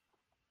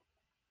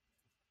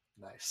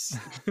 Nice.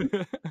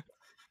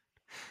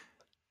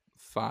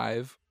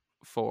 5,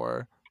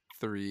 4,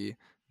 3,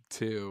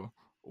 2,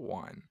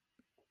 1.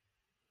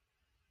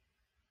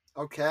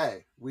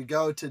 Okay, we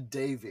go to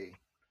Davey.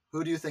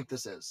 Who do you think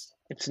this is?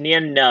 It's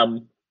Nien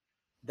Nunb.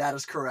 That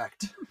is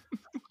correct.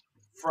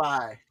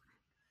 Fry.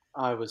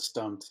 I was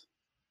stumped.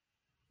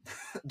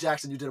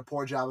 Jackson, you did a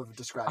poor job of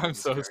describing I'm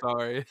this so character.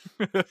 sorry.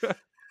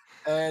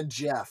 And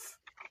Jeff.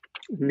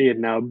 Nien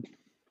Nunb.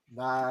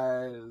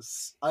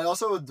 Nice. I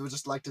also would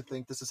just like to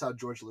think this is how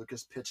George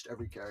Lucas pitched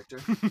every character.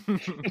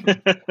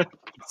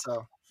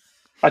 So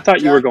I thought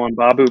you Jack- were going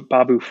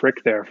Babu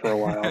Frick there for a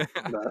while.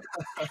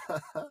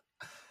 but-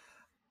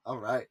 all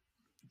right.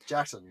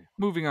 Jackson.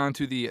 Moving on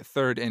to the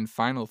third and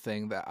final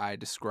thing that I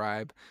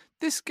describe.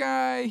 This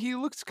guy, he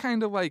looks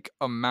kind of like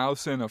a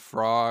mouse and a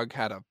frog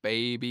had a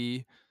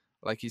baby.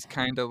 Like he's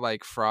kind of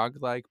like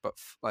frog-like, but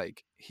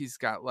like he's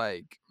got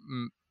like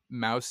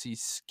mousy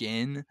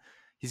skin.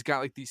 He's got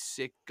like these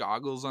sick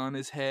goggles on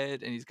his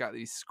head, and he's got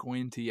these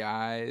squinty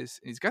eyes.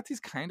 And he's got these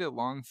kind of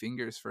long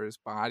fingers for his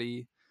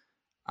body.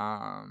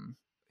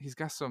 He's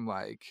got some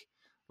like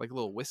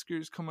little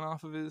whiskers coming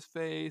off of his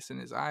face and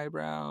his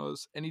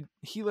eyebrows, and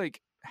he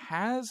like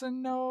has a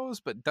nose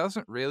but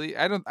doesn't really.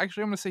 I'm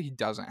gonna say he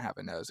doesn't have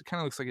a nose. It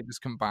kind of looks like it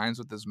just combines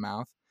with his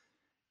mouth.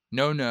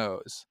 No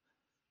nose.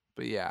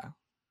 But yeah.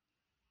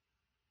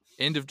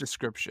 End of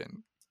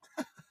description.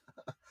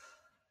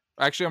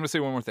 Actually, I'm gonna say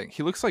one more thing.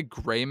 He looks like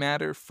gray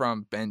matter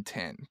from Ben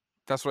 10.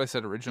 That's what I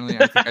said originally.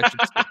 I think I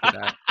should stick to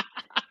that.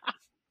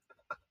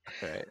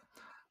 All right.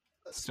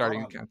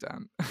 Starting a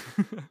countdown.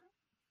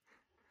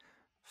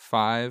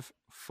 5,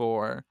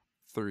 4,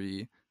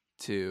 3,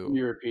 2,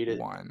 You repeat it.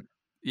 1.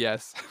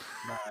 Yes.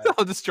 Nice.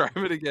 I'll describe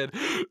it again.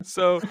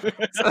 So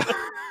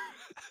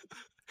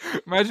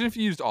imagine if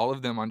you used all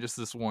of them on just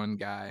this one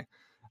guy.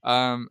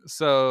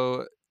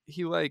 So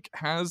he like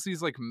has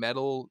these like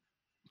metal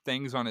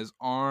things on his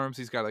arms.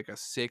 He's got like a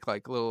sick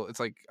like little, it's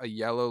like a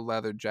yellow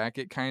leather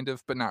jacket kind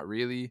of, but not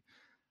really.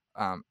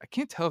 I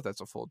can't tell if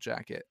that's a full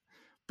jacket.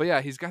 But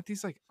yeah, he's got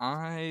these like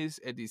eyes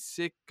and these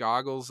sick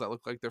goggles that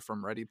look like they're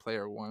from Ready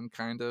Player One,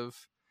 kind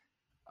of.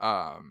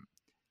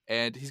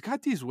 And he's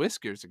got these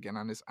whiskers again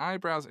on his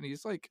eyebrows, and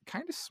he's like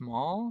kind of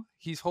small.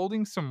 He's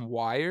holding some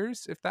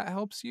wires, if that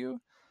helps you.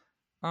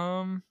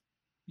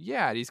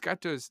 Yeah, he's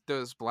got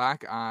those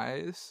black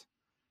eyes,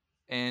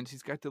 and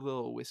he's got the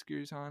little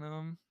whiskers on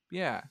him.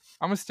 Yeah,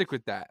 I'm gonna stick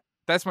with that.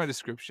 That's my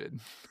description.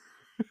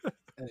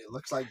 And he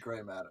looks like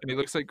gray matter. And he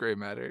looks like gray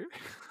matter.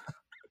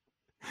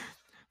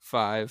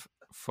 5,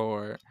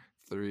 4,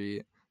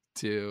 3,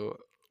 2,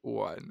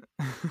 1.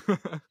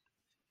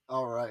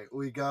 All right,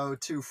 we go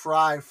to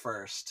Fry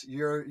first.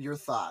 Your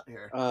thought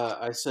here.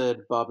 I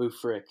said Babu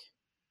Frick.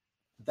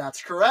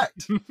 That's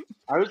correct.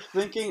 I was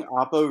thinking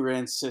Oppo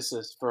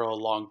Rancisis for a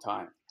long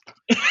time.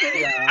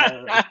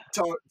 Yeah, I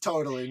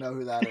totally know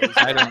who that is.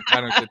 I don't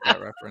get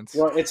that reference.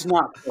 Well, it's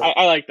not.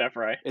 I like that,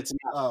 Fry. It's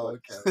not. Oh,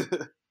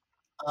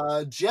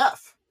 okay.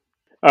 Jeff.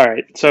 All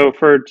right. So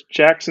for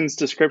Jackson's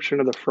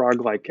description of the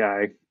frog-like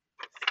guy,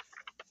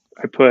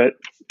 I put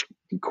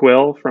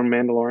Quill from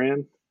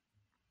Mandalorian.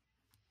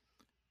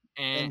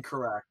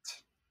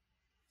 Incorrect.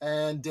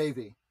 And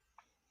Davey.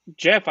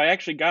 Jeff, I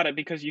actually got it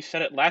because you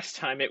said it last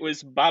time. It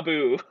was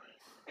Babu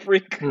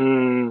Frick.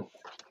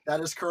 That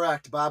is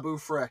correct. Babu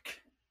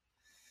Frick.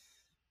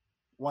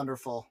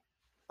 Wonderful.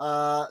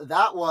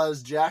 That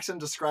was Jackson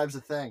Describes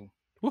a Thing.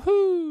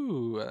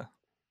 Woohoo!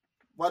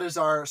 What is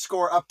our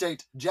score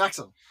update,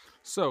 Jackson?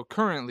 So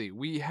currently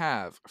we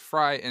have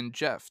Fry and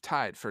Jeff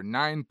tied for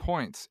 9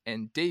 points,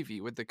 and Davey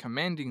with the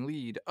commanding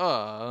lead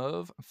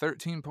of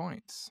 13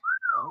 points.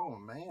 Oh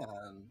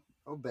man.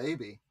 Oh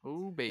baby.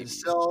 Oh baby. It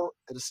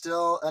is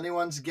still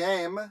anyone's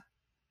game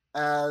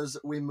as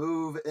we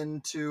move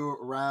into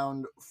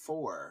round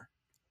 4.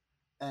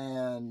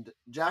 And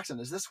Jackson,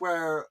 is this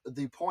where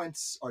the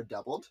points are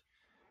doubled?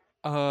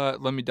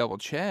 Let me double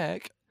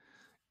check.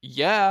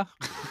 Yeah.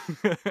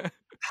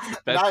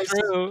 That's nice.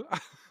 true.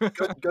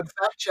 Good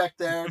fact check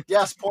there.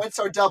 Yes, points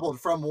are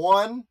doubled from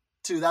 1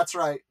 to, that's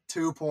right,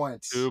 2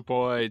 points. 2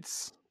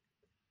 points.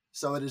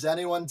 So it is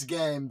anyone's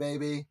game,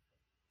 baby.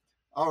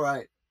 All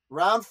right.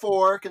 Round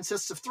 4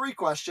 consists of 3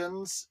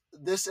 questions.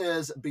 This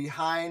is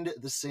behind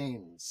the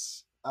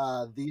scenes.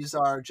 These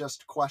are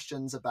just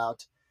questions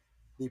about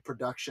the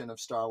production of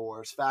Star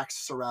Wars, facts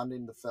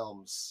surrounding the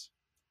films.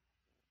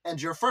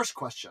 And your first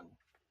question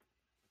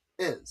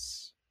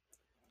is,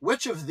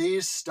 which of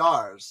these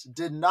stars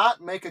did not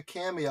make a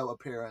cameo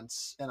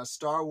appearance in a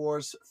Star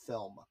Wars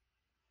film?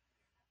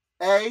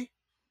 A.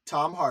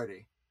 Tom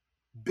Hardy.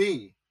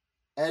 B.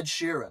 Ed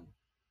Sheeran.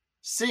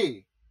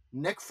 C.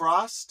 Nick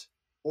Frost.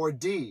 Or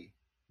D.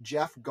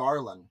 Jeff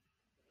Garlin.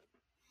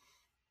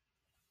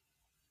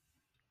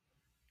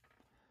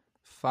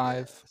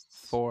 5,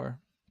 4,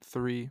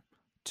 3,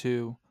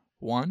 2,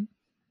 1.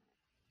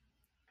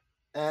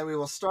 And we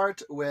will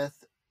start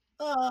with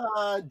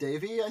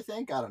Davey, I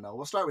think. I don't know.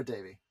 We'll start with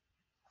Davey.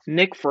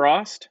 Nick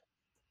Frost.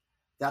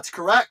 That's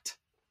correct.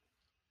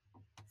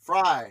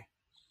 Fry.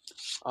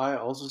 I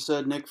also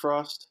said Nick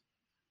Frost.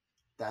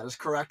 That is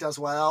correct as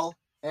well.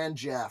 And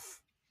Jeff.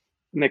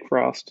 Nick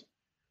Frost.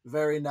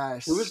 Very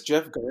nice. Who is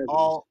Jeff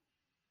Garlin?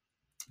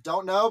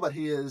 Don't know, but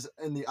he is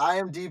in the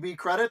IMDb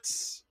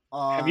credits.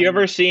 Have you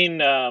ever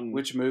seen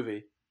which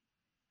movie?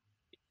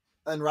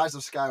 And Rise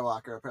of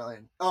Skywalker, apparently.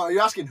 Oh, are you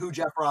asking who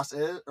Jeff Ross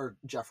is, or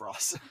Jeff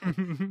Ross,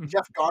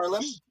 Jeff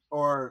Garlin,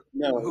 or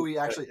who he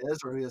actually is,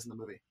 or who he is in the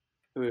movie?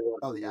 Who he was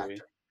the movie.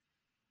 Actor.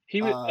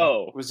 He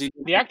was. Was he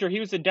the actor? He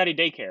was in Daddy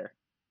Daycare.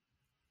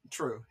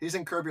 True. He's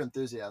in Curb Your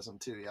Enthusiasm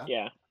too. Yeah.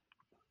 Yeah.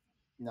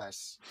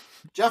 Nice.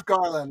 Jeff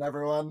Garlin,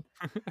 everyone.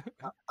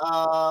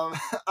 All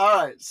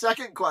right.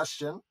 Second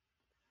question.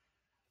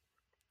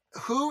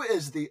 Who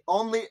is the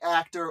only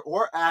actor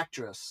or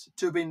actress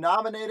to be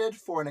nominated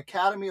for an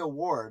Academy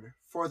Award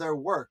for their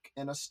work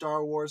in a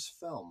Star Wars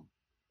film?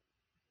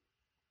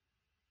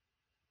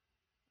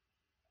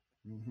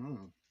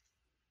 Mm-hmm.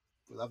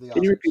 We love the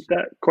Can you Oscars. repeat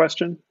that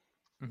question?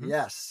 Mhm.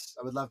 Yes,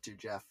 I would love to,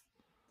 Jeff.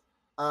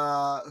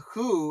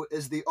 Who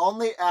is the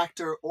only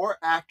actor or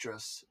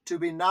actress to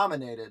be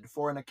nominated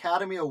for an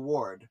Academy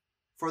Award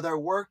for their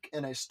work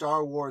in a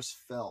Star Wars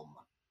film?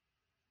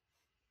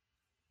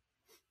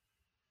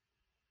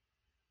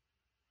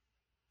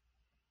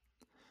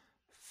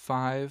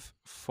 Five,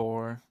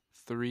 4,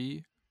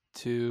 3,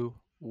 2,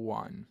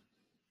 1.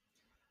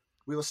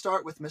 We will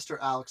start with Mr.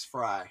 Alex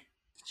Fry.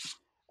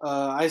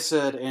 I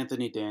said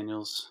Anthony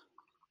Daniels.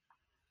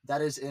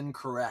 That is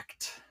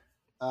incorrect.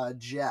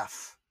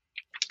 Jeff.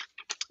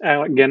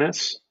 Alec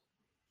Guinness.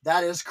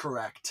 That is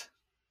correct.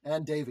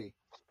 And Davey.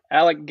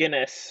 Alec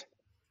Guinness.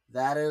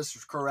 That is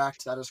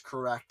correct. That is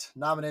correct.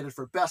 Nominated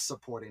for Best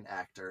Supporting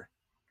Actor.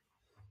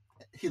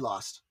 He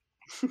lost.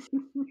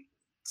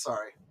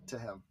 Sorry to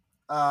him.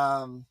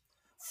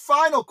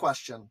 Final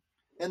question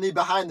in the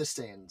behind the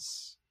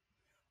scenes.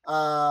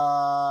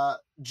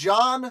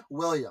 John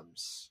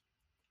Williams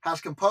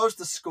has composed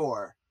the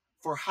score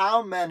for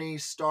how many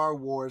Star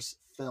Wars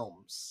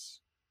films?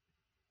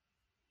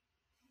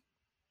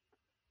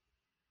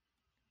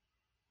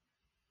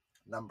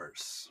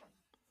 Numbers.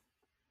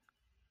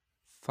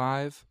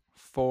 5,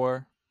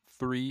 4,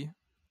 3,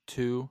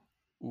 2,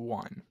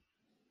 1.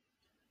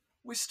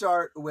 We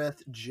start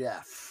with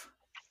Jeff.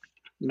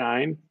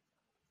 9.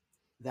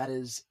 That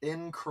is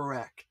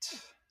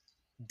incorrect.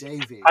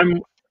 Davey.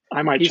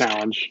 I might He's-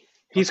 challenge.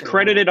 He's Okay,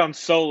 credited on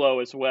Solo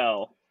as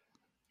well.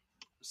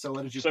 So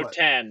what did you So put?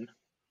 10.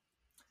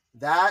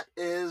 That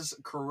is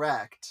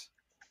correct.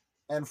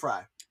 And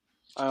Fry.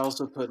 I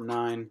also put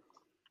 9.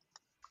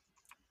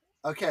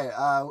 Okay.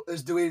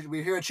 Do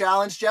we hear a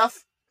challenge,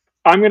 Jeff?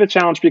 I'm going to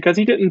challenge because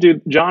he didn't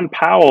do. John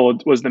Powell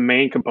was the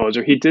main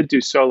composer. He did do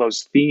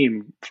Solo's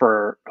theme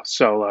for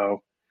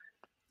Solo,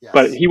 Yes.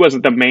 but he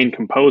wasn't the main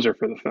composer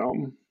for the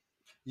film.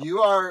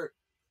 You are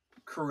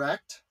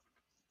correct,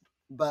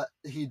 but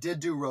he did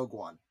do Rogue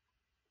One.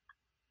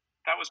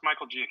 That was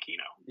Michael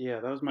Giacchino.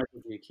 Yeah, that was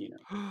Michael Giacchino.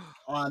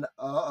 On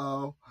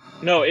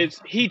No,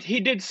 he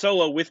did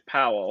Solo with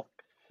Powell.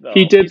 Though.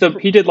 He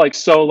did like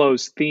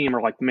Solo's theme,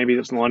 or like maybe it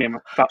was Millennium.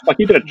 Like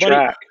he did a But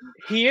track.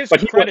 he is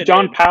But credited.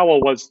 John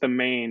Powell was the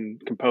main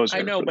composer.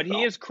 I know, for the but he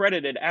film. is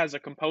credited as a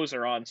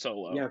composer on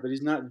Solo. Yeah, but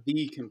he's not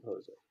the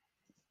composer.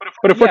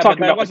 But if we're Yeah, but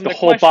talking that about like wasn't the the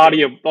whole question.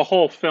 body of the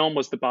whole film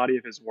was the body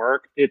of his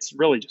work, it's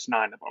really just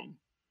 9 of them.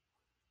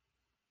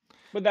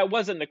 But that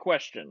wasn't the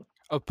question.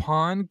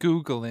 Upon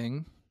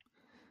Googling,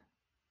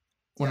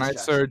 when Yes, I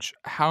Jackson. search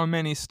how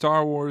many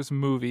Star Wars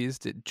movies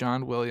did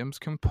John Williams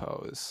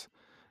compose,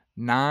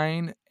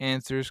 9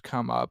 answers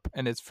come up,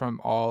 and it's from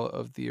all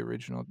of the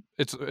original.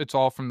 It's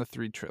all from the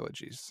 3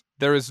 trilogies.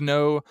 There is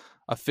no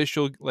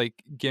official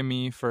like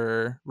gimme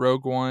for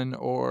Rogue One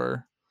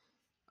or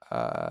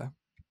what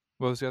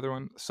was the other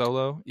one?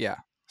 Solo. Yeah.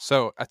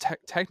 So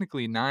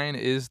technically, 9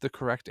 is the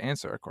correct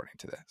answer according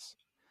to this.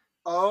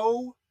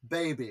 Oh,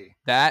 baby.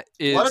 That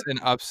is What an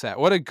upset.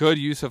 What a good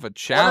use of a What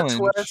challenge. a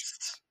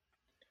twist.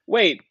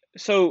 Wait,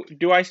 so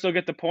do I still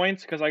get the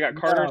points because I got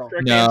Carter's No.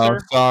 correct No, answer?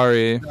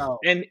 sorry. No.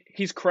 And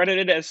he's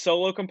credited as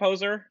solo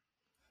composer?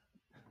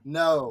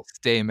 No.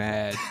 Stay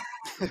mad.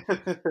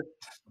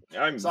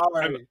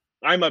 Sorry.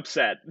 I'm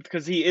upset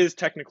because he is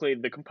technically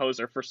the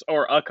composer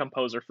or a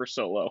composer for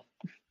Solo.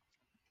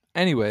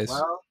 Anyways,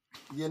 Well,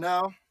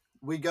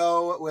 we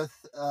go with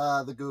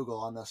the Google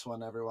on this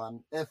one,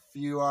 everyone. If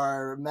you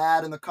are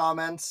mad in the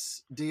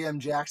comments, DM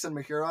Jackson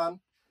Mahuron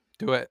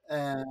do it.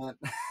 and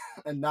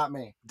not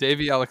me.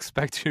 Davey, I'll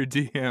expect your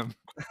DM.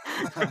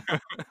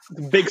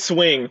 Big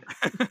swing.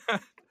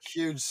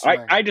 Huge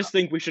swing. I just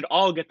think we should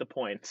all get the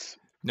points.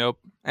 Nope.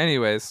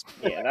 Anyways,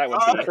 Yeah, that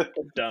would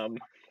be dumb.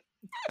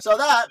 So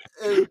that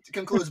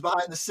concludes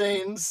behind the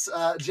scenes.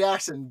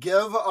 Jackson,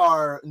 give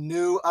our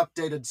new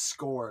updated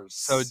scores.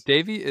 so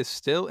Davey is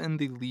still in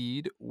the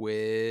lead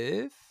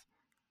with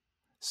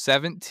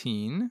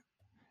 17,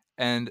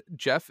 and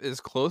Jeff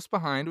is close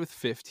behind with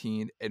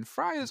 15, and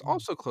Fry is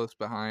also close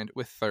behind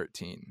with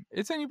 13.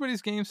 It's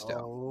anybody's game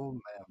still. Oh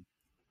man,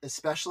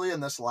 especially in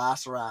this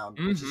last round,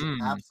 which is an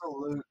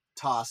absolute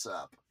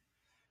toss-up.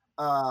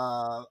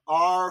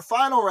 Our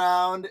final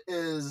round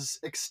is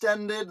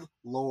extended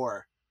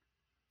lore.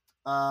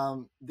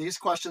 These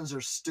questions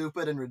are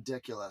stupid and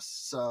ridiculous,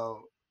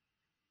 so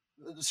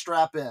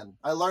strap in.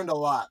 I learned a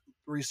lot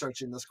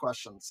researching these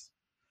questions.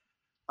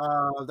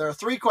 There are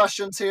 3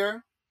 questions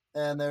here,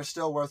 and they're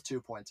still worth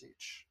 2 points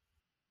each.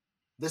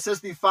 This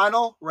is the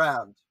final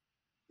round.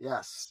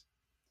 Yes.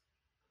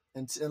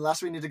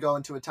 Unless we need to go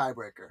into a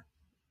tiebreaker.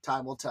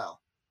 Time will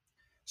tell.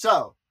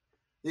 So,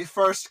 the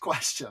first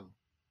question.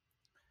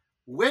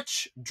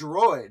 Which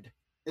droid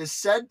is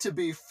said to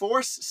be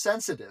force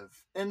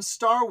sensitive in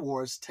Star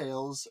Wars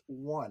Tales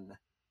 1?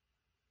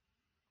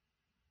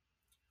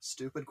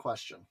 Stupid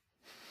question.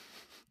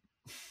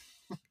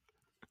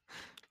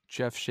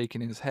 Jeff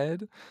shaking his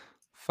head.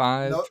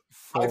 5, Nope,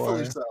 4,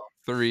 rightfully so.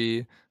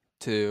 3,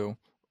 2,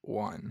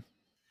 1.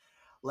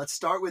 Let's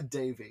start with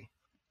Davey.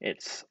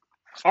 It's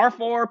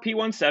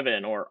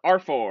R4P17 or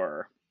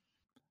R4.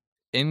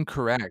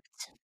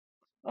 Incorrect.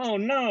 Oh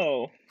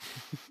no.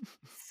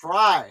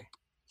 Fry.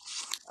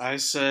 I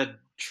said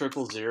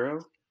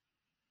 000.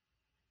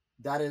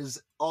 That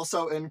is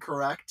also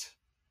incorrect.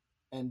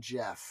 And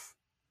Jeff.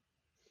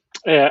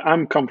 Yeah,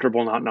 I'm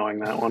comfortable not knowing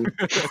that one.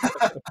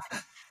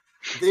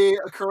 The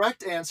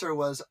correct answer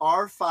was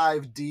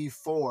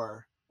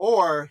R5D4,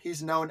 or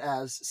he's known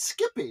as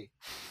Skippy.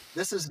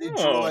 This is the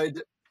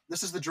droid.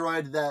 This is the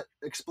droid that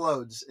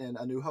explodes in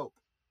A New Hope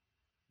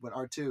when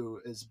R2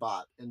 is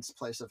bought in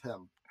place of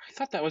him. I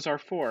thought that was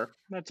R4.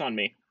 That's on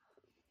me.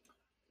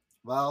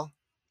 Well,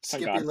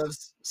 Thank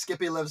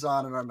Skippy God. lives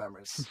on in our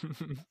memories.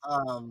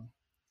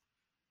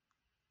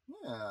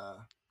 Yeah.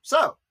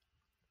 So,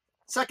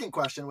 second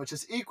question, which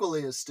is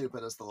equally as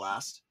stupid as the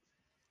last.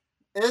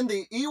 In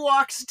the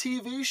Ewoks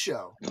TV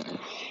show,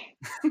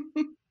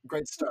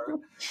 great start.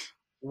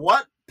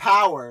 What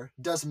power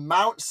does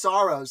Mount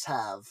Sorrows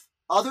have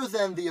other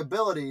than the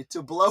ability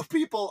to blow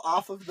people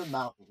off of the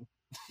mountain?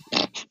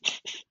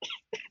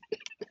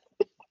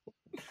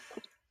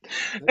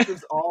 This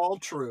is all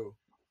true.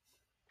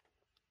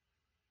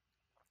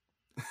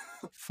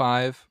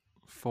 5,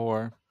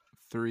 4,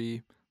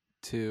 3,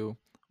 2,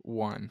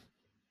 1.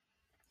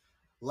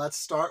 Let's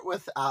start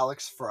with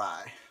Alex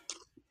Fry.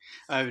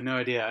 I have no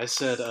idea. I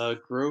said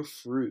grow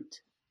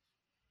fruit.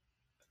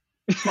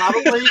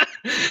 Probably,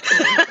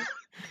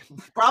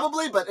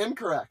 but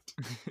incorrect.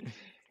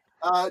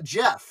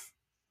 Jeff.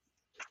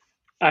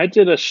 I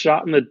did a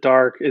shot in the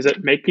dark. Is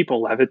it make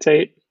people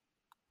levitate?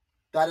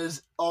 That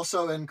is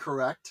also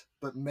incorrect,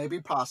 but maybe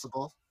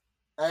possible.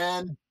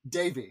 And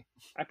Davey.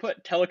 I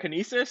put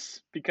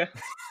telekinesis because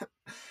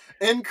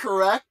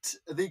Incorrect.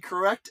 The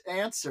correct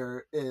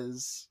answer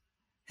is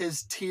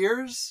his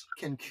tears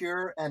can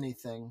cure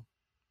anything.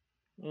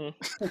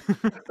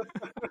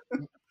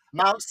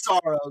 Mount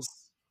Sorrows.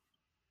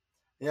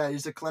 Yeah,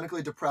 he's a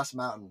clinically depressed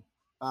mountain.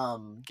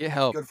 Get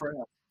help. Good for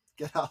him.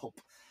 Get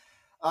help.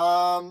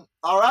 All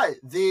right.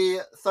 The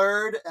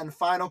third and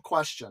final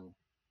question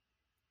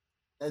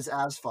is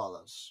as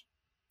follows.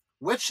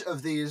 Which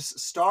of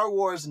these Star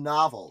Wars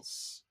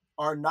novels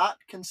are not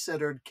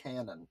considered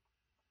canon?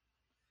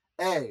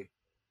 A.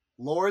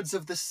 Lords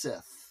of the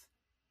Sith.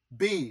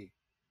 B.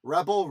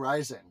 Rebel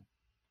Rising.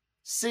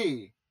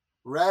 C.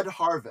 Red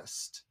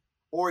Harvest.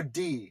 Or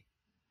D.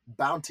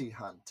 Bounty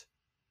Hunt.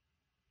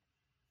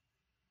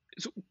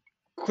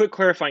 quick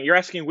clarifying, you're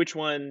asking which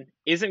one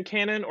isn't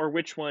canon or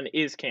which one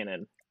is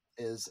canon?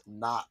 Is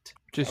not.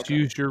 Just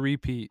use your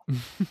repeat.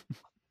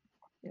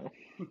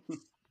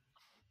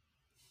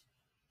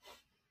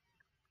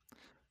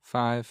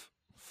 5,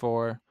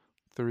 4,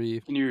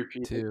 3, Can you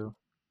repeat 2.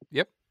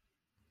 Yep.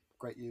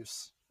 Great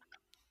use.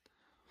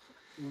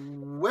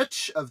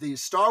 Which of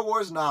these Star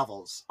Wars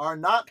novels are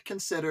not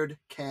considered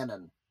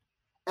canon?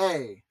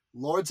 A.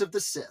 Lords of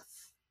the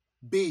Sith.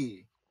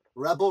 B.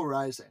 Rebel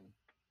Rising.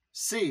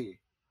 C.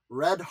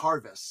 Red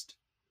Harvest.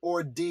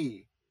 Or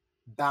D.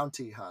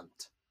 Bounty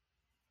Hunt.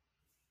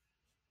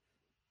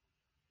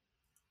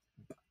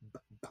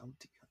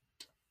 Bounty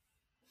Hunt.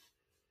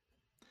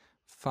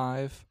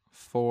 5,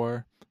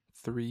 4,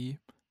 3,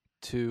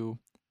 2,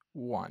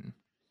 1.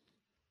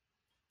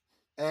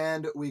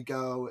 And we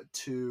go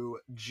to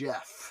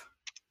Jeff.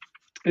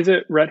 Is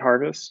it Red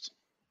Harvest?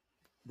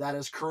 That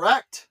is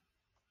correct.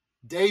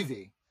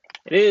 Davey.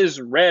 It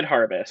is Red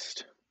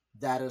Harvest.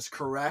 That is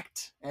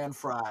correct. And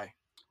Fry.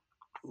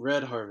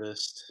 Red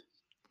Harvest.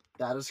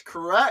 That is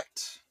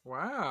correct.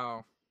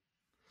 Wow.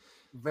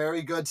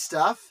 Very good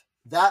stuff.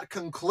 That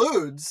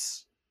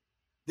concludes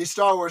the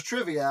Star Wars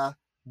trivia.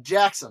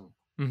 Jackson,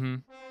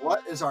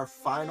 what is our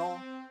final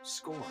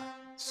score?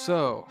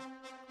 So,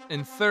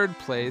 in third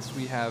place,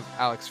 we have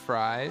Alex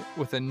Fry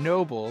with a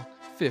noble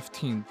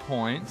 15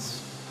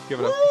 points. Give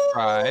it up to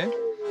Fry.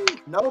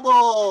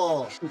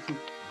 Noble!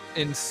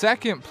 In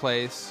second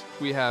place,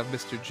 we have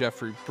Mr.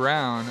 Jeffrey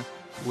Brown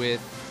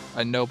with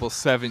a noble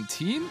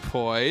 17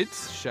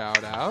 points.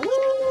 Shout out.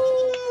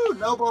 Woo!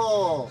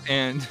 Noble!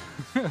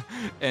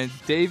 And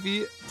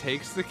Davey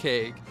takes the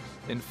cake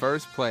in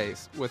first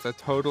place with a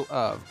total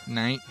of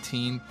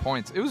 19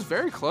 points. It was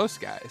very close,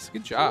 guys.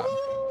 Good job.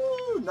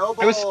 Woo!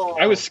 Noble!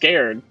 I was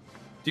scared.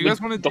 Do you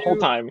guys want to the whole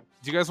time?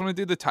 Do you guys want to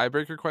do the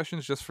tiebreaker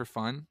questions just for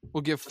fun?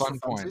 We'll give fun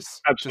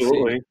points.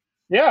 Absolutely.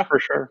 Yeah, for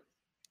sure.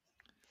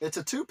 It's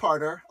a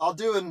two-parter. I'll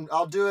do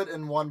it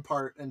in one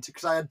part,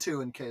 because I had two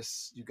in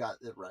case you got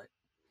it right.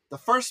 The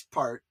first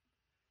part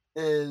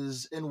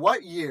is, in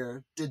what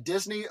year did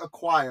Disney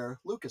acquire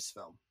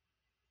Lucasfilm?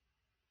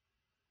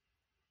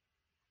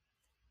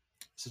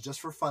 So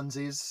just for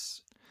funsies,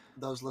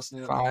 those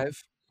listening.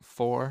 5,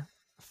 4,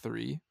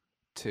 3,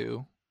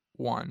 2,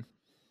 1.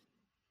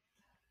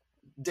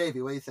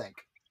 Davey, what do you think?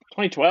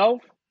 2012?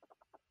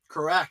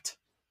 Correct.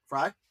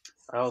 Fry?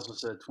 I also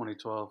said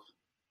 2012.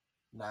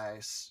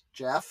 Nice.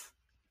 Jeff?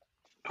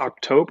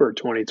 October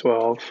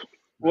 2012.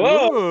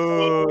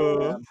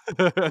 Whoa!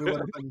 We would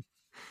have been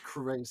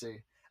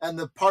crazy. And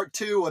the part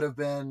two would have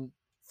been,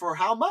 for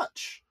how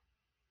much?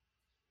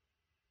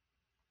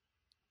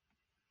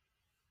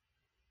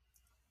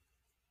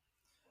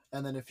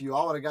 And then if you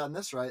all would have gotten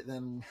this right,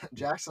 then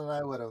Jackson and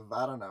I would have,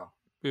 I don't know,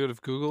 We would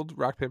have Googled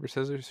rock, paper,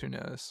 scissors. Who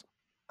knows?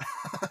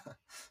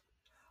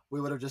 I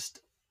would have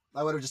just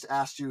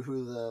asked you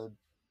who the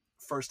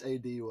first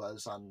AD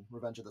was on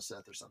Revenge of the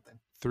Sith or something.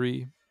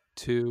 3,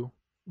 2,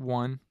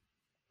 1.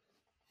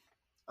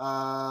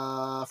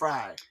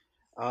 Fry.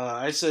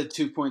 I said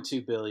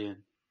 2.2 billion.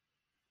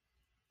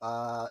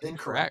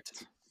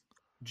 Incorrect.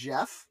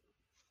 Jeff?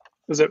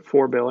 Was it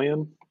 4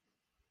 billion?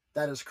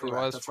 That is correct.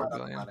 was That's 4 right on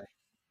the billion. money.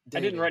 I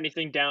didn't Davey. write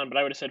anything down, but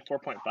I would have said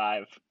 4.5.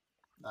 You've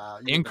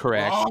been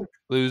Incorrect. wrong.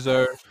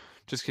 Loser.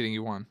 Just kidding,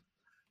 you won.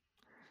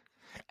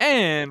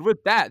 And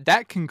with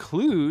that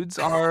concludes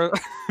our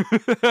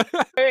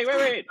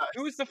Wait.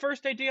 Who was the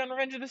first AD on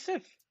Revenge of the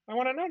Sith? I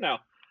want to know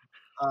now.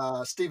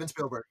 Steven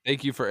Spielberg.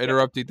 Thank you for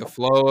interrupting the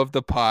flow of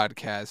the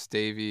podcast,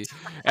 Davey.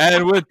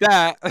 And with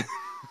that,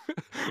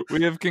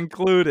 we have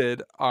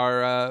concluded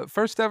our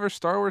first ever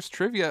Star Wars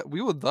trivia.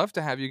 We would love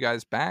to have you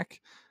guys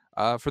back.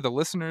 For the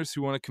listeners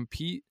who want to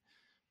compete,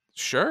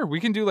 sure, we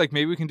can do a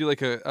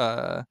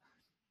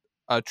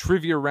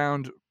trivia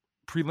round,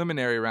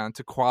 preliminary round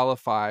to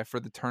qualify for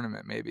the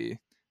tournament. Maybe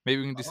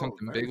we can do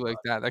something big like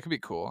that. That could be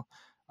cool.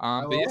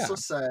 I But will yeah, also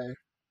say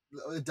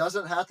it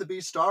doesn't have to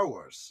be Star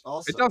Wars.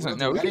 Also, it doesn't.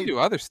 No, we can do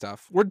other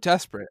stuff. We're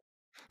desperate.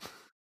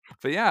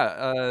 But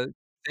yeah,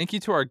 thank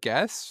you to our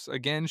guests.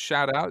 Again,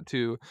 shout out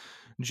to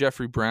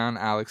Jeffrey Brown,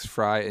 Alex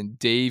Fry, and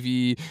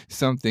Davey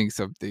something.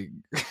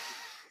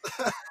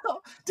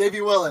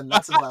 Davey Willen,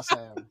 that's his last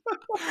name.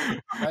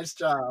 Nice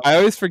job. I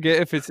always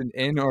forget if it's an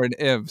N or an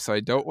M, so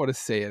I don't want to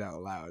say it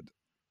out loud.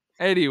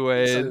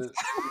 Anyways,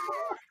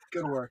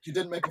 good work. You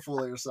didn't make a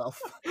fool of yourself.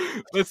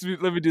 let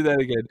me do that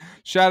again.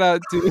 Shout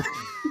out to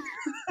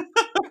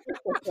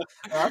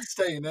I'm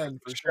staying in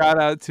for sure. shout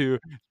out to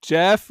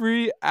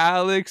Jeffrey,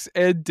 Alex,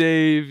 and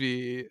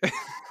Davey.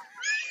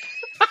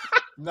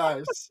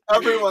 Nice.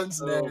 Everyone's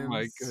names. Oh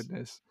my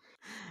goodness.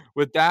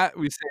 With that,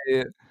 we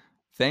say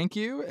thank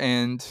you,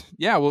 and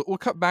yeah, we'll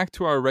cut back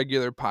to our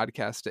regular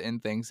podcast to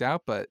end things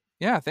out. But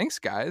yeah, thanks,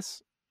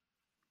 guys.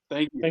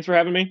 Thank you. Thanks for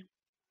having me.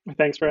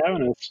 Thanks for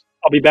having us.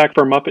 I'll be back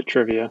for Muppet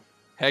trivia.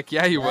 Heck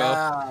yeah, you will.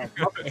 Yeah,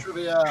 Muppet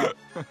trivia.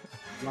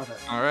 Love it.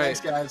 All right.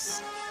 Thanks,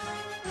 guys.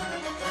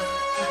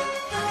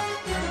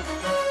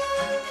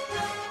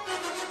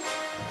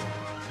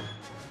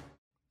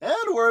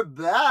 And we're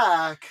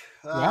back.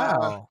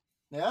 Wow.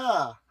 Yeah.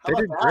 How They about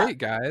did that? great,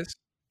 guys.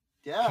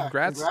 Yeah.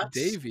 Congrats to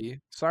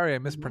Davey. Sorry I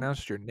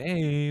mispronounced your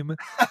name or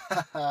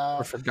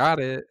Congrats. forgot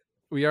it.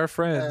 We are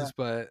friends,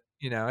 but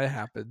it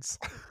happens.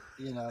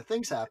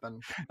 Things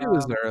happen. It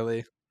was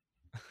early.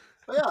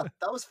 But yeah,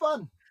 that was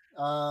fun.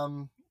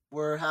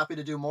 We're happy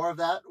to do more of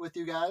that with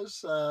you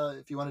guys.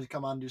 If you wanted to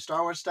come on and do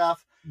Star Wars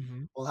stuff,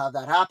 we'll have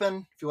that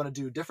happen. If you want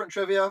to do different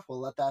trivia, we'll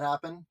let that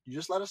happen. You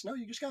just let us know.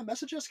 You just gotta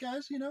message us,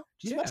 guys.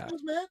 Just message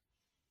us, man.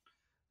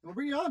 We'll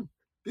bring you on.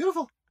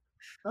 Beautiful.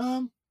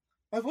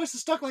 My voice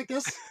is stuck like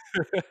this.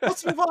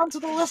 Let's move on to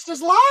the list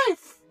is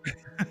life.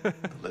 The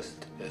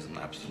list is an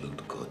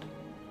absolute good.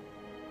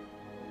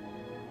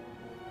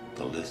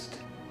 The list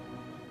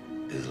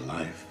is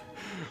life.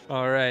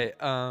 All right.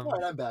 All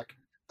right, I'm back.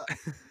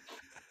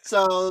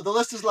 So the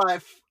list is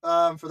life.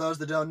 For those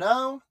that don't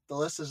know, the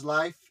list is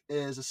life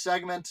is a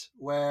segment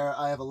where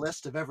I have a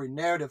list of every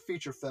narrative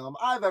feature film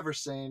I've ever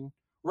seen,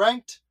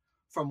 ranked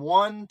from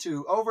 1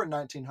 to over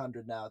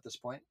 1900 now at this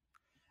point.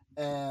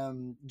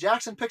 And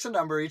Jackson picks a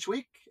number each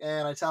week,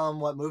 and I tell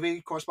him what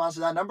movie corresponds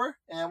to that number,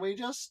 and we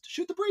just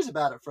shoot the breeze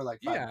about it for like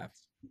 5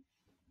 minutes.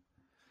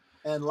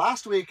 And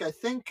last week, I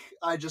think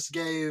I just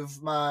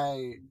gave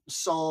my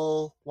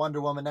Soul,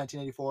 Wonder Woman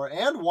 1984,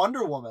 and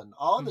Wonder Woman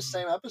all in the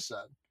same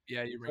episode.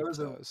 Yeah, you ranked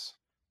those.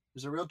 It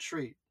was a real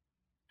treat.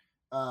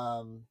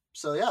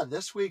 So yeah,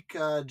 this week,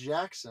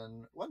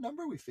 Jackson, what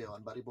number are we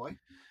feeling, buddy boy?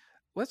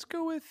 Let's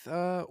go with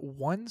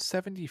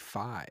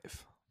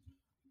 175.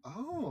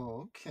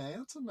 Oh, okay.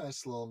 That's a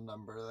nice little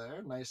number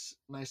there. Nice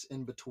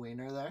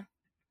in-betweener there.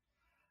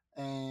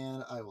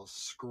 And I will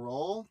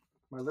scroll.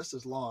 My list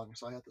is long,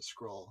 so I have to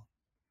scroll.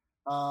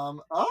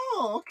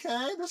 Oh,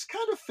 okay. This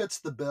kind of fits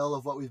the bill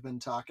of what we've been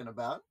talking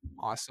about.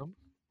 Awesome.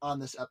 On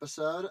this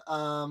episode.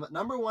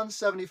 Number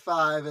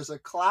 175 is a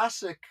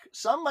classic.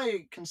 Some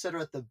might consider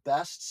it the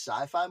best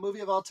sci-fi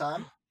movie of all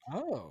time.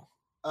 Oh.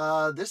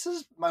 This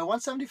is my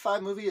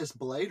 175 movie is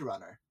Blade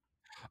Runner.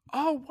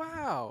 Oh,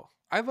 wow.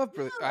 I love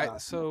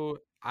so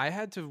I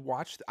had to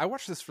watch I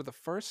watched this for the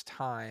first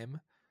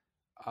time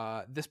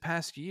this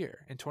past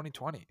year in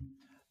 2020.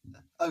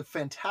 A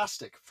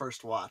fantastic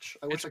first watch.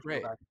 I wish I could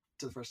great. go back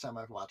to the first time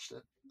I've watched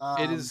it.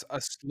 It is a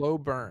slow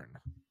burn.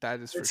 That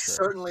is for sure. It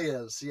certainly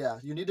is. Yeah.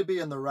 You need to be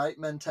in the right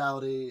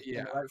mentality,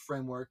 in the right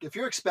framework. If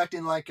you're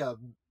expecting like a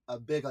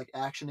big like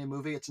action-y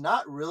movie, it's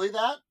not really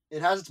that.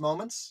 It has its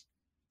moments.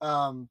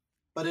 But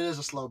it is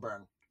a slow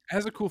burn. It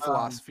has a cool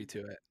philosophy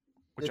to it,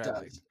 which I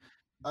like.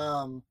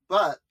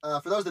 But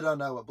for those that don't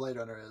know what Blade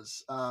Runner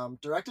is,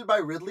 directed by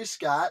Ridley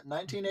Scott,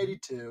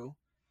 1982.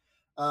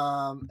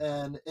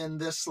 And in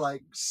this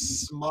like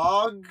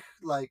smog,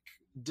 like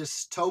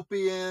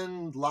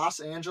dystopian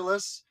Los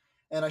Angeles,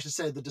 and I should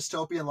say the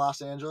dystopian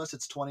Los Angeles,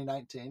 it's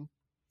 2019.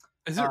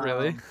 Is it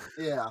really?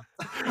 Yeah.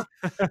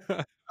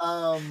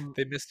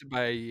 They missed it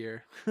by a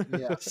year.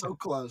 Yeah, so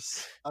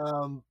close.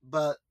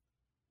 But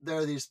there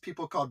are these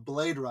people called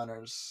Blade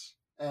Runners,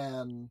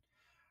 and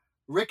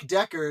Rick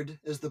Deckard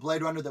is the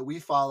Blade Runner that we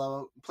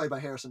follow, played by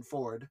Harrison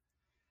Ford.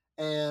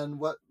 And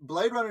what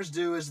Blade Runners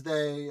do is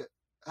they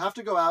have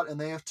to go out and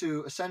they have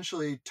to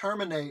essentially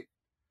terminate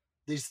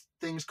these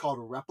things called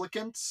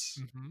replicants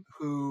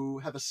who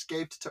have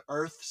escaped to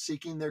Earth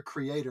seeking their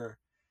creator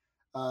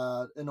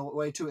in a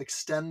way to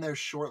extend their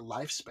short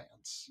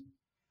lifespans.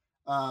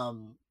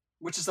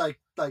 Which is like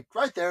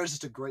right there is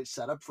just a great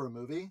setup for a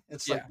movie.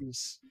 It's like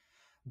these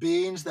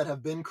beings that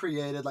have been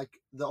created, like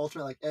the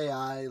ultimate like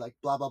AI, like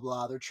blah blah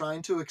blah. They're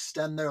trying to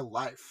extend their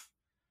life,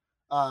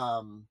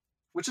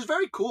 which is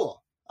very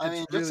cool. I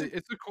mean, it's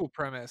a cool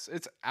premise.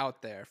 It's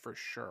out there for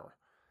sure.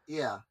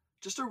 Yeah,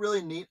 just a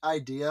really neat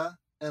idea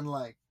and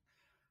like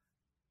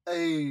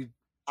a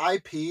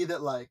IP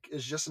that like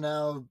is just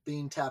now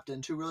being tapped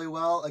into really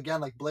well. Again,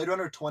 like Blade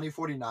Runner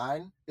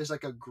 2049 is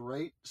like a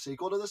great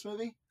sequel to this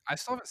movie. I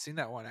still haven't seen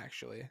that one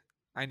actually.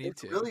 I need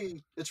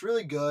to. It's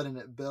really good and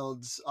it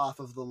builds off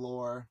of the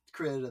lore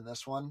created in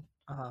this one.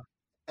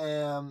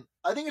 And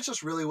I think it's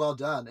just really well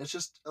done. It's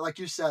just like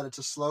you said, it's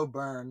a slow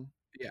burn.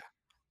 Yeah.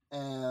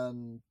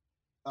 And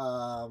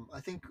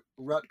I think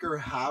Rutger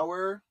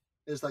Hauer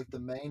is like the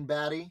main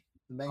baddie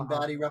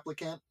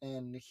replicant,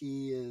 and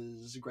he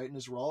is great in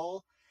his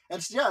role. And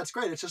it's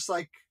great. It's just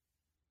like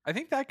I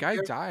think that guy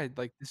died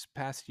like this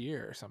past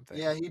year or something.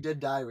 Yeah, he did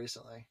die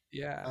recently.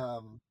 Yeah. I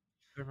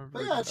remember.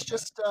 But yeah,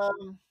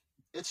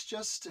 it's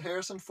just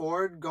Harrison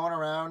Ford going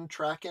around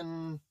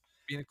tracking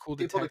being a cool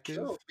people detective.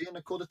 to kill, being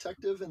a cool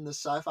detective in this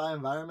sci-fi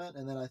environment,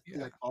 and then I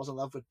think like falls in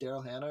love with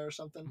Daryl Hannah or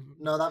something.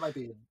 No, that might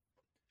be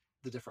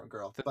the different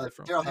girl. But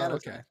Daryl Hannah.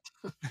 Okay.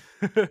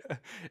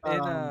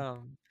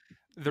 And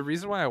the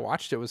reason why I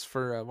watched it was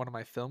for one of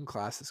my film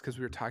classes because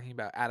we were talking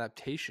about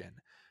adaptation.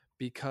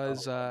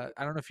 Because I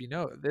don't know if you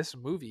know, this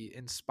movie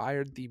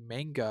inspired the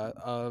manga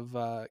of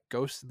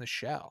Ghost in the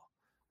Shell.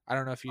 I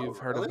don't know if you've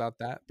heard about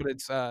that, but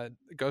it's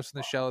Ghost in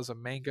the Shell is a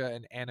manga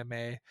and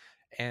anime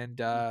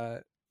and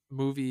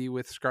movie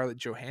with Scarlett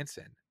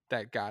Johansson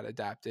that got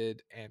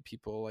adapted, and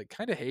people like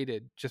kind of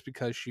hated just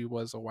because she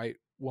was a white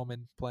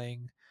woman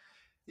playing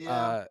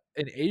an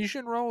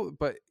Asian role.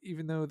 But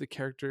even though the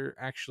character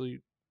actually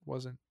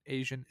wasn't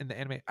Asian in the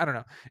anime, I don't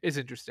know. It's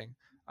interesting.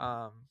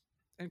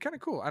 And kind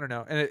of cool. I don't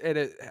know. And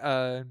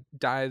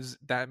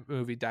that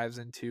movie dives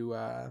into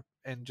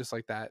and just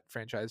like that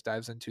franchise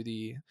dives into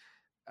the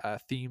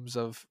themes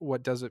of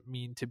what does it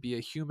mean to be a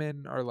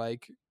human, or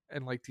like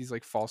and like these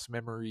like false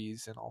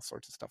memories and all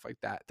sorts of stuff like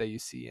that you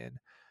see in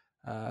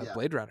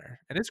Blade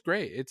Runner. And it's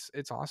great.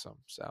 It's awesome.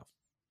 So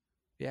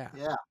yeah,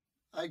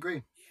 I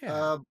agree.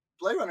 Yeah.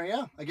 Blade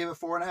Runner, I gave it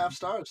 4.5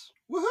 stars.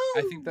 Woohoo!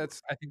 I think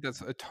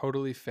that's a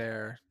totally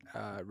fair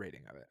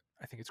rating of it.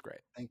 I think it's great.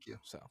 Thank you.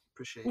 So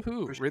appreciate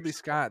Ridley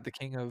Scott, the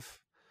king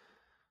of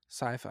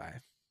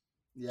sci-fi.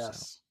 Yes.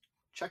 So.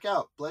 Check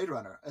out Blade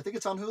Runner. I think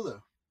it's on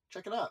Hulu.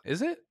 Check it out.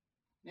 Is it?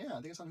 Yeah, I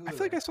think it's on Hulu. I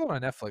feel like I saw it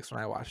on Netflix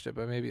when I watched it,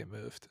 but maybe it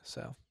moved.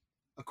 So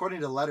according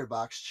to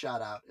Letterboxd,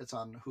 shout out, it's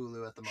on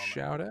Hulu at the moment.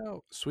 Shout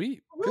out.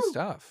 Sweet. Woo! Good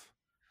stuff.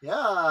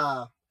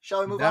 Yeah. Shall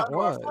we move on to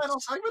our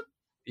final segment?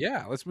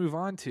 Yeah, let's move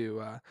on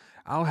to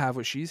I'll have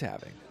what she's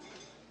having.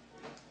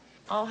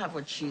 I'll have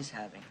what she's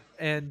having.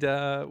 And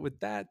with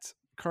that,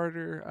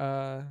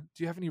 Carter,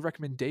 do you have any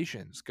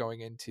recommendations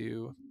going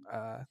into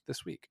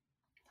this week?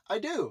 I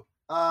do.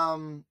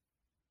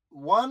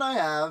 One I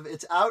have,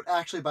 it's out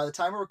actually by the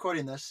time we're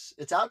recording this.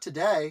 It's out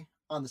today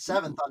on the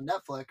 7th on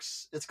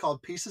Netflix. It's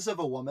called Pieces of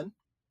a Woman.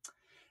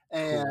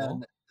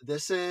 And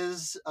this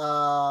is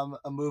a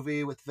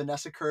movie with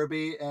Vanessa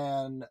Kirby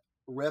and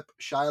Rip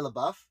Shia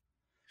LaBeouf.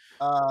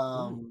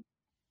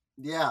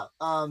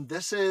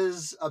 This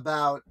is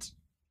about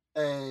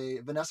a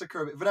Vanessa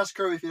Kirby. Vanessa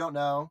Kirby, if you don't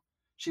know,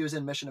 she was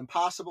in Mission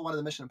Impossible, one of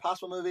the Mission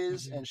Impossible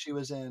movies, and she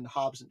was in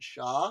Hobbs and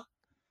Shaw.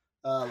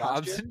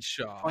 Hobbs and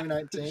Shaw,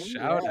 2019.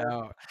 Shout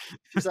out.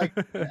 She's like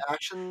an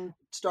action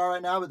star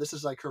right now, but this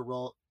is like her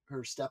role,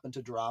 her step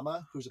into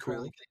drama. Who's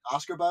apparently getting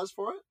Oscar buzz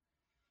for it.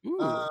 Ooh,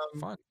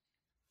 fun.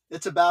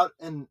 It's about,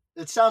 and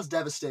it sounds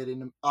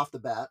devastating off the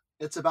bat.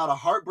 It's about a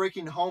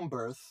heartbreaking home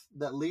birth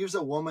that leaves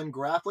a woman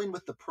grappling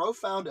with the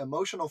profound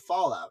emotional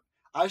fallout,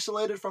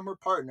 isolated from her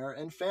partner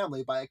and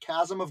family by a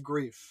chasm of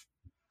grief.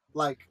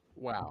 Like,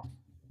 wow,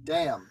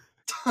 damn.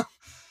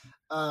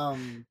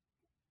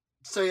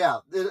 So yeah,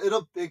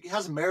 it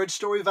has Marriage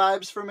Story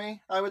vibes for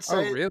me, I would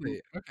say. Oh,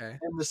 really? Okay.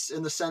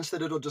 In the sense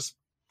that it'll just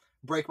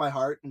break my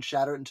heart and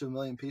shatter it into a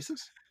million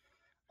pieces.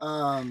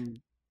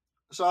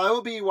 So I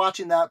will be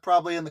watching that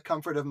probably in the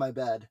comfort of my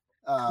bed.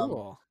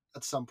 Cool.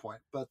 At some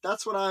point. But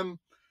that's what I'm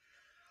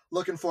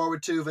looking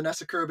forward to.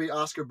 Vanessa Kirby,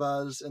 Oscar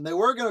buzz, and they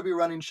were going to be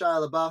running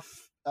Shia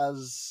LaBeouf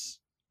as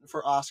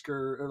for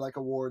Oscar or like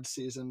awards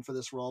season for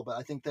this role, but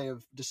I think they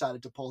have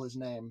decided to pull his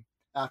name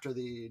after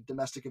the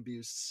domestic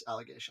abuse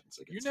allegations.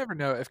 You never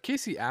know. If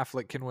Casey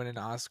Affleck can win an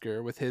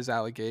Oscar with his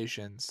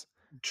allegations,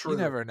 True. You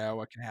never know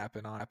what can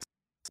happen on.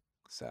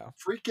 So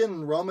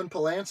freaking Roman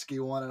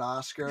Polanski won an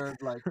Oscar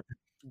like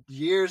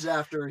years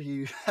after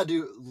he had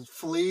to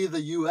flee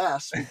the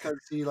U.S. because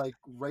he like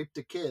raped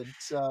a kid.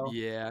 So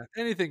Yeah,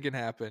 anything can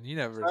happen. You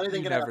never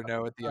anything you can never happen.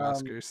 know with the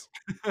Oscars.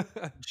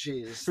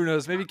 Jeez, Who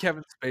knows? Maybe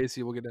Kevin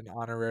Spacey will get an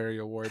honorary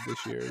award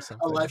this year or a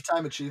something.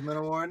 lifetime achievement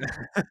award.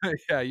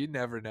 Yeah, you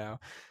never know.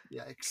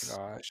 Yikes!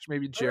 Gosh,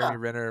 maybe But yeah, Jeremy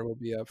Renner will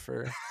be up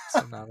for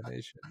some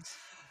nominations.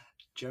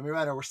 Jeremy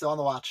Renner, we're still on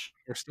the watch.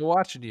 We're still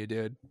watching you,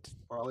 dude.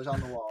 We're always on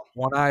the wall,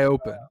 One eye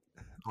open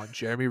on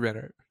Jeremy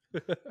Renner.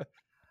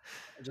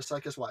 just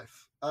like his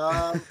wife.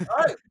 All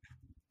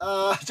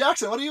right,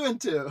 Jackson, what are you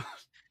into?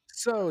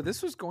 So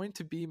this was going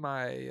to be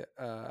my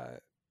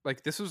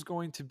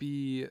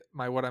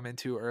what I'm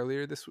into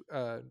earlier this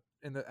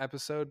in the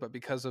episode, but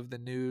because of the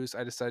news,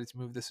 I decided to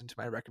move this into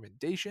my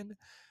recommendation.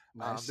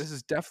 Nice. This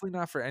is definitely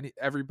not for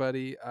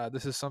everybody.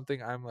 This is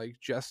something I'm like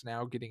just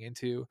now getting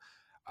into,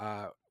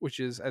 which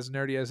is as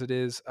nerdy as it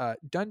is.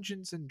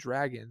 Dungeons and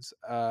Dragons.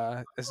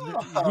 Who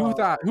would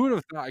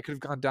have thought I could have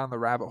gone down the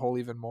rabbit hole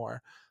even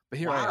more? But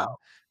here I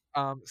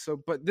am.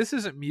 But this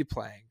isn't me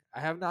playing. I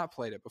have not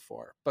played it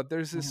before, but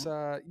there's this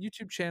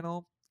YouTube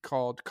channel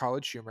called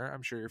College Humor.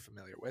 I'm sure you're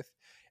familiar with,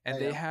 and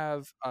they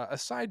have a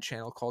side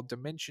channel called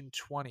Dimension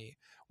 20,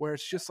 where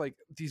it's just like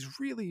these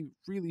really,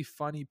 really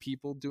funny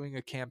people doing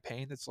a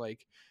campaign that's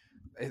like,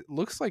 it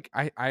looks like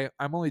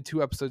I'm only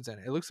 2 episodes in.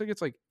 It looks like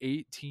it's like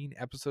 18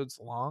 episodes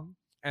long,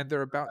 and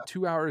they're about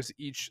 2 hours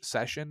each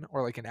session,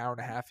 or like an hour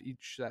and a half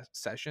each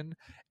session,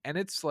 and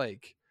it's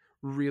like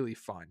really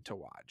fun to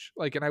watch.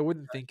 Like, and I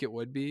wouldn't think it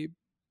would be,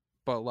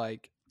 but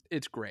like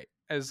it's great,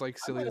 as like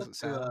silly as it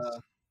sounds.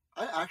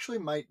 I actually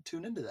might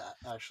tune into that.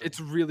 Actually, it's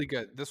really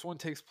good. This one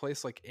takes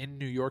place like in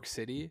New York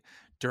City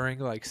during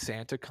like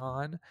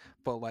SantaCon,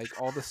 but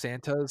like all the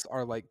Santas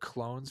are like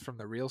clones from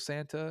the real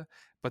Santa,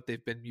 but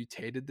they've been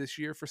mutated this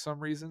year for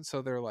some reason,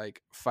 so they're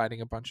like fighting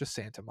a bunch of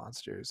Santa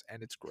monsters,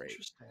 and it's great.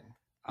 Interesting.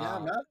 Yeah,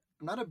 I'm not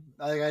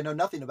I know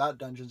nothing about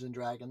Dungeons and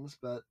Dragons,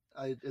 but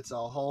it's a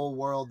whole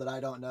world that I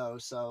don't know.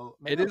 So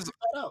maybe It I'll is, check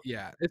that out.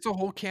 yeah, it's a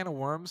whole can of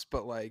worms,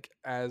 but like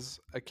as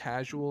a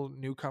casual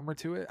newcomer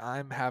to it,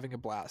 I'm having a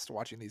blast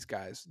watching these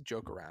guys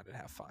joke around and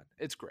have fun.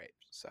 It's great.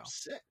 So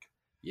Sick.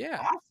 yeah,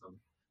 awesome.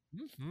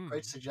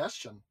 Great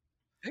suggestion.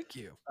 Thank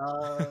you.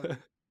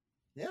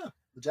 Yeah,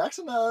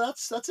 Jackson,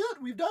 that's it.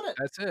 We've done it.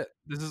 That's it.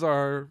 This is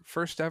our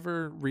first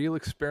ever real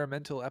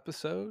experimental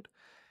episode,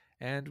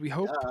 and we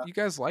hope you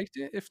guys liked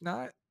it. If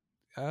not,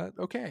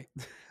 okay.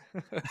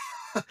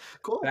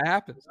 Cool. That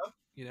happens.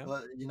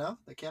 But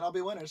they can't all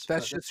be winners.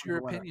 That's just your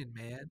opinion,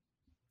 man.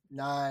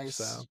 Nice.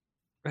 So.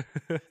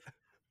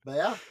 But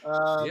yeah,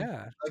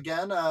 yeah.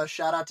 Again,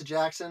 shout out to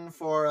Jackson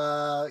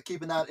for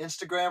keeping that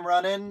Instagram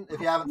running. If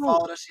you haven't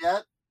followed us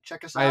yet,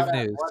 check us out. I have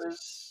news. What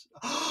is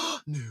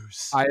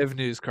news? I have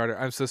news, Carter.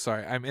 I'm so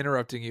sorry. I'm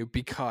interrupting you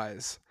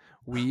because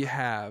we've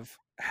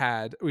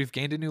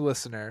gained a new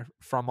listener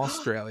from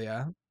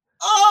Australia.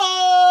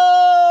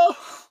 Oh!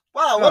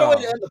 Wow, what a way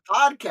to end the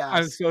podcast.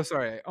 I'm so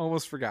sorry. I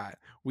almost forgot.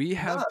 We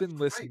have been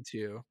listened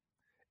to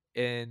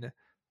in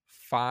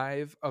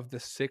 5 of the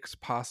 6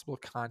 possible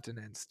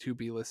continents to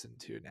be listened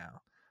to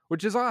now,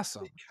 which is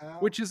awesome,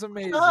 which is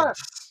amazing.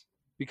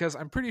 Because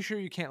I'm pretty sure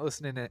you can't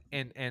listen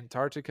in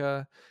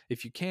Antarctica.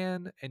 If you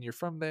can and you're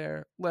from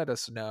there, let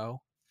us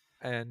know.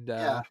 And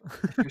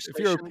if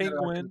you're a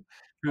penguin,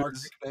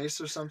 Arctic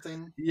base or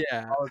something,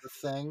 or the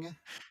thing,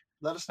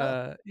 let us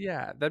know.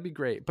 Yeah, that'd be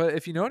great. But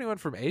if you know anyone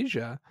from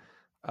Asia,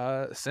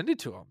 send it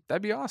to them.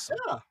 That'd be awesome.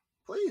 Yeah,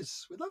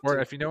 please, we'd love to. Or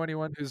to. If you know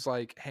anyone who's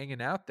like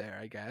hanging out there,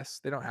 I guess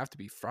they don't have to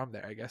be from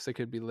there. I guess they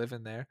could be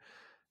living there.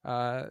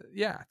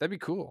 Yeah, that'd be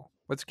cool.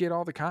 Let's get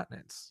all the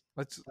continents.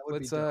 Let's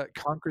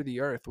conquer the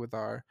earth with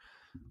our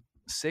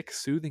 6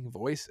 soothing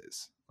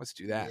voices. Let's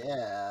do that.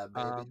 Yeah,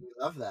 baby, we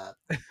love that.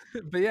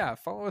 But yeah,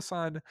 follow us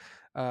on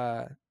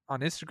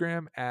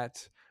Instagram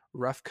at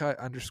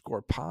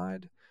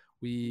roughcut_pod.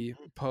 We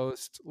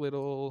post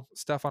little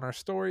stuff on our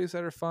stories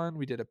that are fun.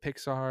 We did a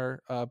Pixar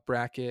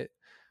bracket.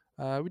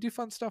 We do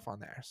fun stuff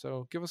on there.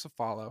 So give us a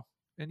follow.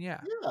 And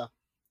yeah.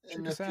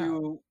 And if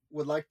you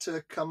would like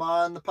to come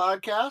on the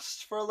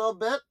podcast for a little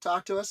bit,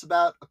 talk to us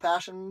about a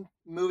passion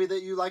movie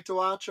that you like to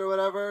watch or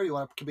whatever, you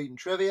want to compete in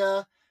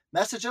trivia,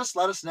 message us,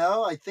 let us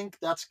know. I think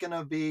that's we're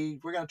going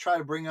to try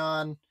to bring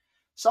on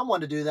someone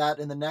to do that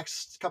in the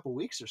next couple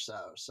weeks or so.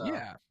 So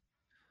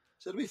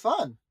it'll be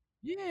fun.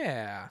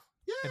 Yeah.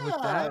 And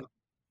with that,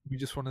 we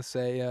just want to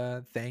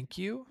say thank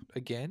you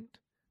again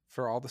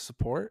for all the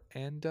support.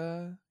 And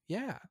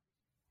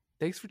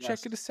thanks for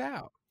checking us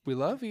out. We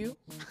love you.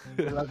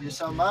 We love you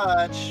so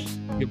much.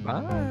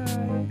 Goodbye.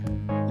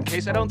 In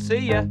case I don't see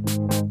you,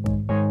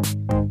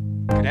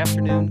 good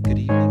afternoon, good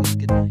evening, and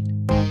good night.